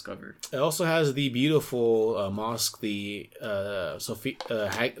we've discovered. It also has the beautiful mosque, the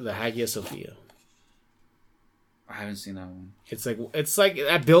Hagia Sophia. I haven't seen that one. It's like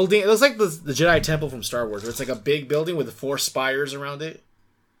that building. It looks like the Jedi Temple from Star Wars. Where it's like a big building with 4 spires around it.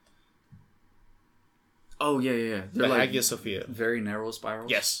 Oh yeah. They're the Hagia Sophia. Very narrow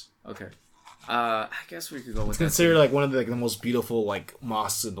spirals. Yes. Okay. I guess we could go with it's that. It's considered like one of the most beautiful like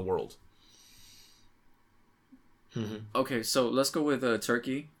mosques in the world. Mm-hmm. Okay, so let's go with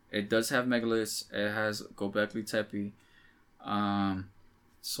Turkey. It does have megaliths. It has Göbekli Tepe.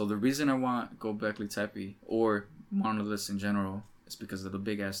 So the reason I want Göbekli Tepe or monoliths in general is because of the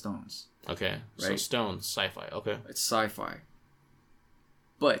big ass stones. Okay, right? So stones, sci-fi. Okay, it's sci-fi.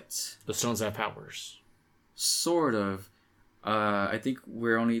 But the stones have powers. Sort of. I think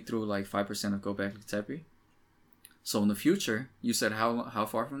we're only through like 5% of Göbekli Tepe. So in the future, you said how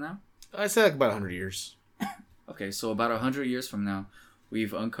far from now? I said like about 100 years. Okay, so about 100 years from now,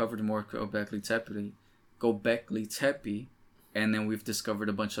 we've uncovered more Göbekli Tepe, and then we've discovered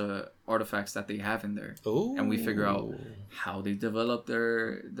a bunch of artifacts that they have in there. Ooh. And we figure out how they developed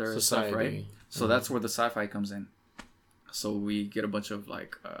their stuff, right? So that's where the sci-fi comes in. So we get a bunch of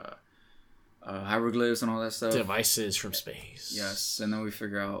like hieroglyphs and all that stuff. Devices from space. Yes, and then we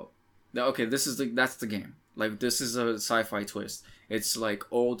figure out that, okay, that's the game. Like, this is a sci-fi twist. It's like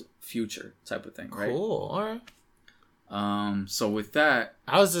old future type of thing, right? Cool. All right. So with that,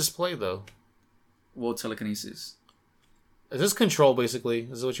 how does this play though? Well, telekinesis. Is this control basically? Is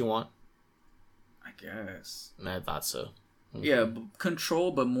this what you want? I guess. I thought so. Okay. Yeah,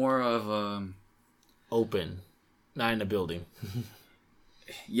 control, but more of open, not in a building.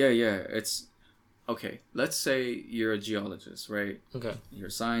 Yeah. It's okay. Let's say you're a geologist, right? Okay. You're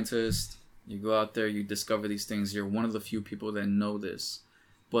a scientist. You go out there. You discover these things. You're one of the few people that know this,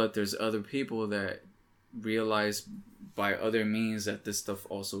 but there's other people that realize by other means that this stuff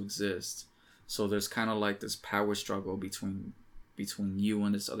also exists. So there's kind of like this power struggle between between you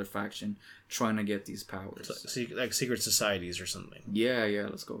and this other faction trying to get these powers. So, like secret societies or something. Yeah,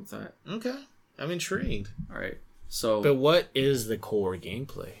 let's go with that. Okay, I'm intrigued. All right. So, but what is the core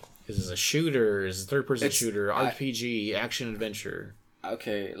gameplay? Is this a shooter? Is it a third-person shooter? RPG? Action adventure?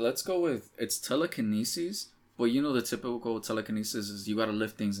 Okay, let's go with it's telekinesis. But you know the typical telekinesis is you gotta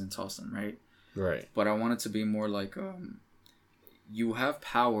lift things and toss them, right? Right. But I want it to be more like you have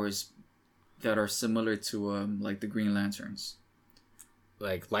powers that are similar to like the Green Lanterns.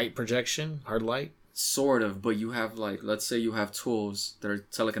 Like light projection, hard light. Sort of, but you have like, let's say you have tools that are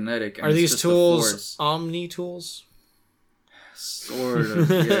telekinetic. And are these tools Omni tools? Sort of,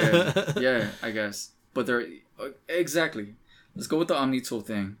 yeah, yeah, I guess. But they're exactly. Let's go with the Omni tool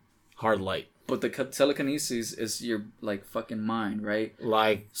thing. Hard light. But the telekinesis is your like fucking mind, right?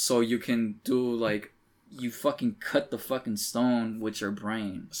 Like, so you can do like you fucking cut the fucking stone with your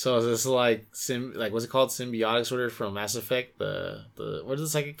brain. So is this like what's it called? Symbiotic sort of from Mass Effect? The what are the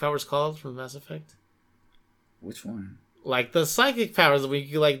psychic powers called from Mass Effect? Which one? Like the psychic powers that we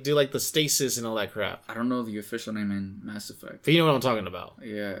could like do like the stasis and all that crap. I don't know the official name in Mass Effect. But you know what I'm talking about.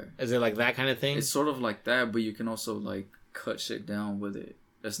 Yeah. Is it like that kind of thing? It's sort of like that, but you can also like cut shit down with it.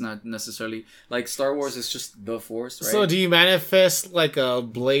 That's not necessarily like Star Wars is just the Force, right? So do you manifest like a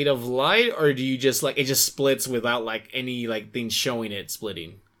blade of light, or do you just like it just splits without like any like thing showing it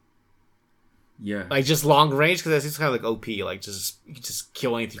splitting? Yeah, like just long range, because it's kind of like OP. Like just you can just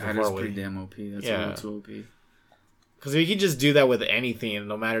kill anything from far away. That is pretty damn OP. That's a little too OP. Because you can just do that with anything,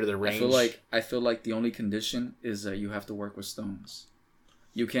 no matter the range. I feel like the only condition is that you have to work with stones.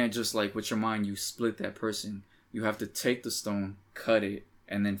 You can't just like with your mind you split that person. You have to take the stone, cut it,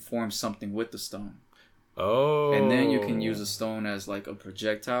 and then form something with the stone. Oh. And then you can use a stone as like a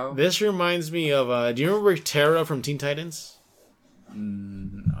projectile. This reminds me of, do you remember Terra from Teen Titans?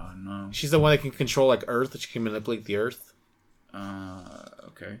 No. She's the one that can control like Earth. She can manipulate the Earth.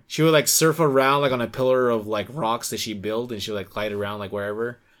 Okay. She would like surf around like on a pillar of like rocks that she built, and she would like glide around like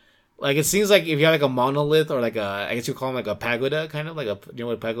wherever. Like it seems like if you have like a monolith or like I guess you call them like a pagoda, kind of like do you know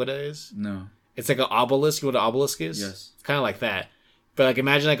what a pagoda is? No. It's like an obelisk. You know what an obelisk is? Yes. It's kind of like that. But like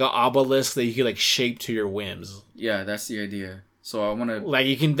imagine like an obelisk that you could like shape to your whims. Yeah, that's the idea. So I want to like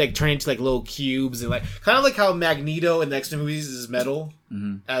you can like turn into like little cubes and like kind of like how Magneto in the X-Men movies is metal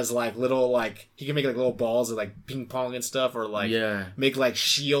as like little like he can make like little balls of like ping pong and stuff, or like make like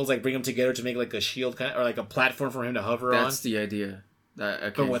shields, like bring them together to make like a shield kind of, or like a platform for him to hover on. That's the idea.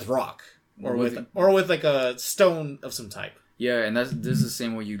 But with rock or with like a stone of some type. Yeah, and this is the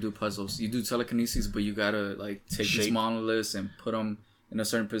same way you do puzzles. You do telekinesis, but you gotta like take these monoliths and put them in a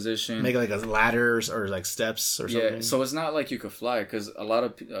certain position. Make like a ladders or like steps or something. Yeah, so it's not like you could fly, because a lot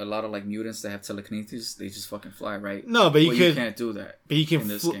of like mutants that have telekinesis, they just fucking fly, right? No, but you can't do that. But you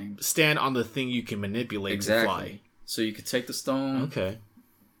can stand on the thing you can manipulate to fly. So you could take the stone. Okay.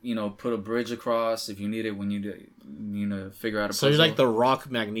 You know, put a bridge across if you need it when you figure out a puzzle. So you're like the Rock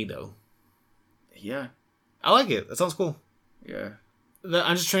Magneto. Yeah. I like it. That sounds cool. Yeah.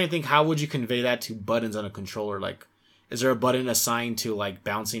 I'm just trying to think, how would you convey that to buttons on a controller? Like, is there a button assigned to like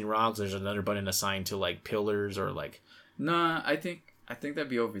bouncing rocks? There's another button assigned to like pillars or like. Nah, I think that'd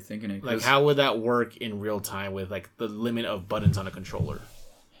be overthinking it. Like, how would that work in real time with like the limit of buttons on a controller?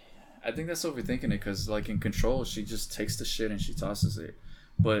 I think that's overthinking it, because like in Control, she just takes the shit and she tosses it.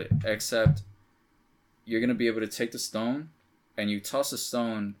 But except you're gonna be able to take the stone and you toss the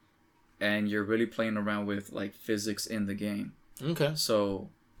stone, and you're really playing around with like physics in the game. Okay. So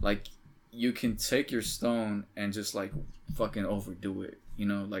like you can take your stone and just like fucking overdo it,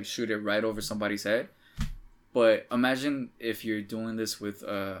 like shoot it right over somebody's head. But imagine if you're doing this with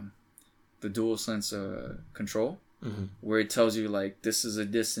the DualSense control, where it tells you like this is a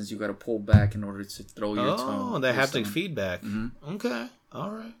distance you got to pull back in order to throw your stone. Oh, that haptic feedback. Okay,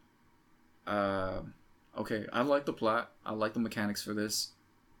 all right. Okay, I like the plot. I like the mechanics for this.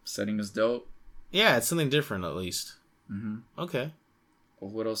 Setting is dope. Yeah, it's something different at least. Okay.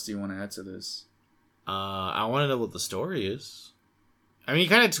 Well, what else do you want to add to this? I want to know what the story is. I mean, you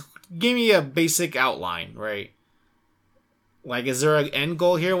kind of gave me a basic outline, right? Like, is there an end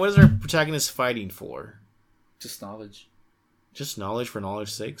goal here? What is our protagonist fighting for? Just knowledge. Just knowledge for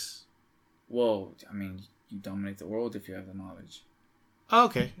knowledge's sakes? Well, I mean, you dominate the world if you have the knowledge. Oh,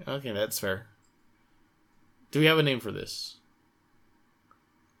 okay. Okay, that's fair. Do we have a name for this?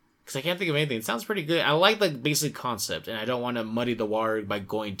 Because I can't think of anything. It sounds pretty good. I like the basic concept, and I don't want to muddy the water by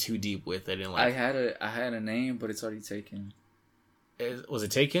going too deep with it. And like, I had a name, but it's already taken. Was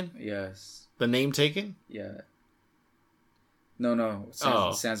it taken? Yes. The name taken? Yeah. No.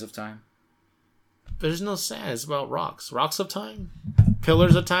 Sands of Time. There's no sand. It's about rocks. Rocks of Time?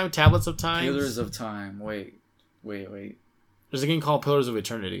 Pillars of Time? Tablets of Time? Pillars of Time. Wait. There's a game called Pillars of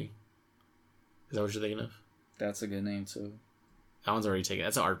Eternity. Is that what you're thinking of? That's a good name too. That one's already taken.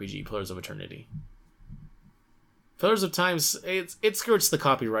 That's an RPG, Pillars of Eternity. Pillars of Times, it skirts the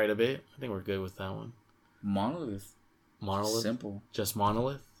copyright a bit. I think we're good with that one. Monolith. Monolith? Simple. Just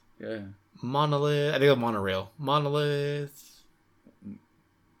Monolith? Yeah. Monolith. I think of Monorail. Monolith.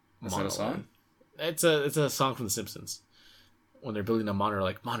 Is that a song? It's a song from The Simpsons. When they're building a monorail,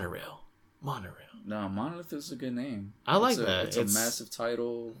 like Monorail. Monorail. No, Monolith is a good name. I like that. It's a massive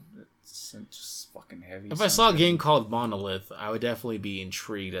title. It's just fucking heavy. If I saw a game called Monolith, I would definitely be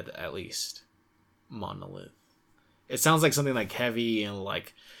intrigued at least. Monolith. It sounds like something like heavy and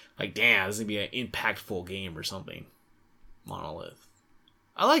like damn, this is gonna be an impactful game or something. Monolith.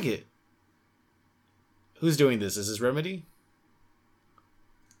 I like it. Who's doing this? Is this Remedy?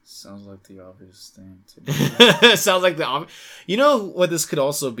 Sounds like the obvious thing to do. Sounds like the obvious. You know what this could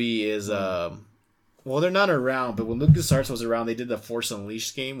also be is well, they're not around, but when LucasArts was around, they did the Force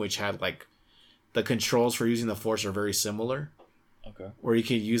Unleashed game, which had like the controls for using the Force are very similar. Okay. Where you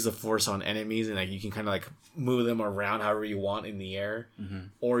could use the Force on enemies and like you can kind of like move them around however you want in the air,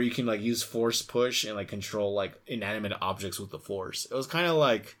 or you can like use Force push and like control like inanimate objects with the Force. It was kind of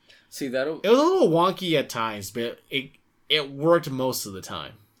like it was a little wonky at times, but it worked most of the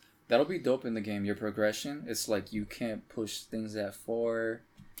time. That'll be dope in the game. Your progression, it's like you can't push things that far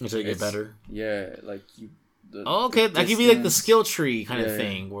until you get better. Yeah, like you. Okay, that could be like the skill tree kind of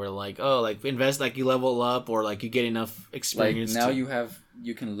thing, where like invest, like you level up, or like you get enough experience. Like now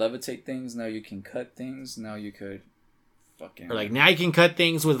you can levitate things. Now you can cut things. Now you could fucking. Or like now you can cut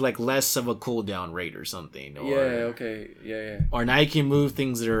things with like less of a cooldown rate or something. Or, yeah. Or now you can move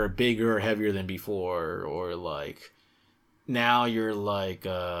things that are bigger or heavier than before, or like. Now you're like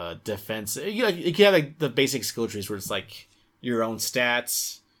defense. You can have like the basic skill trees where it's like your own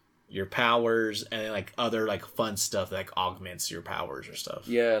stats, your powers, and then like other like fun stuff that like augments your powers or stuff.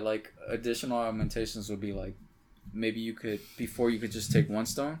 Yeah, like additional augmentations would be like maybe you could before you could just take one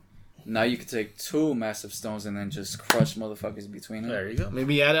stone. Now you could take two massive stones and then just crush motherfuckers between them. There you go.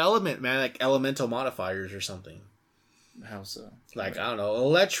 Maybe add like elemental modifiers or something. How so? Like, I don't know,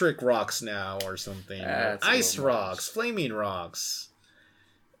 electric rocks now or something. Ice rocks, flaming rocks.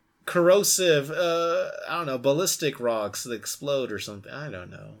 Corrosive, I don't know, ballistic rocks that explode or something. I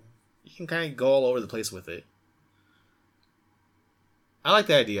don't know. You can kind of go all over the place with it. I like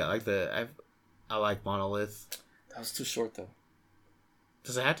the idea. I like Monolith. That was too short though.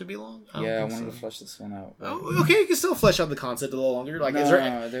 Does it have to be long? I wanted to flesh this one out. Oh, okay, you can still flesh out the concept a little longer. Like,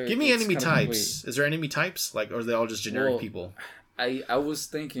 give me enemy types. Is there enemy types? Like, or are they all just generic people? I was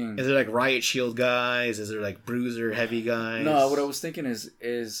thinking. Is there like riot shield guys? Is there like bruiser heavy guys? No, what I was thinking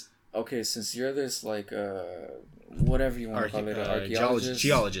is okay. Since you're this like whatever you want to call it, archaeologist,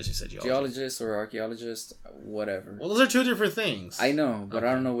 geologist. You said geologist or archaeologist, whatever. Well, those are two different things. I know, but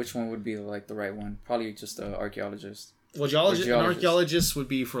I don't know which one would be like the right one. Probably just an archaeologist. Well, an archaeologist would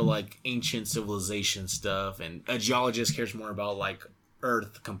be for like ancient civilization stuff, and a geologist cares more about like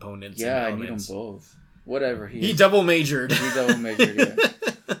earth components. Yeah, and I need them both. Whatever he double majored. Yeah.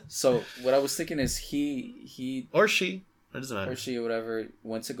 So what I was thinking is he or she, it doesn't matter. Or she or whatever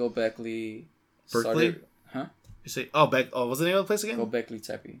went to Berkeley. Huh? You say what's the name of the place again? Göbekli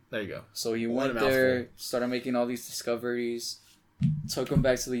Tepe. There you go. So he went there, started making all these discoveries, took them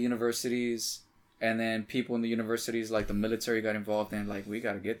back to the universities. And then people in the universities, like the military, got involved and like, we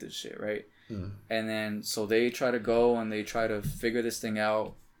got to get this shit, right? And then, so they try to go and they try to figure this thing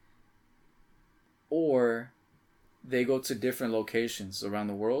out. Or they go to different locations around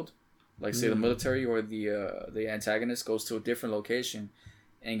the world. Like, say, the military or the antagonist goes to a different location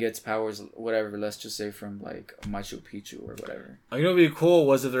and gets powers, whatever, let's just say from, like, Machu Picchu or whatever. You know what would be cool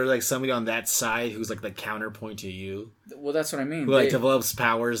was if there's, like, somebody on that side who's, like, the counterpoint to you. Well, that's what I mean. Who, like, develops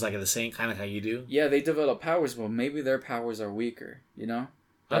powers, like, at the same kind of how you do. Yeah, they develop powers, but maybe their powers are weaker, you know?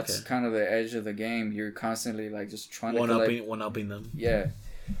 That's kind of the edge of the game. You're constantly, like, just trying to one-upping them. Yeah.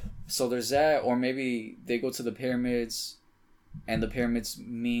 So there's that, or maybe they go to the pyramids, and the pyramids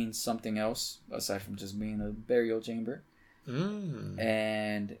mean something else, aside from just being a burial chamber.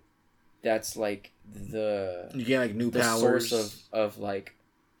 And that's like you get like new powers, source of like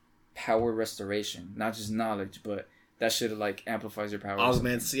power restoration, not just knowledge, but that shit like amplifies your power.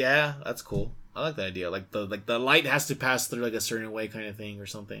 Augments, yeah, that's cool. I like that idea. Like the light has to pass through like a certain way, kind of thing, or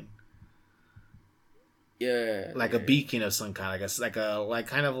something. Yeah, like a beacon of some kind,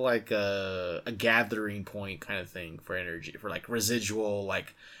 like a gathering point kind of thing for energy, for like residual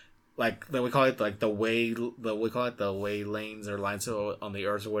like we call it like the way lanes or lines on the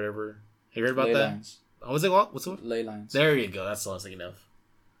earth or whatever. Have you heard about ley that? Lines. What's it called? What's it? Ley lines. There you go. That's what I was thinking of.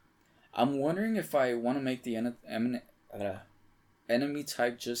 I'm wondering if I want to make the enemy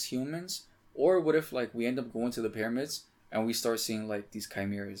type just humans, or what if like we end up going to the pyramids and we start seeing like these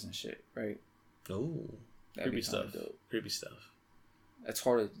chimeras and shit, right? Oh, creepy stuff. Creepy stuff. It's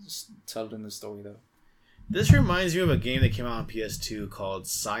hard to tell it in the story though. This reminds me of a game that came out on PS2 called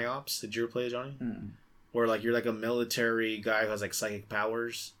Psyops. Did you ever play it, Johnny? Mm-mm. Where like you're like a military guy who has like psychic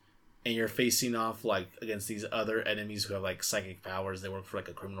powers, and you're facing off like against these other enemies who have like psychic powers. They work for like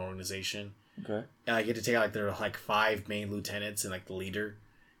a criminal organization. Okay. And I get to take out like their like 5 main lieutenants and like the leader,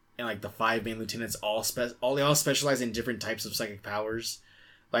 and like the 5 main lieutenants they all specialize in different types of psychic powers.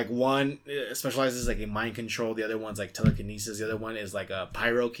 Like one specializes like in mind control, the other one's like telekinesis, the other one is like a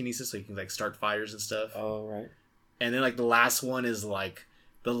pyrokinesis, so you can like start fires and stuff. Oh right. And then like the last one is like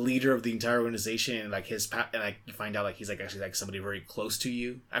the leader of the entire organization, and like and like you find out like he's like actually like somebody very close to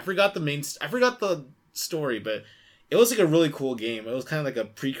you. I forgot the story, but it was like a really cool game. It was kind of like a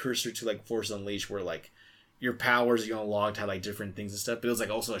precursor to like Force Unleashed, where like your powers you unlocked had like different things and stuff. But it was like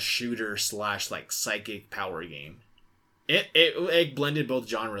also a shooter / like psychic power game. It blended both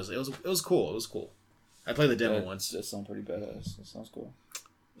genres. It was cool. It was cool. I played the demo once. That sounds pretty badass. That sounds cool.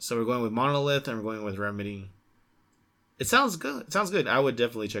 So we're going with Monolith and we're going with Remedy. It sounds good. It sounds good. I would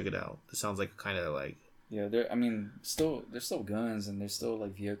definitely check it out. It sounds like kind of like there's still guns and there's still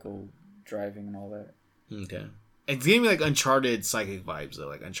like vehicle driving and all that. Okay. It's giving me like Uncharted psychic vibes though.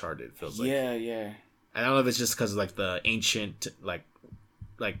 Like Uncharted feels like. Yeah. I don't know if it's just because of like the ancient like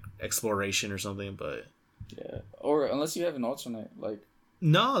exploration or something, but. Yeah, or unless you have an alternate, like...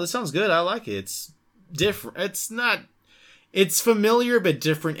 No, this sounds good. I like it. It's different. It's familiar, but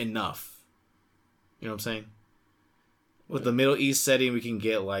different enough. You know what I'm saying? With the Middle East setting, we can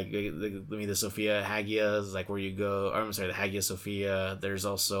get, like, the Sophia Hagia is, like, where you go... I'm sorry, the Hagia Sophia. There's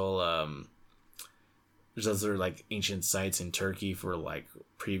also, there's other, like, ancient sites in Turkey for, like,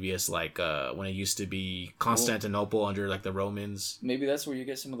 previous, like, when it used to be Constantinople under, like, the Romans. Maybe that's where you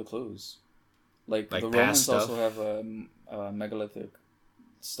get some of the clues. Like the Romans stuff. Also have megalithic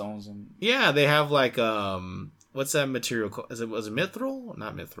stones and they have like what's that material called? Was it mithril?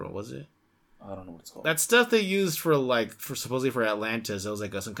 Not mithril, was it? I don't know what it's called. That stuff they used for supposedly for Atlantis. It was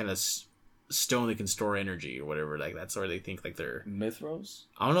like some kind of stone that can store energy or whatever. Like that's where they think like they're mithros.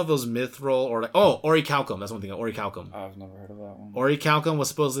 I don't know if it was mithril or like orichalcum. That's one thing. Orichalcum. I've never heard of that one. Orichalcum was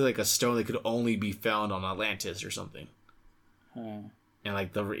supposedly like a stone that could only be found on Atlantis or something. And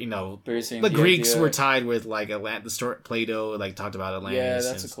like the Greeks were tied with like the story Plato like talked about Atlantis. Yeah,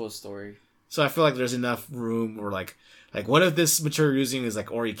 that's a cool story. So I feel like there's enough room where like what if this material you're using is like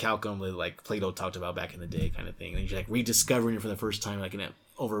orichalcum that like Plato talked about back in the day kind of thing, and you're like rediscovering it for the first time like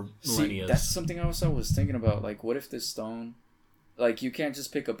over millennia. That's something else I was thinking about. Like, what if this stone, like you can't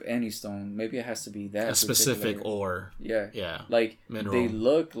just pick up any stone. Maybe it has to be that a specific ore. Yeah. Like mineral. They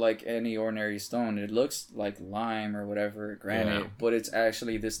look like any ordinary stone. It looks like lime or whatever, granite, but it's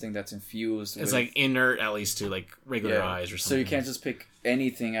actually this thing that's infused. It's like inert, at least to like regular eyes or something. So you can't just pick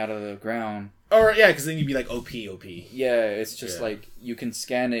anything out of the ground. Or because then you'd be like OP. Yeah, it's just like you can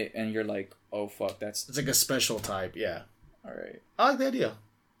scan it and you're like, oh fuck, it's like a special type. Yeah. All right. I like the idea.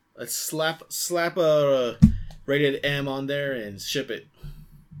 Let's slap a rated M on there and ship it.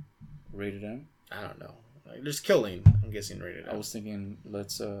 Rated M? I don't know. Like, there's killing. I'm guessing rated M. I was thinking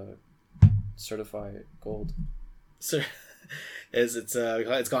let's certify it gold. Sir, it's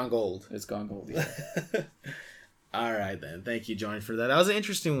gone gold. It's gone gold. Yeah. All right then. Thank you, Johnny, for that. That was an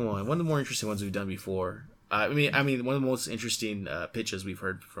interesting one. One of the more interesting ones we've done before. I mean, one of the most interesting pitches we've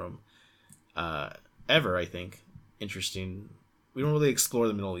heard from ever. I think interesting. We don't really explore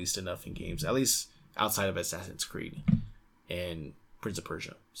the Middle East enough in games, at least outside of Assassin's Creed and Prince of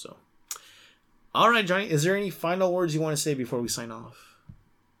Persia. So, all right, Johnny, is there any final words you want to say before we sign off?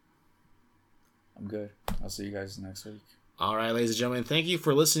 I'm good. I'll see you guys next week. All right, ladies and gentlemen, thank you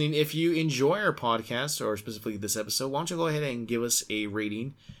for listening. If you enjoy our podcast, or specifically this episode, why don't you go ahead and give us a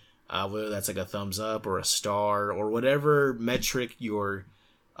rating, whether that's like a thumbs up or a star or whatever metric your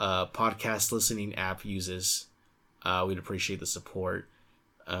podcast listening app uses. We'd appreciate the support.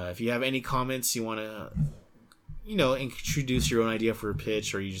 If you have any comments, you want to, introduce your own idea for a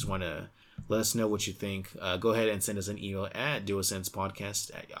pitch, or you just want to let us know what you think, go ahead and send us an email at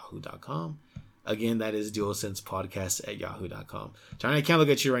dualsensepodcast@yahoo.com. Again, that is dualsensepodcast@yahoo.com. Johnny, I can't look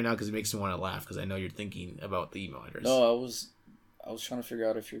at you right now because it makes me want to laugh because I know you're thinking about the email address. No, I was trying to figure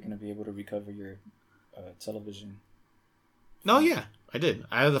out if you're going to be able to recover your television. No, yeah, I did.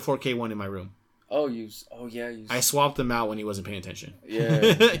 I have the 4K one in my room. I swapped them out when he wasn't paying attention. Yeah.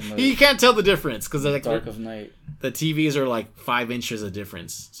 You can't tell the difference because like dark of night. The TVs are like 5 inches of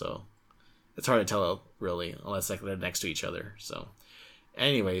difference, so it's hard to tell really unless like they're next to each other. So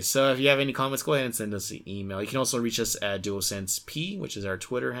Anyway, so if you have any comments, go ahead and send us an email. You can also reach us at DualSenseP, which is our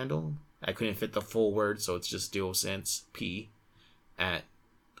Twitter handle. I couldn't fit the full word, so it's just DualSenseP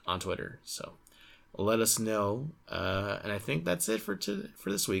on Twitter. So let us know. And I think that's it for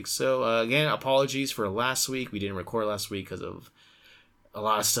this week. So again, apologies for last week. We didn't record last week because of a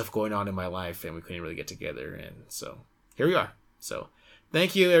lot of stuff going on in my life, and we couldn't really get together. And so here we are. So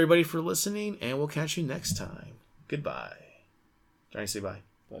thank you, everybody, for listening, and we'll catch you next time. Goodbye. Trying to say bye.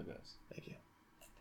 Bye, guys. Thank you.